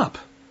going up,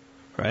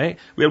 right?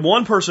 We had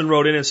one person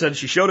wrote in and said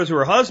she showed it to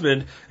her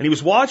husband, and he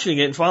was watching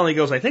it, and finally he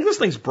goes, I think this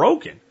thing's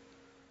broken.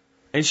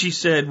 And she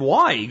said,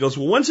 why? He goes,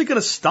 well, when's it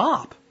going to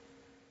stop?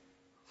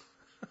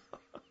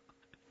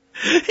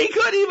 He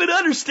couldn't even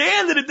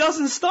understand that it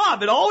doesn't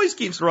stop. It always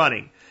keeps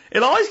running.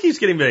 It always keeps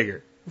getting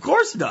bigger. Of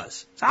course it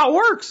does. That's how it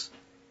works.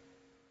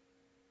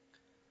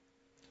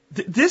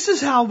 This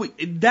is how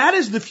that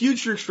is the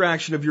future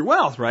extraction of your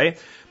wealth, right?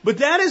 But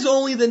that is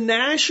only the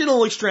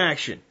national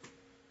extraction.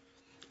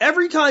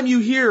 Every time you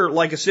hear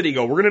like a city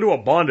go, we're going to do a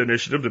bond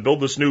initiative to build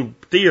this new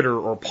theater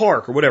or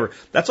park or whatever,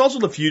 that's also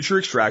the future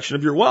extraction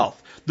of your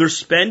wealth. They're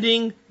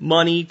spending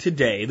money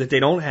today that they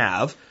don't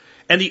have.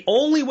 And the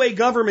only way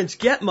governments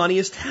get money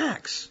is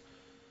tax.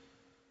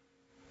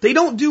 They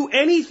don't do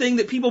anything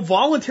that people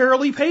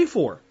voluntarily pay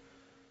for.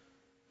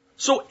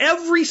 So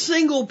every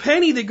single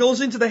penny that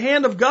goes into the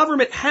hand of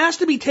government has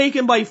to be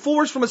taken by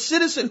force from a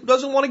citizen who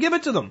doesn't want to give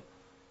it to them.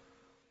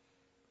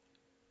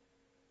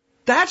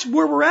 That's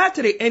where we're at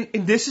today.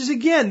 And this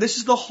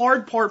is the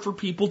hard part for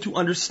people to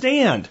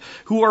understand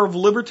who are of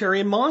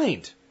libertarian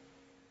mind.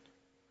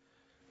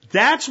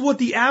 That's what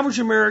the average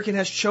American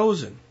has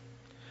chosen.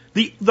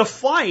 The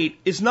fight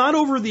is not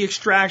over the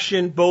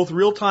extraction, both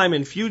real time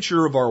and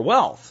future, of our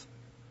wealth.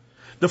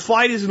 The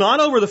fight is not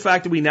over the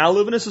fact that we now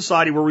live in a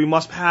society where we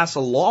must pass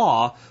a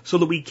law so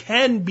that we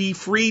can be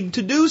freed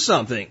to do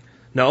something.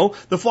 No,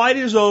 the fight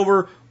is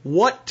over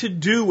what to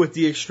do with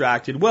the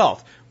extracted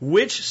wealth.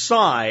 Which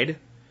side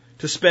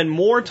to spend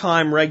more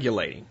time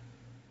regulating.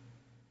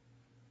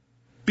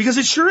 Because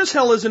it sure as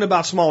hell isn't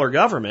about smaller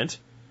government.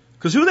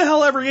 Because who the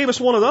hell ever gave us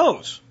one of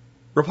those?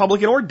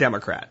 Republican or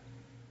Democrat.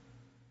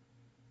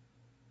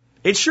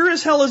 It sure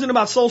as hell isn't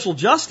about social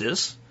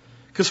justice,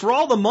 because for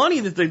all the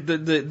money that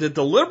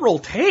the liberal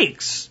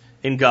takes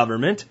in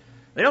government,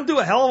 they don't do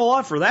a hell of a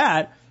lot for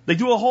that. They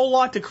do a whole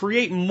lot to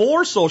create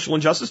more social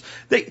injustice.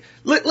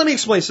 Let me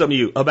explain something to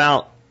you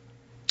about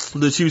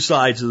the two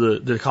sides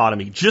of the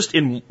economy, just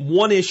in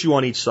one issue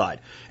on each side.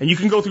 And you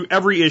can go through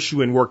every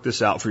issue and work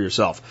this out for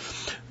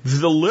yourself.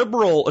 The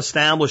liberal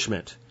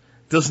establishment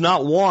does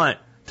not want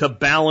to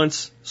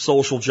balance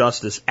social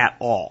justice at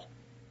all.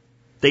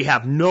 They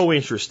have no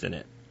interest in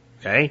it.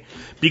 Okay?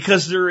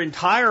 Because their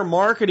entire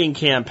marketing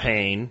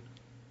campaign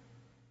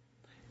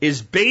is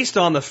based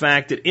on the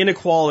fact that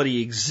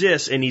inequality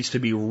exists and needs to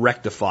be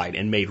rectified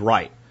and made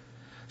right.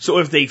 So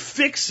if they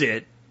fix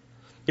it,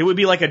 it would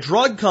be like a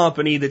drug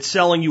company that's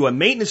selling you a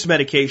maintenance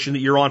medication that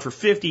you're on for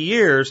 50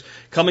 years,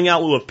 coming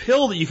out with a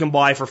pill that you can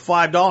buy for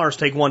 $5,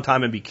 take one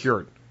time and be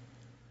cured.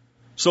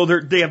 So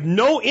they have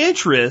no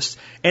interest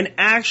in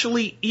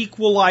actually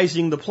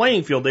equalizing the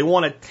playing field. They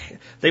want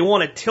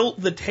to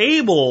tilt the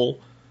table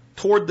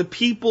toward the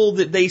people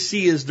that they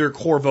see as their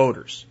core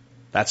voters.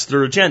 That's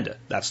their agenda.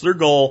 That's their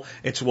goal.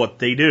 It's what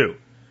they do.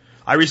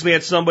 I recently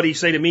had somebody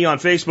say to me on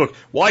Facebook,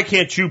 why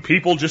can't you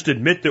people just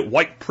admit that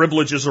white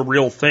privilege is a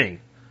real thing?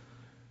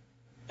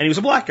 And he was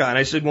a black guy. And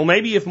I said, well,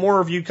 maybe if more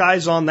of you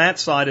guys on that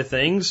side of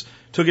things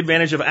took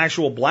advantage of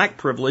actual black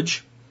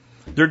privilege,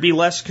 there'd be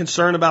less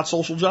concern about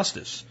social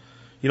justice.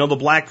 You know, the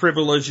black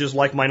privileges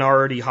like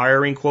minority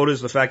hiring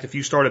quotas, the fact if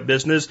you start a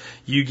business,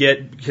 you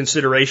get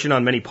consideration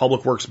on many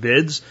public works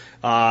bids,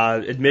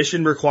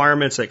 admission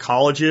requirements at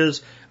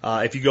colleges.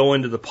 If you go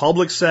into the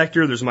public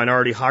sector, there's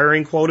minority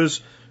hiring quotas.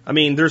 I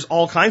mean, there's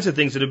all kinds of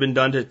things that have been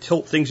done to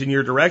tilt things in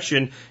your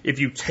direction if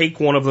you take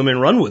one of them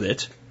and run with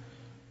it.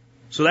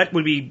 So that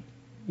would be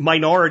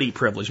minority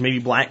privilege. Maybe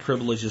black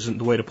privilege isn't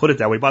the way to put it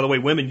that way. By the way,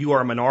 women, you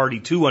are a minority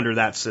too under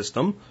that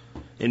system.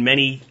 In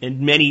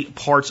many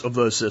parts of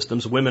those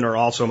systems, women are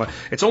also.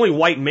 It's only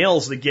white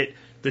males that get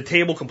the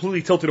table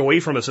completely tilted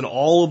away from us in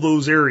all of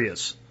those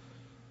areas.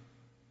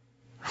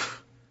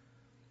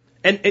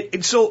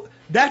 And so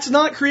that's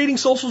not creating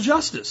social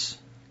justice.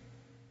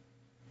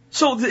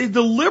 So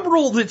the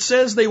liberal that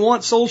says they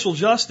want social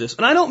justice,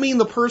 and I don't mean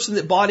the person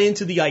that bought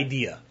into the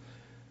idea,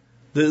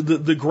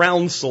 the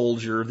ground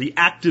soldier, the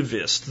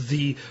activist,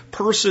 the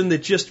person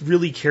that just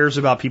really cares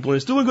about people and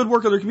is doing good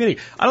work in their community.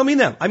 I don't mean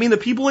them. I mean the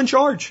people in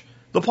charge.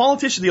 The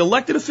politicians, the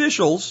elected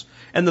officials,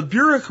 and the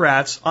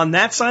bureaucrats on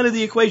that side of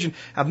the equation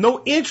have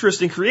no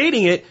interest in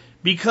creating it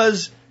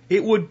because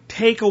it would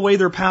take away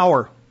their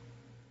power.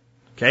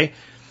 Okay?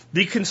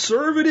 The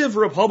conservative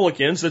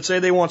Republicans that say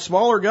they want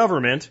smaller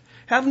government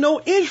have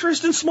no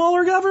interest in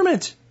smaller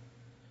government.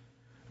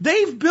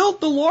 They've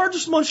built the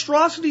largest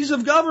monstrosities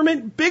of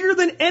government bigger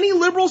than any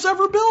liberals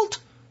ever built.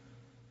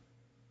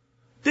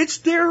 It's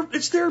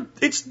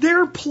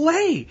their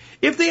play.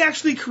 If they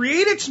actually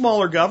created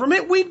smaller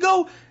government, we'd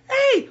go,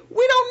 hey,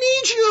 we don't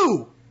need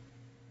you.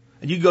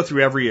 And you go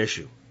through every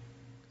issue.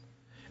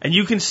 And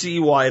you can see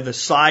why the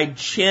side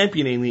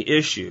championing the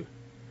issue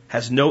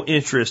has no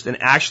interest in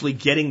actually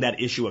getting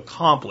that issue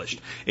accomplished.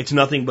 It's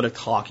nothing but a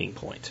talking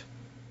point.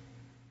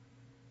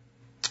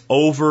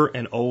 Over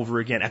and over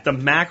again. At the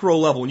macro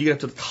level, when you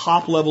get to the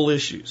top level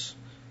issues,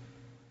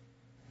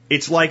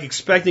 it's like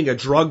expecting a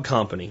drug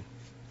company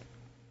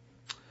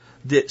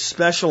that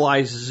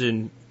specializes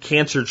in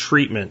cancer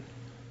treatment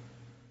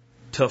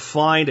to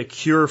find a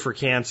cure for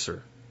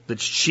cancer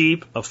that's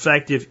cheap,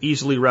 effective,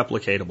 easily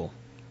replicatable,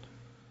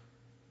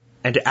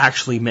 and to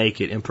actually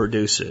make it and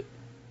produce it,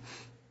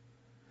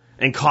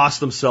 and cost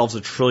themselves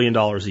 $1 trillion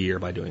a year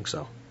by doing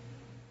so,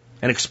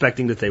 and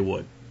expecting that they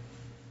would.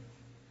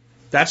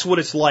 That's what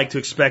it's like to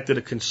expect that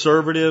a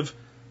conservative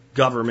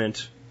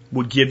government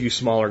would give you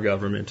smaller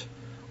government,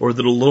 or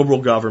that a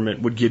liberal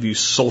government would give you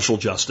social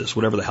justice,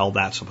 whatever the hell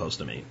that's supposed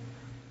to mean.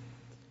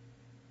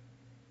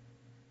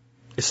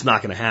 It's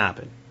not going to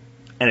happen.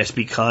 And it's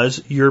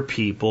because your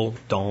people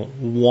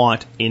don't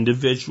want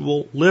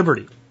individual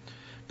liberty.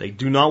 They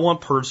do not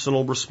want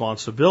personal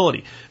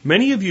responsibility.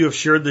 Many of you have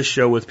shared this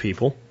show with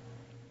people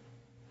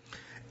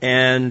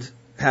and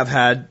have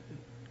had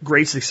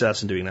great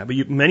success in doing that.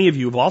 But many of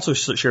you have also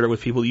shared it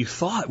with people you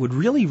thought would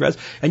really resonate.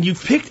 And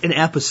you've picked an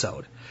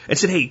episode and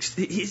said, hey,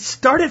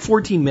 start at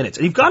 14 minutes.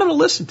 And you've got them to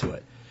listen to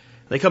it.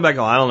 They come back and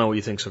go, I don't know what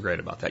you think's so great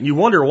about that. And you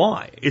wonder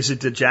why. Is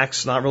it that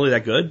Jack's not really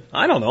that good?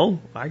 I don't know.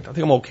 I think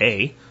I'm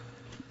okay.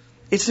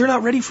 They're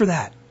not ready for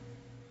that.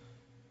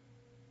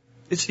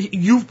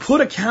 You've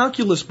put a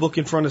calculus book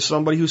in front of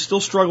somebody who's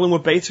still struggling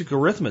with basic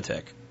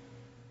arithmetic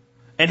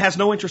and has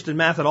no interest in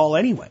math at all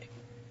anyway.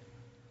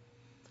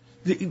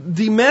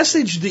 The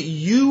message that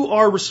you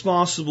are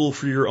responsible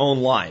for your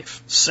own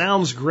life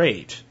sounds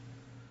great,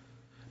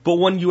 but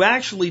when you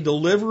actually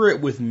deliver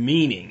it with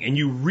meaning and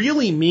you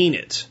really mean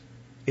it,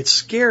 it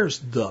scares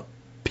the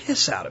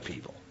piss out of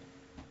people.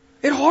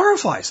 It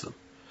horrifies them.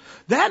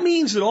 That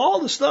means that all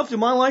the stuff in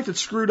my life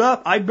that's screwed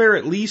up, I bear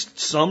at least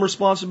some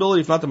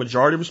responsibility, if not the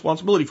majority of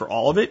responsibility for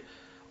all of it.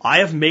 I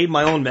have made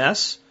my own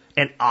mess,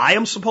 and I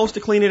am supposed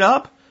to clean it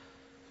up?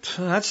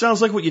 That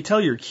sounds like what you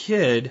tell your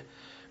kid.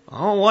 I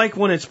don't like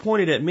when it's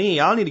pointed at me.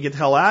 I'll need to get the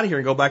hell out of here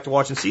and go back to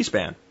watching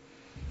C-SPAN.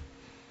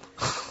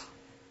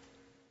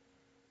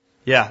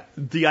 Yeah,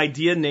 the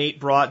idea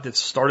Nate brought that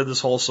started this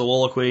whole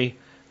soliloquy,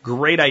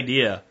 great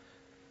idea.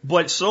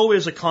 But so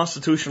is a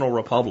constitutional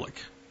republic.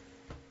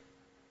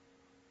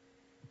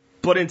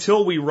 But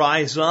until we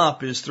rise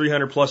up as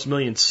 300 plus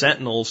million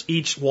sentinels,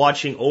 each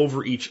watching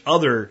over each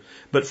other,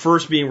 but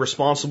first being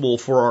responsible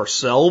for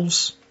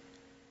ourselves,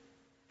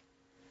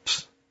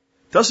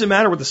 doesn't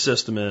matter what the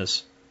system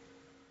is.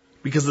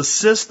 Because the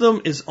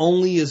system is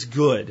only as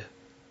good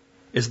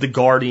as the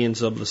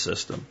guardians of the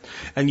system.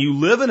 And you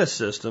live in a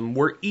system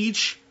where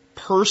each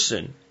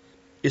person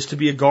is to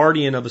be a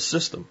guardian of a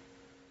system.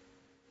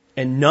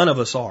 And none of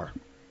us are,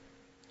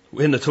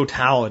 in the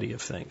totality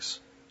of things.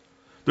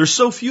 There's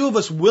so few of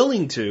us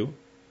willing to,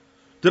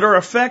 that our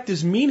effect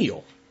is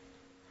menial.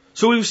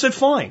 So we've said,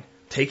 fine,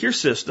 take your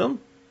system,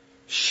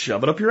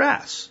 shove it up your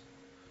ass.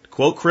 To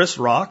quote Chris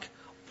Rock,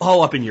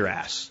 all up in your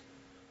ass.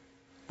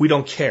 We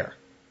don't care.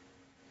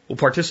 We'll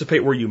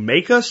participate where you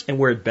make us and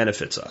where it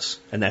benefits us.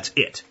 And that's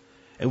it.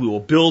 And we will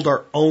build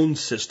our own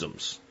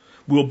systems.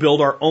 We will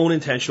build our own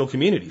intentional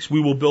communities.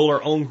 We will build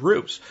our own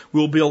groups. We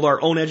will build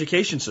our own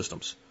education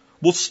systems.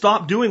 We'll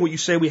stop doing what you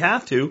say we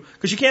have to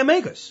because you can't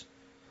make us.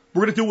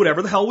 We're going to do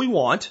whatever the hell we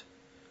want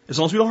as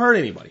long as we don't hurt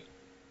anybody.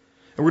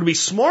 And we're going to be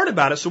smart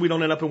about it so we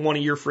don't end up in one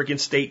of your freaking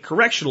state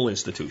correctional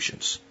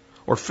institutions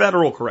or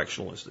federal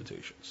correctional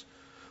institutions.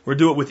 We're going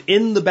to do it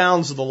within the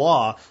bounds of the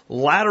law,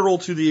 lateral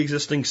to the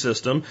existing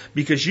system,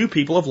 because you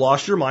people have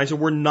lost your minds and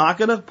we're not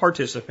going to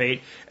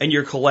participate in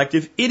your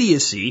collective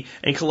idiocy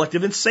and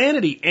collective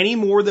insanity any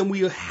more than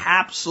we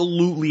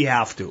absolutely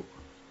have to.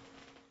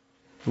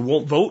 We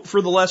won't vote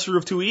for the lesser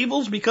of two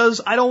evils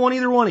because I don't want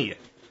either one of you.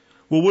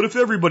 Well, what if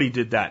everybody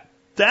did that?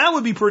 That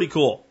would be pretty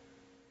cool.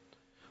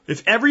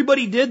 If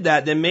everybody did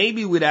that, then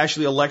maybe we'd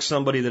actually elect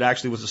somebody that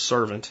actually was a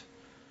servant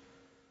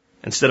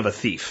instead of a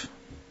thief.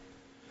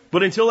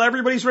 But until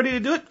everybody's ready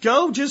to do it,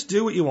 just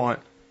do what you want.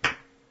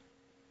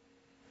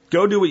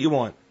 Go do what you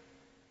want.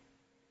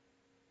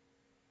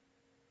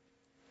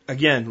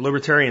 Again,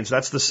 libertarians,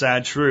 that's the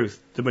sad truth.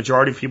 The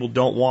majority of people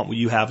don't want what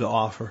you have to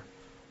offer.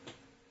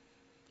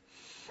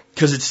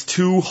 Because it's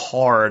too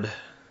hard.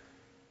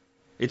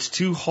 It's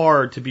too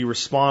hard to be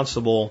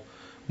responsible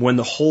when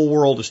the whole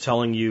world is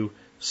telling you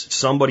it's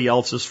somebody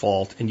else's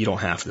fault and you don't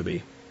have to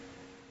be.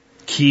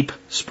 Keep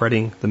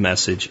spreading the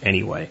message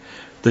anyway.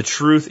 The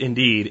truth,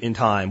 indeed, in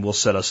time, will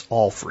set us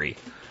all free.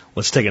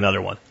 Let's take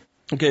another one.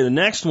 Okay, the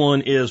next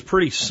one is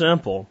pretty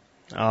simple.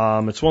 It's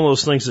one of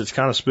those things that's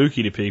kind of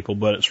spooky to people,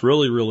 but it's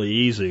really, really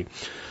easy.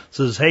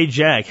 says, hey,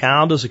 Jack,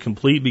 how does a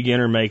complete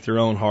beginner make their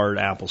own hard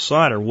apple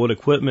cider? What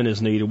equipment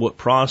is needed? What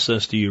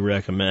process do you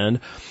recommend?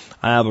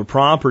 I have a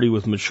property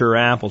with mature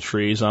apple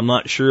trees. I'm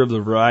not sure of the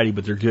variety,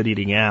 but they're good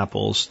eating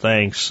apples.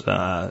 Thanks.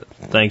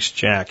 Thanks,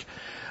 Jack.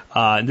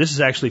 And this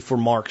is actually for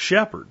Mark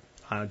Shepard.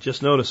 I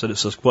just noticed that it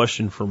says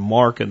question for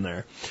Mark in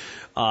there.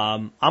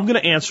 I'm going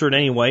to answer it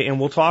anyway, and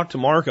we'll talk to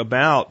Mark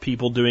about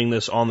people doing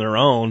this on their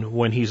own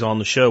when he's on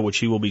the show, which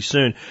he will be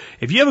soon.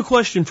 If you have a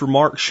question for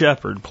Mark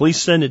Shepard,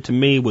 please send it to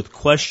me with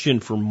question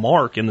for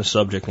Mark in the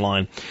subject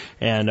line.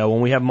 And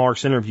when we have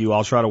Mark's interview,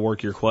 I'll try to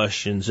work your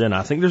questions in.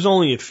 I think there's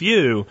only a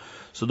few,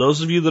 so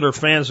those of you that are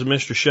fans of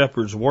Mr.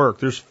 Shepard's work,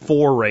 there's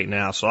 4 right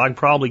now, so I can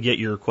probably get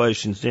your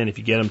questions in if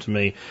you get them to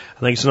me. I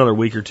think it's another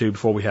week or 2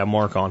 before we have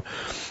Mark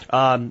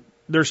on.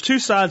 There's 2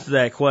 sides to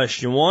that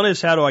question. One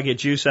is, how do I get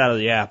juice out of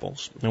the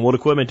apples? And what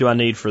equipment do I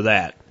need for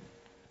that?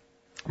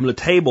 I'm going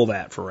to table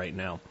that for right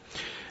now.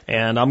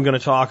 And I'm going to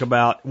talk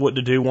about what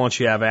to do once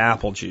you have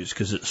apple juice,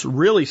 because it's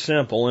really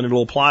simple, and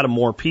it'll apply to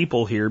more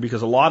people here,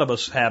 because a lot of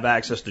us have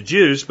access to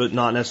juice, but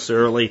not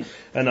necessarily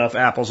enough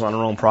apples on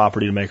our own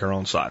property to make our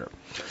own cider.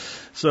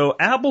 So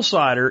apple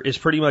cider is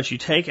pretty much, you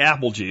take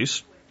apple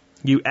juice,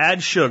 you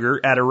add sugar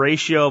at a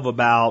ratio of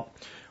about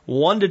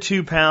 1 to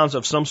 2 pounds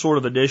of some sort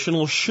of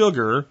additional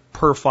sugar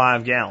per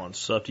 5 gallons.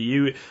 So up to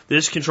you.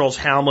 This controls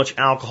how much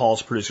alcohol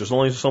is produced. There's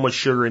only so much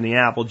sugar in the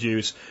apple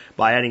juice.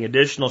 By adding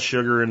additional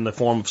sugar in the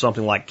form of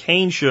something like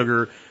cane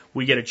sugar,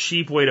 we get a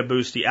cheap way to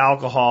boost the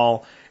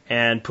alcohol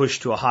and push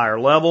to a higher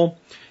level.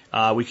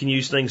 We can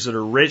use things that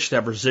are rich, that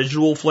have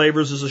residual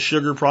flavors as a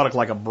sugar product,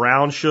 like a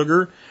brown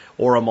sugar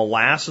or a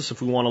molasses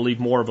if we want to leave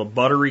more of a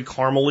buttery,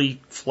 caramely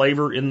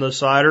flavor in the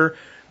cider.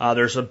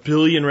 There's a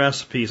billion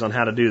recipes on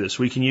how to do this.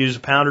 We can use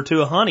a pound or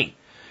 2 of honey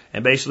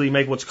and basically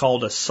make what's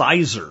called a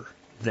sizer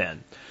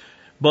then.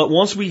 But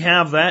once we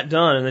have that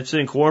done and it's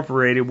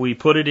incorporated, we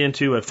put it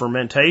into a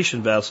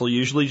fermentation vessel,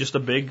 usually just a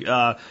big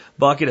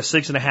bucket, a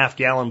 6.5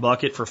 gallon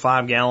bucket for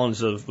 5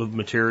 gallons of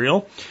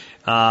material.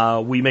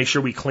 We make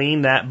sure we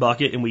clean that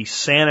bucket and we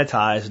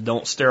sanitize,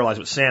 don't sterilize,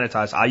 but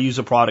sanitize. I use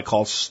a product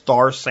called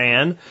Star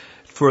San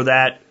for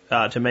that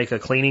to make a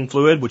cleaning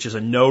fluid, which is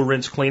a no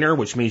rinse cleaner,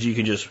 which means you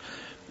can just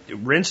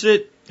rinse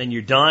it and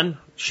you're done,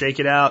 shake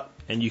it out,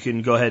 and you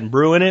can go ahead and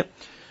brew in it.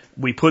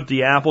 We put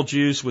the apple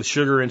juice with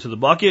sugar into the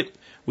bucket.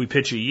 We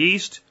pitch a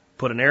yeast,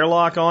 put an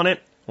airlock on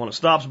it. When it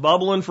stops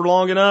bubbling for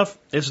long enough,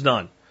 it's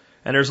done.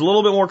 And there's a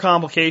little bit more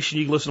complication.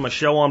 You can listen to my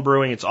show on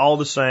brewing. It's all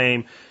the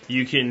same.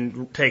 You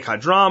can take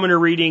hydrometer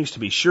readings to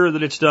be sure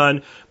that it's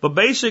done. But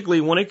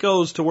basically, when it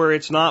goes to where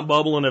it's not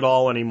bubbling at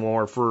all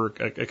anymore for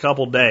a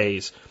couple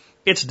days,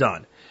 it's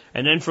done.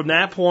 And then from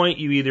that point,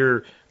 you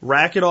either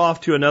rack it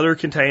off to another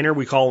container.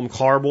 We call them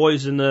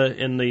carboys in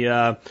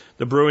the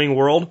brewing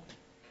world.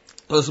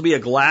 This will be a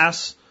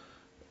glass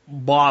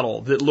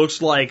bottle that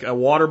looks like a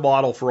water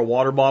bottle for a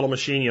water bottle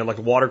machine, like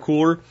a water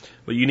cooler,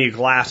 but you need a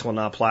glass one,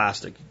 not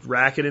plastic.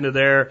 Rack it into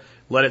there,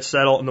 let it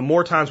settle, and the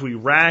more times we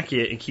rack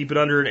it and keep it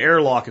under an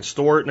airlock and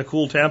store it in a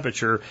cool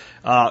temperature,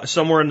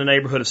 somewhere in the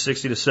neighborhood of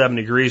 60 to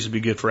 70 degrees would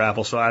be good for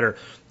apple cider.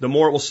 The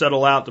more it will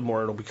settle out, the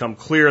more it'll become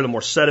clear, the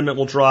more sediment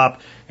will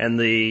drop, and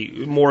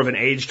the more of an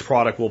aged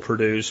product we'll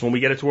produce. When we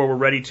get it to where we're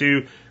ready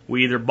to,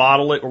 we either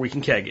bottle it or we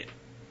can keg it.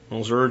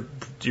 Those are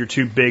your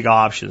 2 big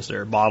options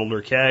there, bottled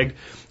or kegged.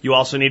 You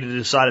also need to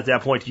decide at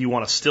that point, do you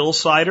want a still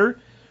cider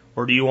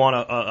or do you want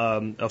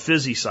a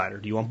fizzy cider?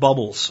 Do you want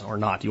bubbles or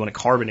not? Do you want it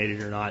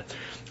carbonated or not?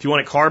 If you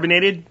want it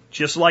carbonated,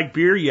 just like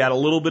beer, you add a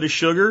little bit of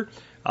sugar,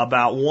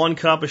 about 1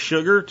 cup of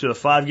sugar to a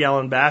 5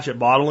 gallon batch at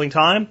bottling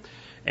time.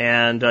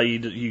 And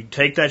you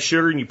take that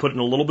sugar and you put it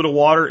in a little bit of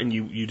water and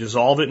you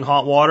dissolve it in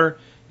hot water.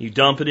 You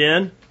dump it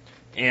in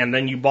and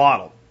then you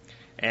bottle.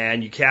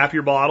 And you cap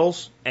your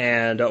bottles,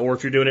 and or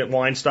if you're doing it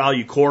wine style,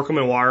 you cork them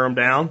and wire them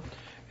down.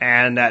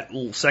 And that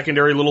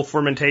secondary little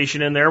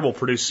fermentation in there will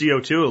produce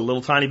CO2, a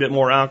little tiny bit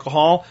more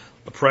alcohol.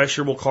 The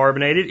pressure will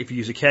carbonate it. If you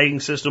use a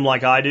kegging system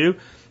like I do,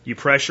 you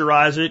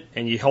pressurize it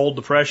and you hold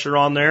the pressure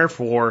on there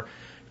for,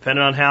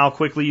 depending on how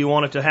quickly you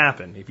want it to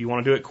happen. If you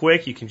want to do it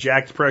quick, you can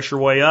jack the pressure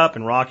way up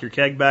and rock your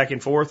keg back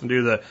and forth and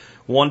do the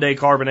 1-day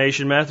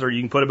carbonation method, or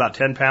you can put about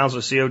 10 pounds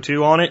of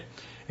CO2 on it.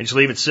 And just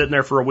leave it sitting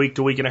there for a week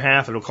to week and a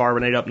half. It'll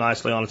carbonate up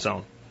nicely on its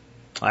own.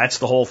 That's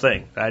the whole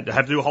thing. I'd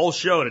have to do a whole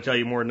show to tell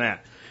you more than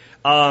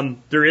that.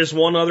 There is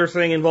one other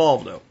thing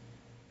involved, though.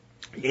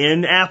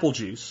 In apple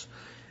juice,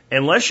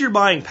 unless you're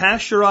buying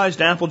pasteurized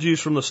apple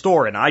juice from the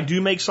store, and I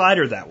do make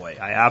cider that way.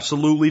 I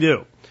absolutely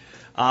do.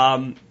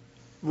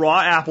 Raw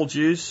apple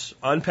juice,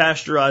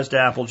 unpasteurized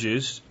apple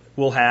juice,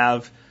 will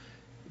have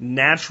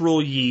natural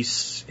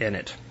yeasts in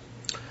it.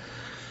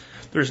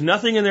 There's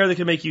nothing in there that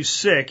can make you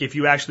sick if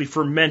you actually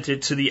ferment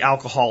it to the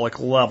alcoholic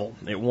level.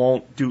 It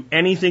won't do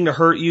anything to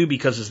hurt you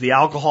because as the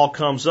alcohol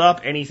comes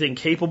up, anything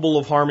capable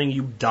of harming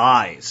you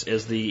dies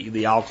as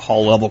the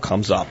alcohol level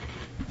comes up.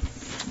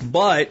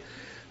 But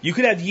you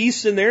could have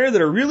yeasts in there that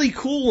are really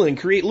cool and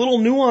create little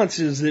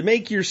nuances that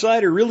make your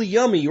cider really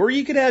yummy. Or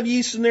you could have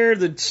yeasts in there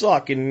that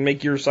suck and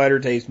make your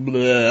cider taste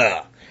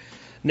blah.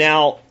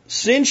 Now,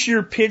 since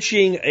you're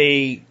pitching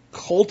a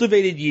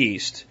cultivated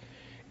yeast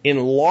in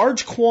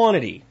large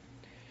quantity,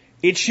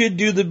 it should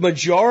do the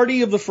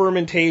majority of the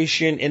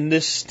fermentation, and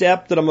this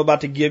step that I'm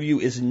about to give you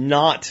is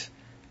not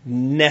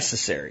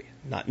necessary.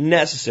 Not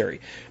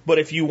necessary. But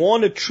if you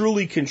want to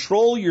truly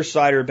control your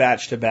cider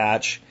batch to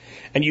batch,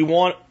 and you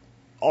want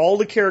all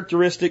the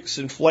characteristics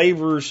and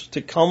flavors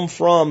to come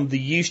from the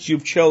yeast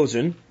you've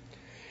chosen,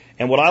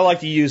 and what I like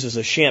to use is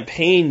a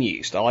champagne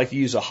yeast. I like to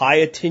use a high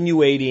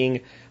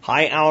attenuating,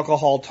 high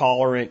alcohol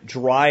tolerant,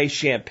 dry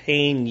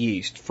champagne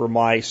yeast for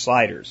my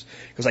ciders.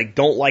 Because I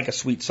don't like a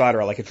sweet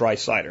cider, I like a dry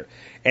cider.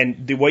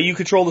 And the way you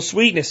control the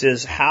sweetness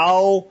is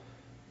how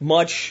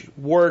much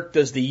work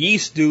does the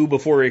yeast do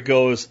before it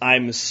goes,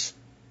 I'm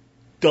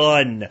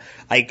done,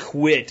 I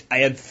quit,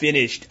 I am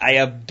finished, I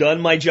have done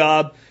my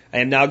job, I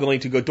am now going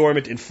to go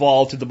dormant and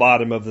fall to the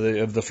bottom of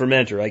the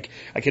fermenter.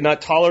 I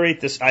cannot tolerate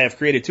this. I have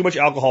created too much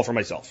alcohol for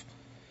myself.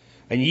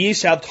 And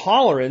yeasts have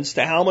tolerance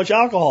to how much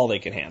alcohol they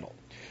can handle.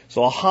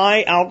 So a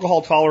high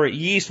alcohol tolerant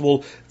yeast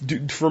will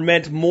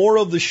ferment more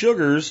of the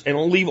sugars and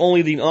leave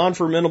only the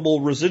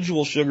non-fermentable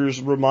residual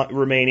sugars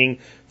remaining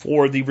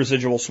for the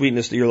residual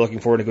sweetness that you're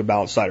looking for in a good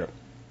balanced cider.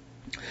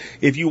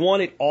 If you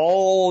want it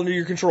all under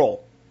your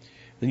control,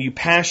 then you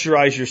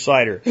pasteurize your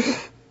cider.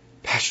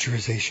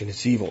 Pasteurization,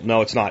 it's evil.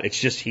 No, it's not. It's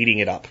just heating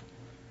it up.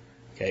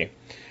 Okay?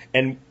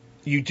 And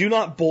you do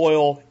not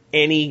boil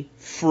any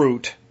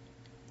fruit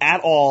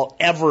at all,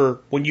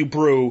 ever, when you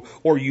brew,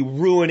 or you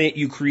ruin it,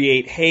 you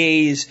create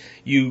haze,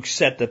 you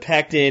set the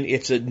pectin,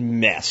 it's a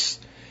mess.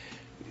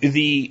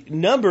 The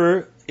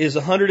number is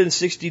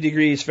 160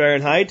 degrees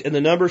Fahrenheit, and the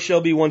number shall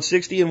be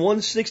 160, and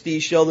 160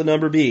 shall the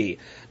number be.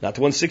 Not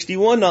the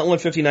 161, not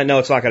 159, no,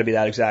 it's not going to be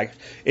that exact.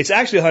 It's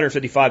actually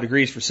 155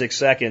 degrees for 6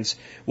 seconds.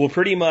 Will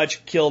pretty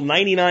much kill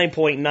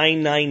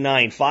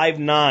 99.999, 5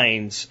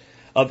 nines,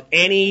 of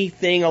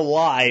anything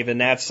alive in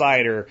that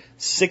cider,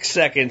 6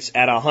 seconds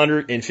at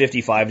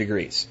 155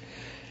 degrees.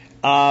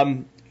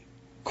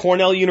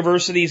 Cornell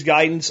University's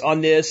guidance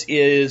on this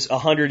is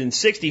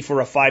 160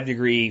 for a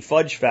 5-degree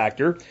fudge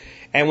factor.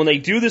 And when they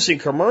do this in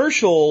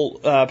commercial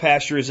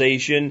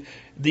pasteurization,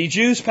 the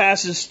juice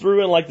passes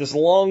through in like this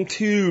long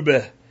tube.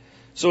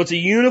 So it's a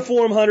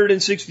uniform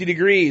 160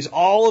 degrees.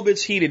 All of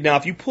it's heated. Now,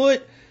 if you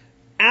put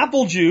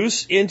apple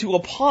juice into a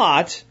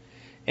pot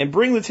and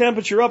bring the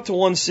temperature up to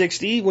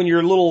 160, when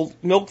your little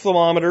milk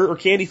thermometer or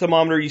candy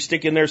thermometer you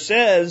stick in there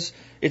says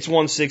it's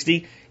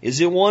 160, is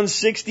it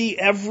 160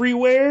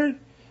 everywhere?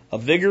 A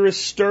vigorous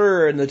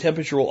stir and the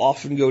temperature will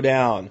often go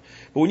down.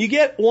 But when you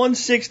get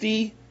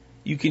 160,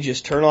 you can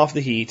just turn off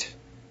the heat,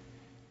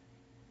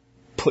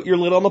 put your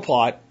lid on the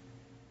pot,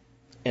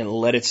 and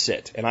let it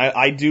sit. And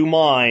I do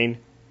mine,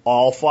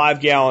 all 5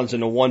 gallons,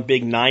 into one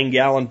big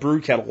 9-gallon brew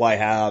kettle I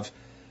have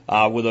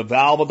with a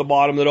valve at the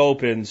bottom that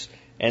opens,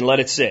 and let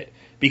it sit.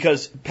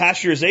 Because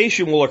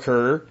pasteurization will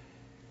occur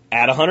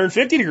at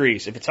 150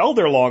 degrees. If it's held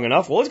there long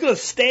enough, well, it's going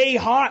to stay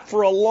hot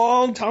for a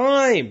long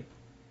time.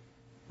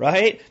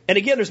 Right? And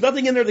again, there's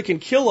nothing in there that can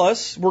kill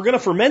us. We're going to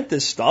ferment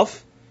this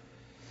stuff.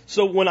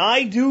 So when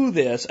I do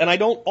this, and I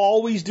don't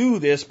always do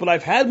this, but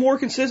I've had more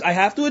I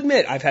have to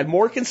admit, I've had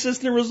more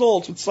consistent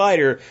results with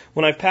cider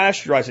when I've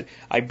pasteurized it.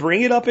 I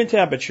bring it up in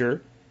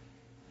temperature,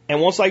 and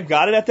once I've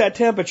got it at that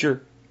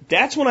temperature,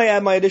 that's when I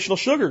add my additional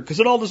sugar, because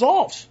it all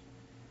dissolves.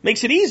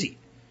 Makes it easy.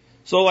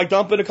 So I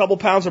dump in a couple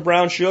pounds of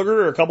brown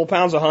sugar or a couple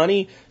pounds of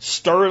honey,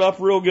 stir it up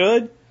real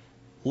good,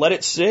 let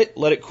it sit,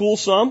 let it cool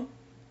some,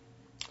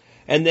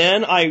 and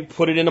then I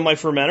put it into my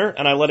fermenter,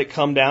 and I let it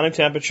come down in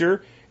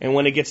temperature. And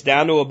when it gets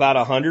down to about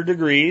 100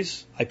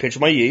 degrees, I pitch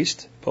my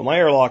yeast, put my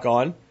airlock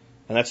on,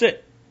 and that's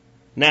it.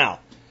 Now,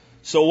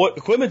 so what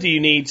equipment do you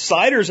need?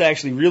 Cider's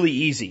actually really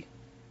easy.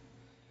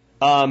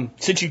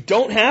 Since you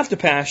don't have to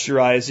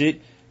pasteurize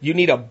it, you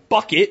need a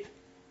bucket.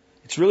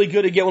 It's really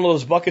good to get one of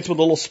those buckets with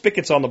little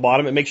spigots on the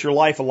bottom. It makes your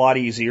life a lot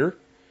easier.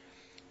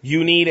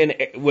 You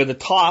need with a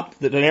top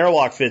that an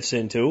airlock fits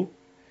into.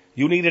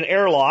 You need an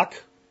airlock.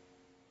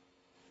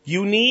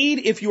 You need,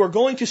 if you are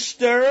going to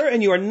stir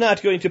and you are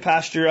not going to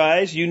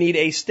pasteurize, you need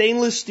a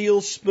stainless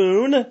steel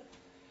spoon,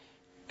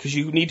 because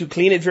you need to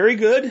clean it very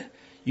good.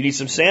 You need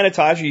some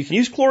sanitizer. You can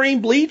use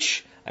chlorine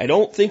bleach. I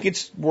don't think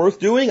it's worth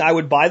doing. I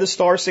would buy the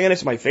Star San.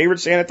 It's my favorite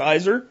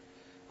sanitizer.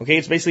 Okay,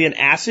 it's basically an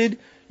acid.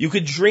 You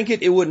could drink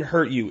it. It wouldn't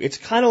hurt you. It's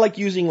kind of like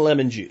using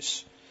lemon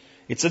juice.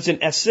 It's such an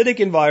acidic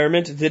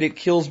environment that it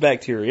kills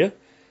bacteria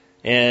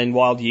and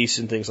wild yeast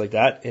and things like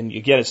that. And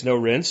again, it's no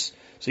rinse.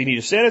 So you need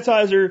a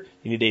sanitizer,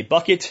 you need a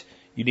bucket,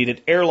 you need an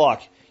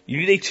airlock, you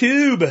need a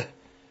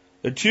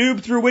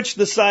tube through which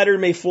the cider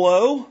may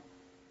flow,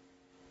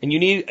 and you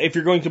need, if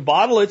you're going to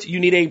bottle it,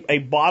 you need a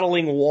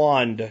bottling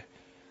wand.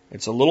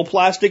 It's a little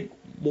plastic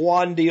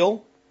wand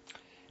deal,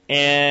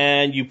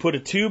 and you put a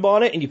tube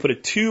on it, and you put a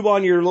tube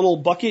on your little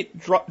bucket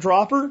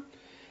dropper,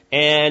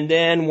 and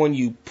then when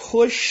you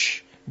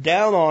push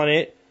down on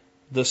it,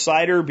 the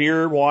cider,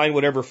 beer, wine,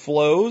 whatever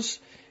flows,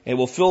 and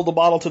will fill the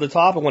bottle to the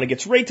top, and when it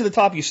gets right to the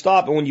top, you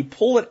stop, and when you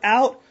pull it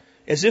out,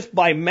 as if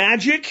by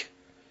magic,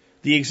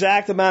 the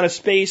exact amount of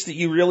space that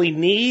you really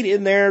need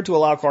in there to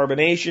allow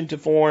carbonation to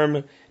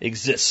form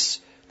exists.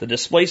 The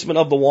displacement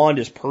of the wand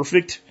is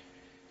perfect,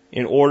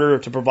 in order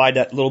to provide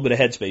that little bit of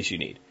headspace you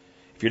need.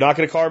 If you're not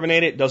going to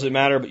carbonate it, doesn't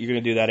matter, but you're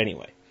going to do that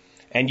anyway.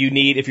 And you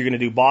need, if you're going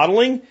to do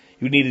bottling,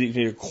 you need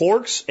either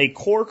corks, a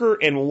corker,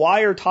 and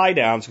wire tie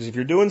downs, because if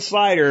you're doing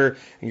cider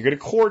and you're going to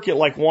cork it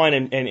like wine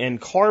and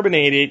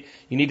carbonate it,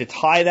 you need to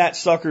tie that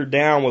sucker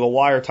down with a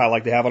wire tie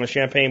like they have on a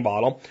champagne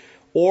bottle.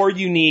 Or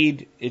you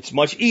need, it's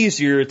much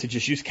easier to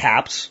just use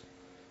caps.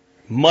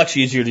 Much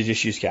easier to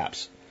just use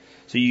caps.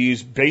 So you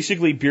use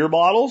basically beer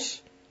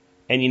bottles,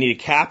 and you need a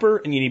capper,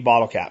 and you need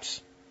bottle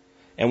caps.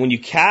 And when you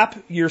cap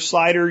your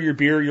cider, your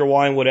beer, your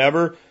wine,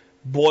 whatever,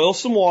 boil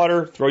some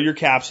water, throw your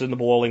caps in the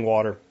boiling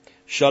water,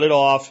 shut it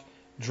off,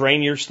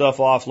 drain your stuff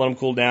off, let them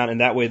cool down,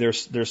 and that way they're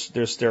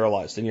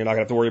sterilized. And you're not going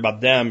to have to worry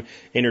about them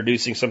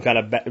introducing some kind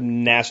of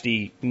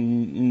nasty,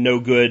 no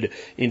good,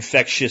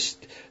 infectious,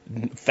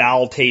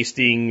 foul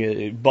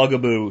tasting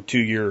bugaboo to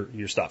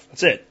your stuff.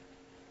 That's it.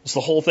 That's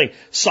the whole thing.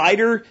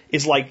 Cider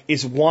is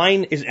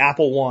wine, is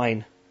apple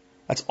wine.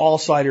 That's all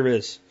cider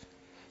is.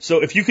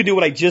 So if you could do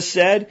what I just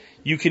said,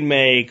 you can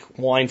make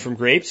wine from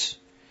grapes.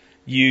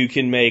 You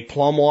can make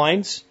plum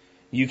wines.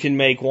 You can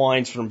make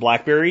wines from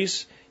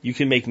blackberries. You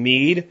can make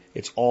mead.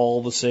 It's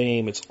all the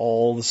same. It's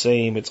all the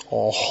same. It's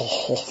all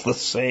the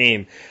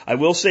same. I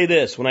will say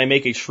this. When I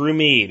make a true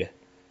mead,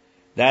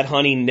 that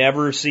honey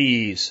never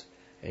sees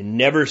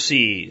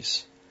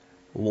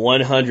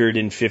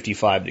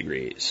 155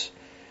 degrees.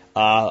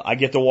 I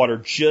get the water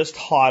just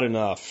hot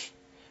enough,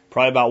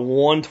 probably about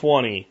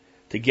 120,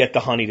 to get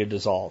the honey to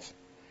dissolve.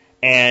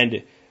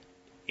 And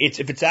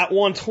if it's at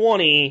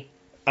 120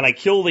 and I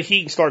kill the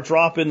heat and start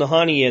dropping the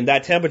honey in,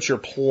 that temperature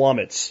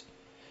plummets.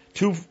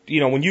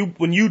 When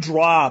you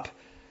drop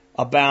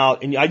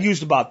about, and I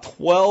used about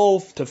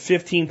 12 to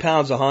 15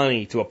 pounds of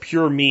honey to a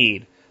pure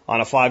mead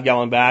on a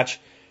 5-gallon batch.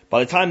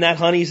 By the time that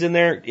honey's in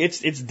there,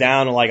 it's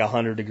down to like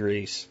 100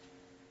 degrees.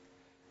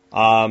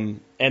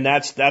 And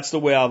that's the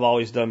way I've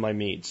always done my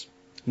meads.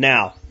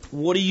 Now,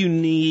 what do you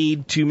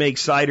need to make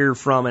cider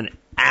from an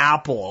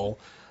apple,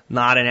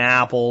 not an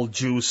apple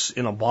juice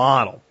in a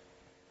bottle?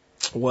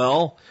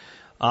 Well,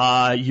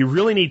 you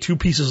really need two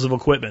pieces of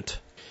equipment.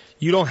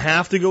 You don't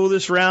have to go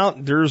this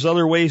route. There's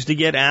other ways to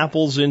get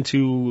apples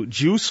into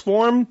juice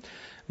form,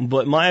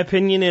 but my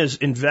opinion is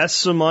invest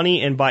some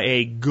money and buy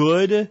a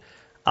good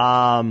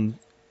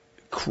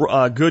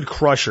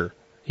crusher,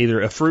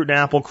 either a fruit and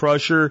apple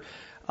crusher.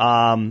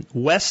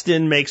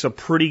 Weston makes a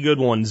pretty good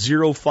one.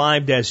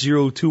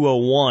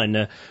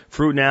 05-0201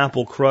 fruit and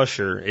apple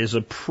crusher is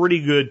a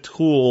pretty good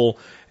tool.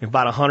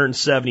 About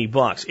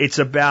 $170. It's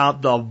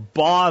about the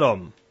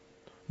bottom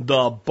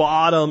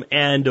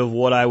end of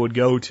what I would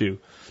go to.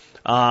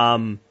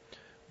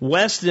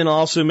 Weston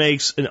also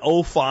makes an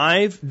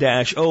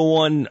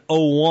 05-0101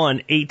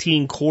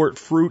 18-quart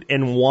fruit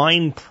and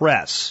wine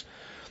press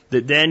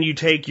that then you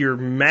take your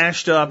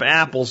mashed up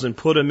apples and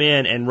put them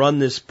in and run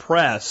this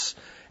press,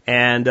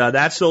 and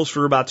that sells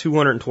for about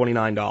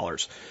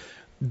 $229.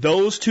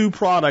 Those two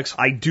products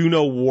I do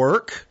know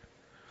work.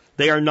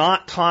 They are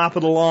not top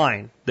of the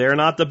line. They are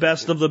not the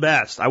best of the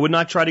best. I would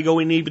not try to go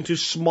in even to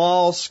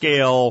small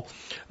scale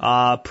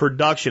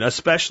production,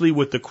 especially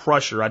with the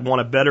crusher. I'd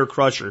want a better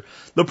crusher.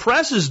 The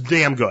press is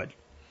damn good.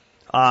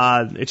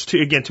 It's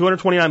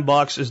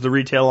 $229 is the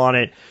retail on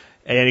it.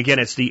 And again,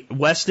 it's the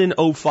Weston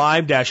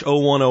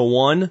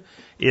 05-0101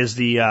 is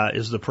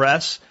the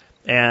press,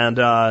 and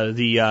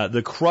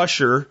the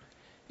crusher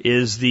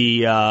is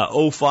the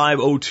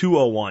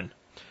 05-0201,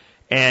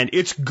 and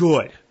it's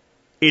good.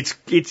 It's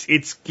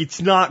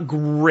not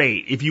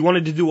great. If you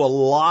wanted to do a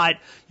lot,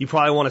 you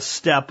probably want to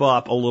step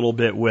up a little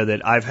bit with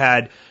it. I've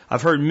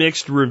heard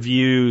mixed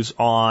reviews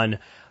on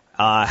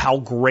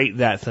how great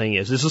that thing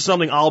is. This is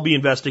something I'll be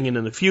investing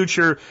in the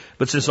future,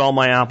 but since all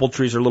my apple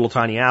trees are little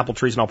tiny apple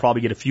trees, and I'll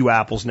probably get a few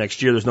apples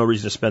next year, there's no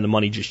reason to spend the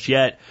money just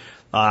yet.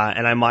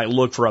 And I might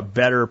look for a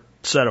better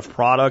set of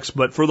products.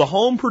 But for the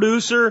home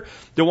producer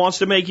that wants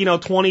to make,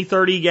 20,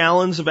 30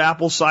 gallons of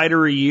apple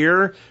cider a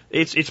year,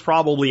 it's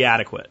probably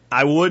adequate.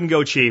 I wouldn't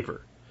go cheaper.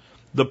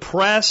 The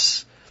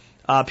press,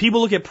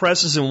 people look at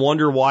presses and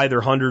wonder why they're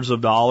hundreds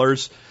of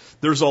dollars.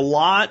 There's a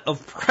lot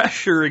of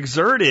pressure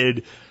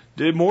exerted,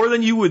 more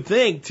than you would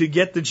think, to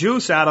get the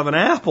juice out of an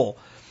apple.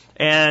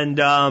 And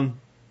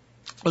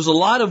there's a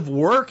lot of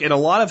work and a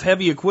lot of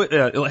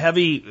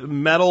heavy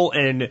metal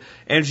and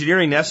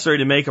engineering necessary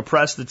to make a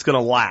press that's going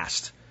to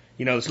last.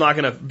 It's not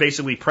going to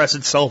basically press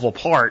itself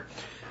apart.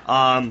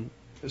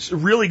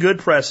 Really good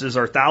presses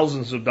are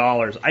thousands of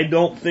dollars. I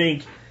don't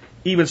think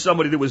even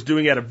somebody that was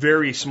doing it at a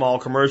very small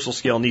commercial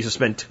scale needs to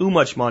spend too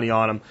much money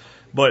on them.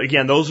 But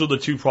again, those are the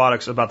two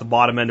products about the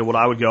bottom end of what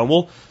I would go. And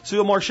we'll see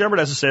what Mark Shepard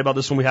has to say about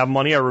this when we have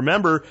money. I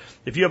remember,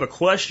 if you have a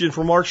question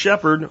for Mark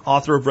Shepard,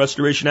 author of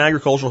Restoration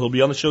Agriculture, he'll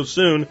be on the show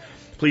soon.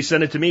 Please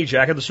send it to me,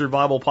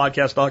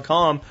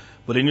 jack@thesurvivalpodcast.com.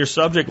 But in your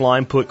subject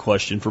line, put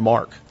question for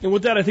Mark. And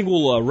with that, I think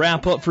we'll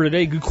wrap up for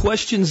today. Good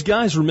questions,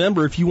 guys.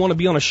 Remember, if you want to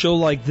be on a show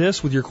like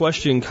this with your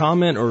question,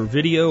 comment, or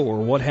video, or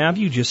what have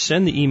you, just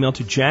send the email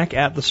to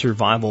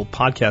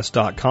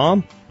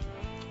jack@thesurvivalpodcast.com.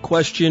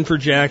 question for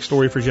Jack,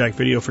 story for Jack,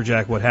 video for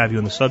Jack, what have you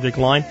in the subject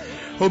line.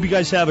 Hope you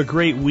guys have a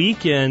great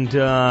week, and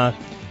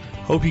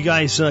hope you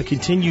guys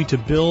continue to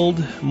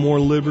build more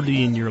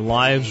liberty in your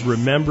lives.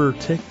 Remember,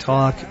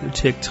 tick-tock,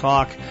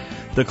 tick-tock.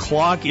 The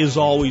clock is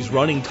always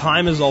running.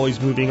 Time is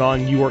always moving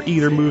on. You are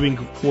either moving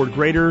toward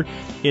greater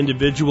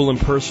individual and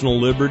personal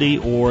liberty,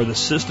 or the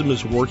system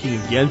is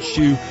working against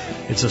you.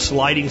 It's a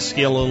sliding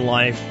scale in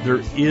life.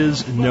 There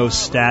is no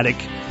static.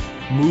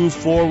 Move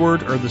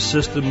forward, or the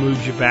system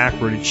moves you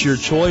backward. It's your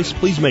choice.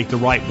 Please make the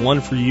right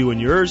one for you and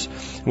yours.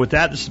 And with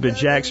that, this has been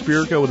Jack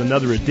Spirko with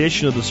another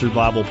edition of the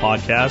Survival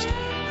Podcast,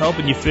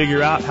 helping you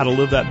figure out how to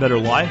live that better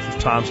life if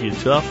times get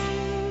tough,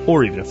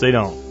 or even if they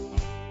don't.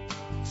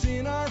 It's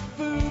in our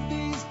food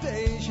these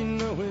days, you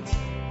know it's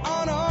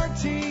on our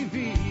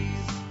TVs.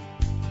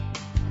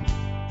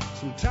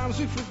 Sometimes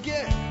we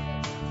forget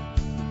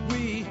that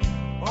we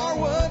are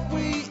what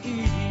we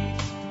eat.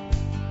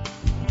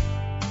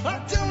 I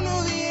don't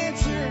know the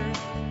answer.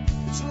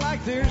 It's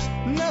like there's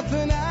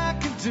nothing I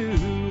can do.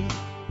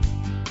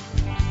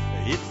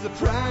 It's the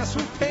price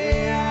we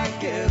pay, I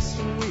guess,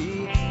 when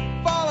we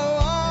follow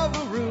all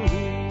the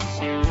rules.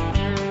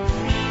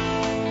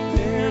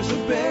 There's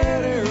a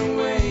better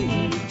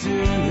way to do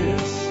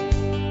this.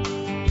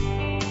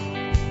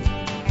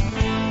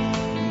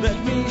 Let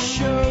me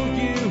show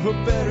you a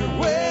better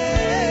way.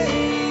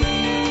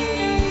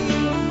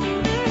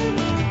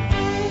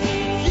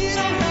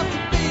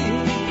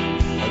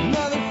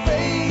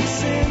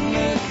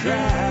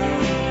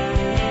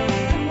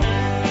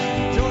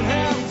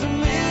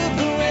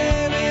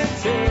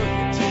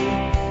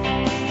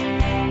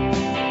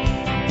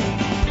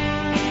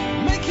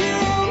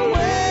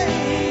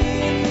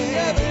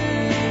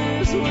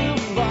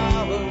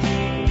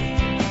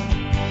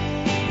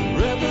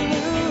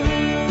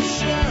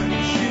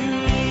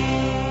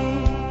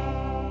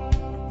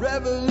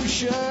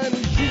 Revolution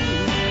is you.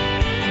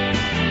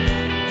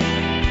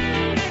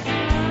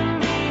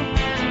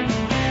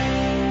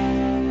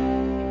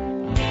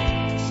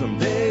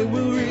 Someday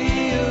we'll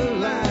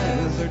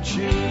realize our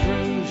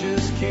children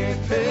just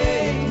can't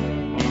pay.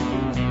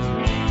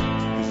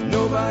 'Cause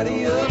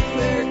nobody up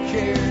there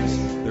cares.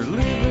 They're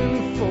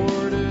living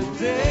for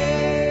today.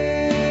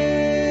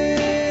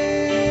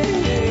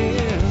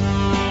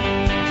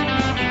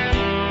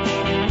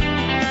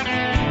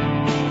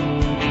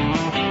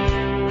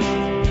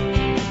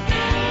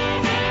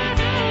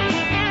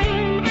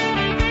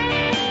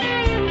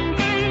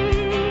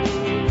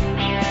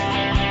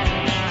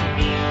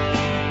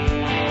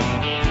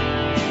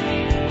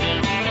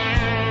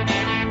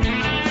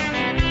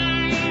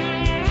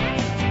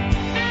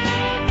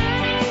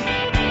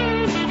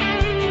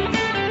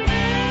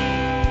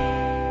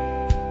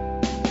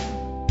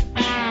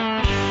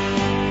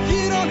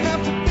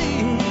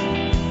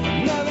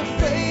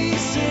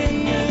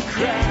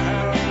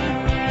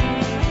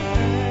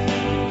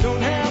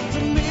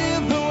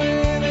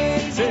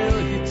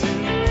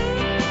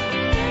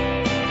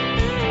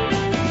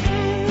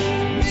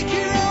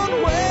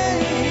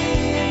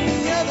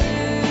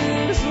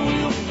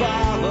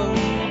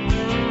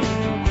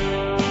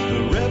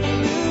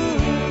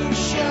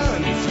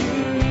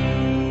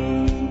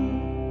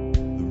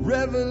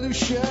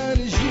 Revolution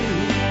is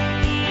you.